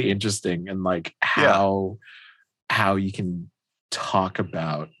really interesting, and like how you can talk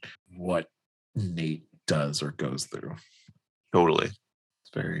about what Nate does or goes through. Totally.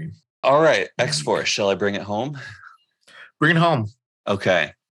 It's very all right. X-Force, shall I bring it home? Bring it home.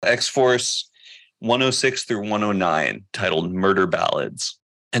 Okay. X-Force 106 through 109, titled Murder Ballads.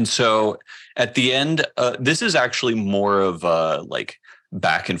 And so at the end, this is actually more of like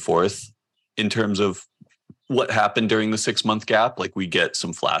back and forth in terms of what happened during the 6-month gap. Like we get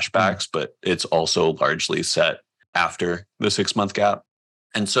some flashbacks, but it's also largely set after the 6-month gap.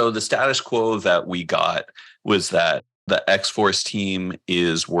 And so the status quo that we got was that the X-Force team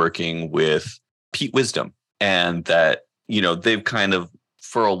is working with Pete Wisdom, and that, they've kind of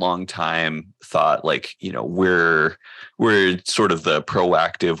for a long time thought like, we're sort of the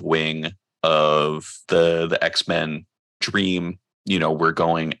proactive wing of the X-Men dream. We're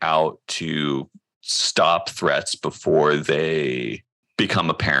going out to stop threats before they become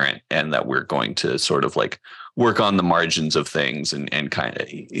apparent, and that we're going to sort of like work on the margins of things, and kind of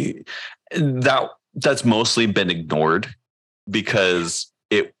that's mostly been ignored because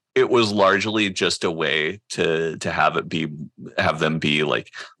it was largely just a way to have them be like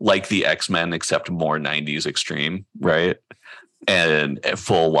the X-Men, except more 90s extreme, right? And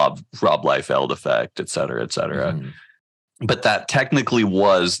full Rob Liefeld effect, et cetera, et cetera. Mm-hmm. But that technically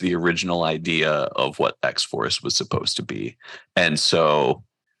was the original idea of what X-Force was supposed to be. And so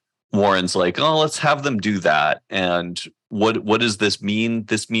Warren's like, oh, let's have them do that. And what does this mean?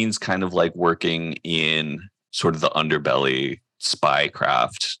 This means kind of like working in sort of the underbelly spy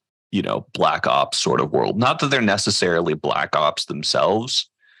craft, black ops sort of world. Not that they're necessarily black ops themselves.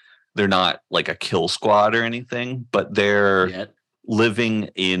 They're not like a kill squad or anything, but they're living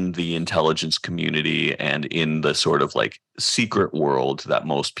in the intelligence community and in the sort of like secret world that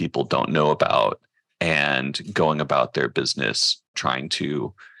most people don't know about, and going about their business, trying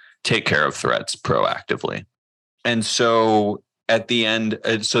to take care of threats proactively. And so at the end,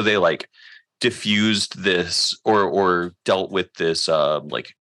 so they like diffused this or dealt with this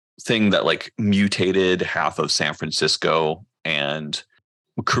like thing that like mutated half of San Francisco and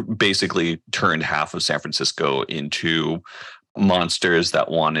basically turned half of San Francisco into monsters that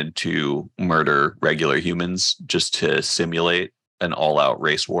wanted to murder regular humans just to simulate an all-out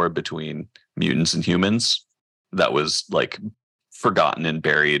race war between mutants and humans that was like forgotten and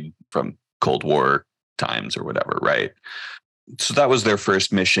buried from Cold War times or whatever, right? So that was their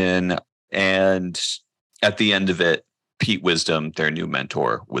first mission. And at the end of it, Pete Wisdom, their new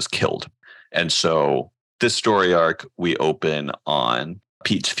mentor, was killed. And so this story arc, we open on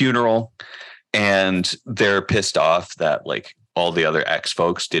Pete's funeral, and they're pissed off that like all the other X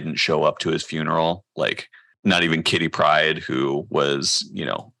folks didn't show up to his funeral. Like not even Kitty Pryde, who was,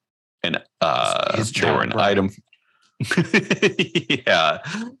 an item. Yeah.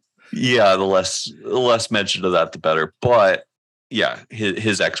 The less mention of that, the better. But yeah,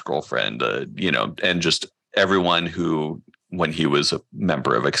 his ex-girlfriend, and just everyone who, when he was a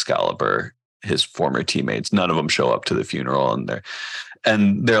member of Excalibur, his former teammates, none of them show up to the funeral,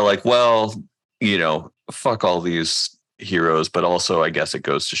 and they're like, well, fuck all these heroes. But also, I guess it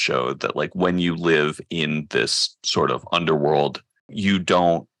goes to show that like when you live in this sort of underworld, you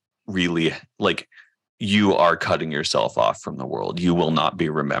don't really like, you are cutting yourself off from the world. You will not be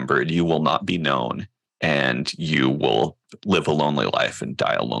remembered. You will not be known, and you will live a lonely life and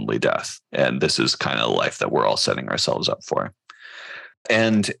die a lonely death. And this is kind of the life that we're all setting ourselves up for.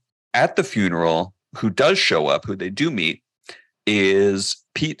 And at the funeral, who does show up, who they do meet, is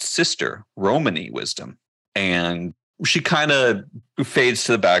Pete's sister, Romany Wisdom. And she kind of fades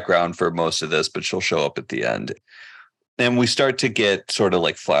to the background for most of this, but she'll show up at the end. And we start to get sort of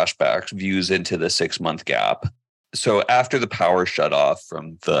like flashbacks, views into the 6-month gap. So after the power shut off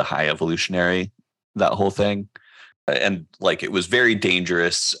from the High Evolutionary, that whole thing, and like it was very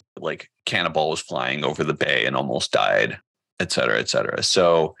dangerous, like Cannonball was flying over the bay and almost died, et cetera, et cetera.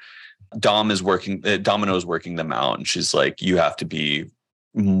 So Domino is working them out, and she's like, you have to be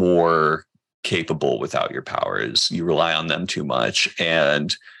more capable without your powers. You rely on them too much.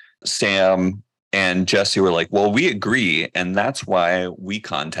 And Sam and Jesse were like, well, we agree. And that's why we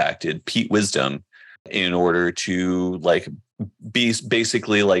contacted Pete Wisdom in order to like be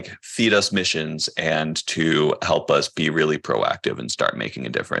basically like feed us missions and to help us be really proactive and start making a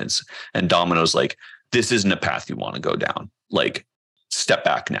difference. And Domino's like, this isn't a path you want to go down. Like, step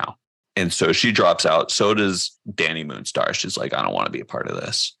back now. And so she drops out. So does Danny Moonstar. She's like, I don't want to be a part of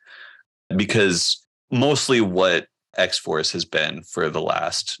this. Because mostly what X-Force has been for the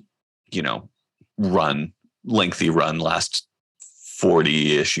last, lengthy run, last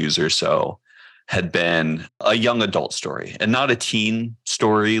 40 issues or so, had been a young adult story and not a teen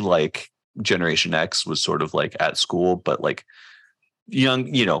story like Generation X was sort of like at school, but like young,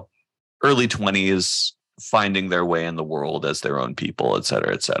 early 20s, finding their way in the world as their own people, et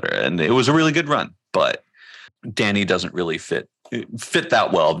cetera, et cetera. And it was a really good run, but Danny doesn't really fit that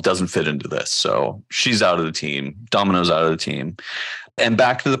well, doesn't fit into this. So she's out of the team. Domino's out of the team. And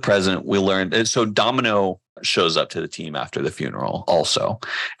back to the present, we learned. So Domino shows up to the team after the funeral also.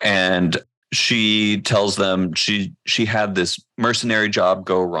 And she tells them she had this mercenary job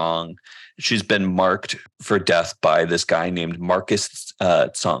go wrong. She's been marked for death by this guy named Marcus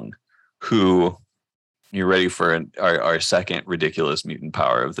Tsung, who, you're ready for our second ridiculous mutant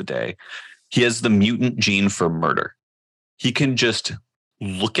power of the day. He has the mutant gene for murder. He can just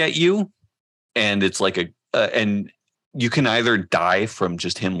look at you, and it's like and you can either die from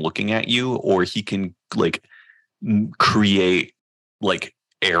just him looking at you, or he can like create like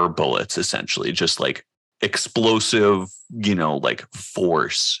air bullets, essentially, just like explosive, like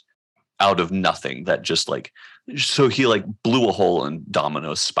force out of nothing that just like, so he like blew a hole in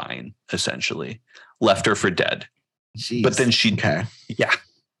Domino's spine, essentially, left her for dead. Jeez. But then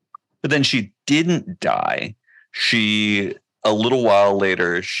but then she didn't die. A little while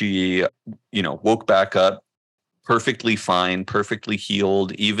later, she, woke back up perfectly fine, perfectly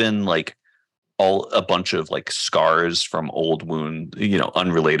healed, even like a bunch of like scars from old wound,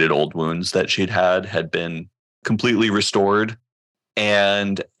 unrelated old wounds that had been completely restored.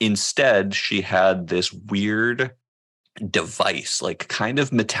 And instead, she had this weird device, like kind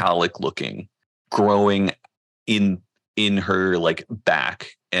of metallic looking, growing in her like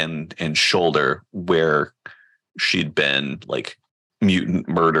back and shoulder, where she'd been like mutant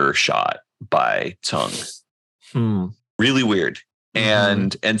murder shot by Tsung. Really weird.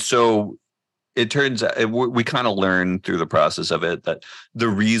 And so it turns out, we kind of learn through the process of it that the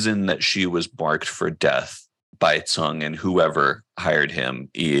reason that she was marked for death by Tsung and whoever hired him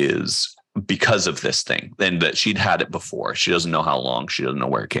is because of this thing, and that she'd had it before. She doesn't know how long, she doesn't know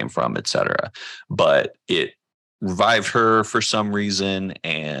where it came from, etc. But it revived her for some reason,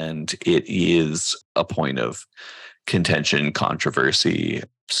 and it is a point of contention, controversy,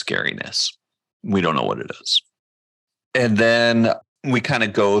 scariness. We don't know what it is. And then we kind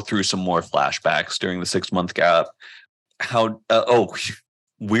of go through some more flashbacks during the 6-month gap.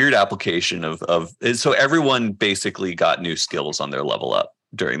 Weird application of so everyone basically got new skills on their level up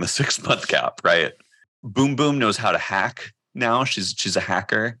during the 6-month gap, right? Boom Boom knows how to hack now. She's a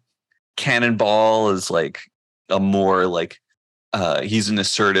hacker. Cannonball is like a more like he's an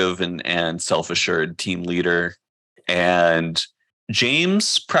assertive and self-assured team leader. And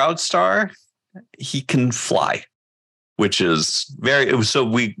James Proudstar, he can fly, which is very, so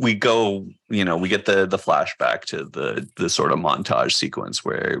we go, we get the flashback to the sort of montage sequence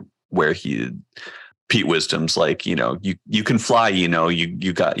where Pete Wisdom's like, you can fly,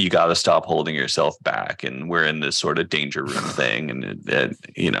 you got to stop holding yourself back. And we're in this sort of danger room thing. And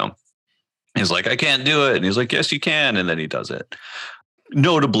he's like, I can't do it. And he's like, yes, you can. And then he does it.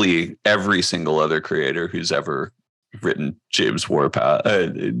 Notably, every single other creator who's ever written James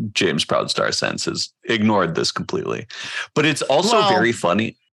Proudstar since has ignored this completely. But it's also very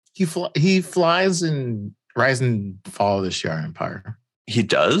funny. He flies in Rise and Fall of the Shi'ar Empire. He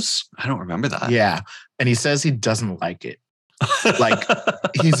does? I don't remember that. Yeah. And he says he doesn't like it. Like,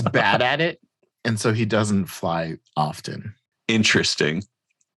 he's bad at it. And so he doesn't fly often. Interesting.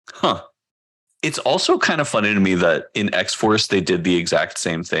 Huh. It's also kind of funny to me that in X-Force, they did the exact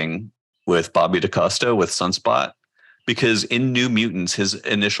same thing with Bobby DaCosta with Sunspot, because in New Mutants, his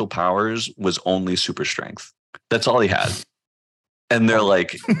initial powers was only super strength. That's all he had. And they're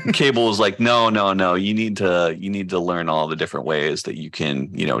like, Cable was like, no, you need to learn all the different ways that you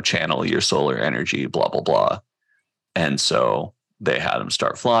can, channel your solar energy, blah, blah, blah. And so they had him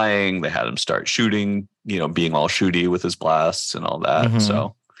start flying. They had him start shooting, being all shooty with his blasts and all that. Mm-hmm.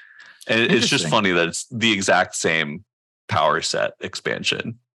 So, and it's just funny that it's the exact same power set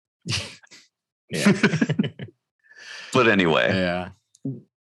expansion. Yeah. But anyway. Yeah.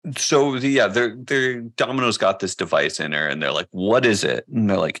 So they're Domino's got this device in her, and they're like, what is it? And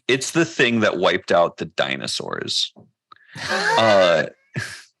they're like, it's the thing that wiped out the dinosaurs.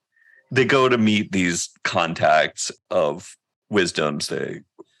 They go to meet these contacts of Wisdoms. They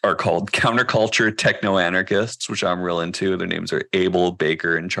are called counterculture techno-anarchists, which I'm real into. Their names are Abel,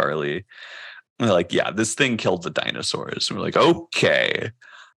 Baker, and Charlie. And they're like, yeah, this thing killed the dinosaurs. And we're like, okay.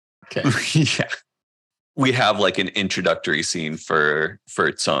 Yeah. We have like an introductory scene for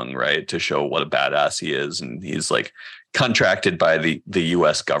Tsung, right, to show what a badass he is. And he's like contracted by the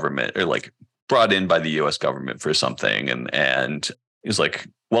US government, or like brought in by the US government for something. And he's like,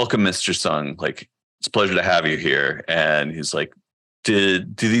 welcome, Mr. Tsung. Like, it's a pleasure to have you here. And he's like, do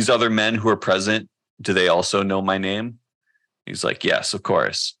these other men who are present, do they also know my name? He's like, yes, of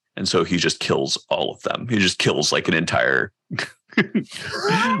course. And so he just kills all of them. He just kills like an entire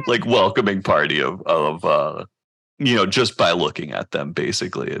like welcoming party of just by looking at them,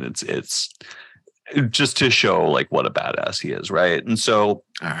 basically. And it's just to show like what a badass he is, right? And so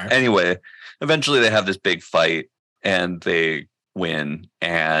anyway, eventually they have this big fight and they win,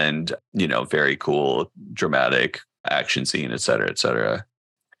 and very cool dramatic action scene, et cetera.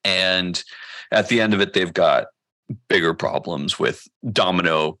 And at the end of it, they've got bigger problems with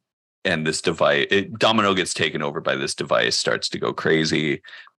Domino and this device. Domino gets taken over by this device, starts to go crazy,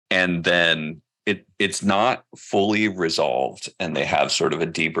 and then it's not fully resolved. And they have sort of a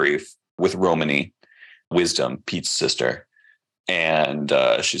debrief with Romany, Wisdom, Pete's sister. And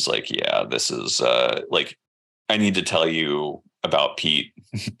she's like, yeah, this is like, I need to tell you about Pete.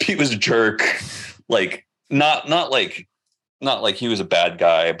 Pete was a jerk. Like, not like he was a bad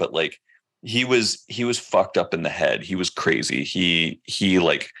guy, but like he was fucked up in the head. He was crazy. He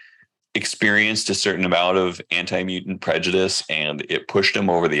like experienced a certain amount of anti-mutant prejudice, and it pushed him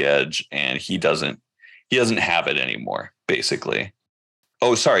over the edge, and he doesn't have it anymore, basically.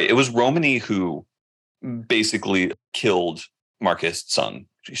 Oh, sorry. It was Romany who basically killed Marcus' son.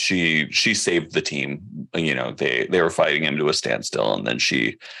 She saved the team. You know, they were fighting him to a standstill, and then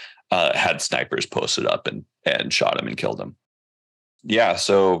she had snipers posted up and shot him and killed him. Yeah,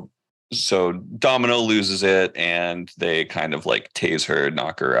 so Domino loses it, and they kind of like tase her,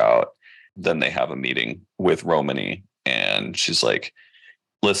 knock her out. Then they have a meeting with Romany, and she's like,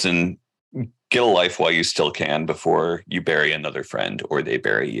 listen, get a life while you still can before you bury another friend or they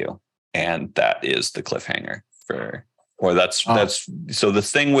bury you. And that is the cliffhanger so the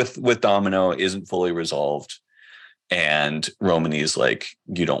thing with Domino isn't fully resolved, and Romany's like,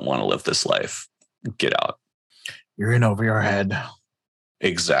 you don't want to live this life, get out. You're in over your head.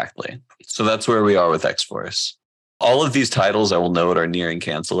 Exactly. So that's where we are with X-Force. All of these titles, I will note, are nearing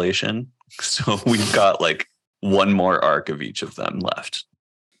cancellation. So we've got like one more arc of each of them left.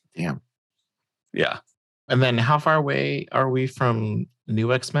 Damn. Yeah. And then how far away are we from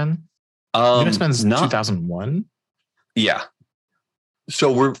New X-Men? New X-Men's 2001? Yeah.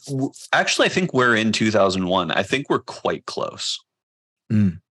 So we're actually, I think we're in 2001. I think we're quite close.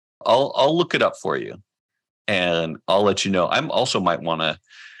 I'll look it up for you, and I'll let you know. I'm also might want to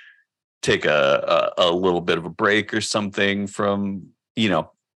take a little bit of a break or something from, you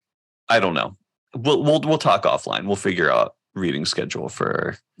know, I don't know. We'll talk offline. We'll figure out reading schedule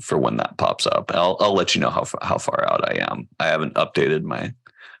for when that pops up. I'll let you know how far out I am. I haven't updated my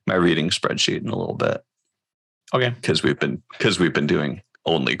reading spreadsheet in a little bit. Okay. Because we've been doing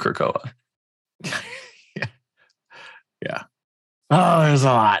only Krakoa. Yeah. Oh, there's a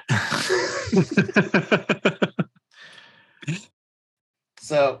lot.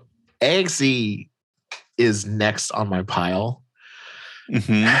 So AXE is next on my pile.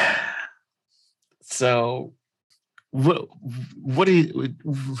 Mm-hmm. So what do you,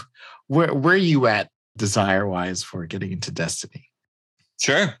 where are you at desire wise for getting into Destiny?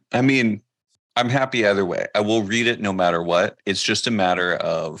 Sure. I mean, I'm happy either way. I will read it no matter what. It's just a matter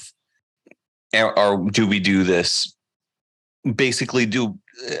of, do we do this? Basically,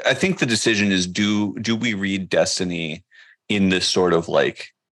 I think the decision is, do we read Destiny in this sort of like,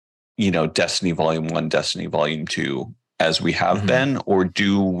 you know, Destiny Volume 1, Destiny Volume 2 as we have been, or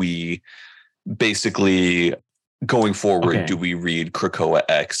do we basically going forward, do we read Krakoa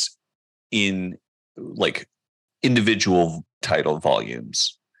X in like individual title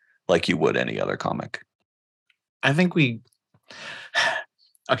volumes like you would any other comic? I think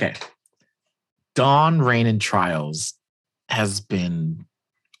Dawn, Reign, and Trials has been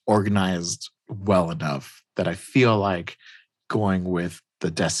organized well enough that I feel like going with the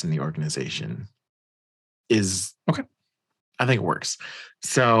Destiny organization is okay. I think it works.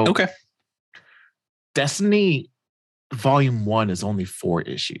 So Destiny Volume 1 is only 4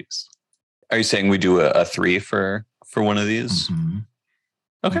 issues. Are you saying we do a 3 for one of these? Mm-hmm.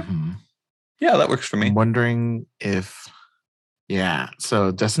 Okay. Mm-hmm. Yeah, that works for me. I'm wondering if,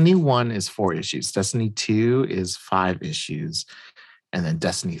 so Destiny 1 is 4 issues. Destiny 2 is 5 issues. And then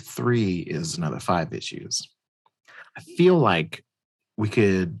Destiny 3 is another 5 issues. I feel like we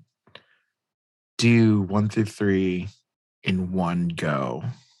could do 1 through 3 in one go.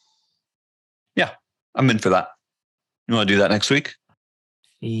 Yeah, I'm in for that. You want to do that next week?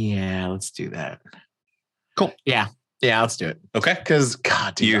 Yeah, let's do that. Cool. Yeah, let's do it. Okay. Because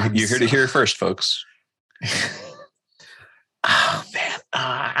God, dude, you hear to hear first, folks. Oh man,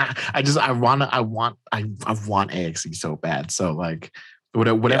 I want AXE so bad. So like,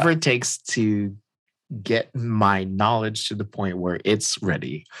 whatever it takes to get my knowledge to the point where it's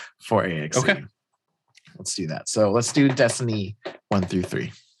ready for AXE. Okay. Let's do that. So let's do Destiny 1 through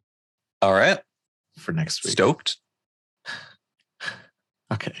 3. All right. For next week. Stoked.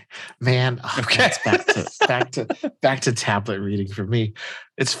 Okay, man. Okay. back to tablet reading for me.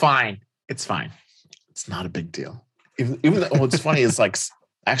 It's fine. It's not a big deal. Even though what's funny is like,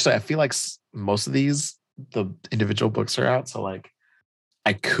 actually, I feel like most of these, the individual books are out. So like,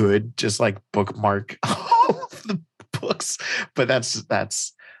 I could just like bookmark all of the books, but that's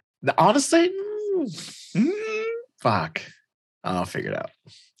honestly, fuck. I'll figure it out.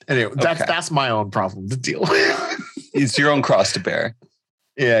 Anyway, that's my own problem to deal with. It's your own cross to bear.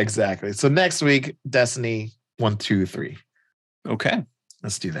 Yeah, exactly. So next week, Destiny 1, 2, 3. Okay.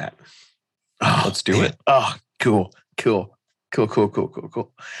 Let's do that. Oh, let's do it. Oh, cool.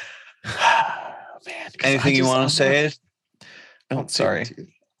 Man, anything you want to say? Oh, sorry.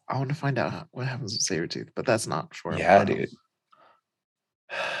 I want to find out what happens with Sabretooth, but that's not for dude.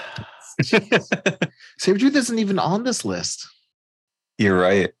 Sabretooth isn't even on this list. You're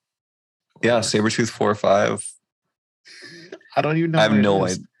right. Yeah, Sabretooth 4 or 5. I don't even know. I have no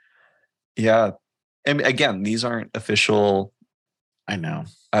idea. Yeah. And again, these aren't official. I know.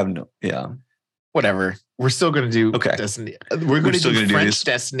 I have no. Yeah. Whatever. We're still going to do Destiny. We're going to do French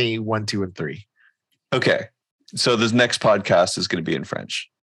Destiny 1, 2, and 3. Okay. So this next podcast is going to be in French.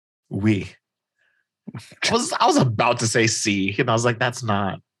 I was about to say C, and I was like, that's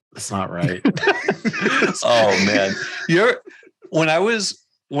not right. Oh man.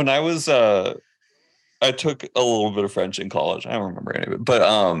 I took a little bit of French in college. I don't remember any of it, but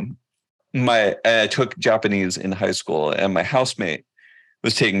I took Japanese in high school, and my housemate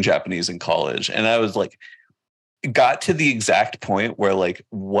was taking Japanese in college, and I was like, got to the exact point where like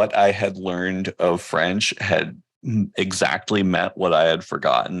what I had learned of French had exactly meant what I had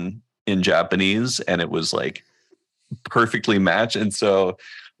forgotten in Japanese, and it was like perfectly matched. And so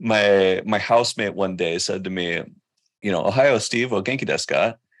my housemate one day said to me, Ohio, Steve, o genki desu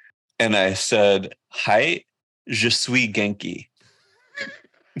ka? And I said, Hai, je suis genki.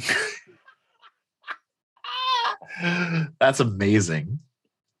 That's amazing.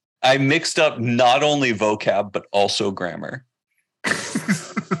 I mixed up not only vocab, but also grammar.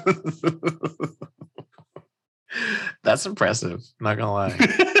 That's impressive. Not gonna lie.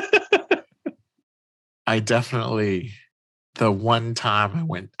 I definitely, the one time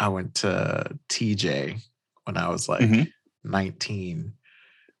I went to TJ when I was like 19.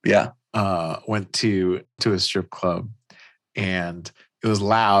 Yeah. Went to a strip club, and it was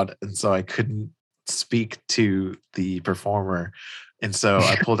loud, and so I couldn't speak to the performer. And so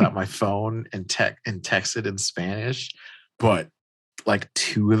I pulled out my phone and texted in Spanish, but like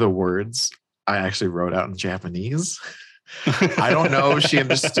 2 of the words I actually wrote out in Japanese. I don't know if she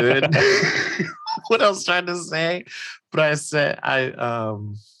understood what I was trying to say, but I said,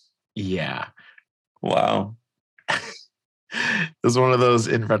 yeah. Wow. It was one of those,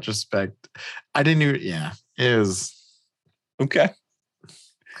 in retrospect, I didn't even, it was. Okay.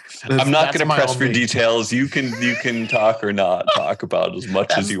 I'm not going to press for details. You can talk or not talk about as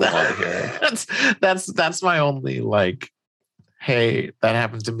much as you want to hear. That's my only like, hey, that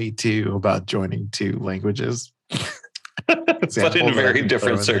happened to me too, about joining 2 languages. But in a very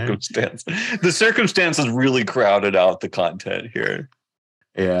different circumstance. The circumstances really crowded out the content here.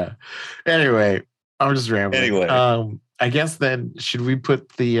 Yeah. Anyway, I'm just rambling. Anyway. I guess then, should we put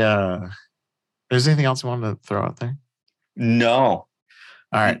the is there anything else you want to throw out there? No.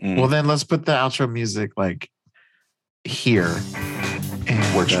 All right. Well, then let's put the outro music like here.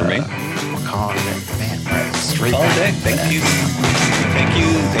 And, works for me. We'll call it man. Straight all day. Thank you. Thank you,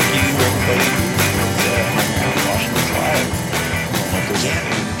 everybody who's watching this live. I don't know if there's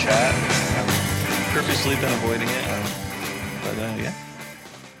anything in the chat. I've purposely been avoiding it. But yeah.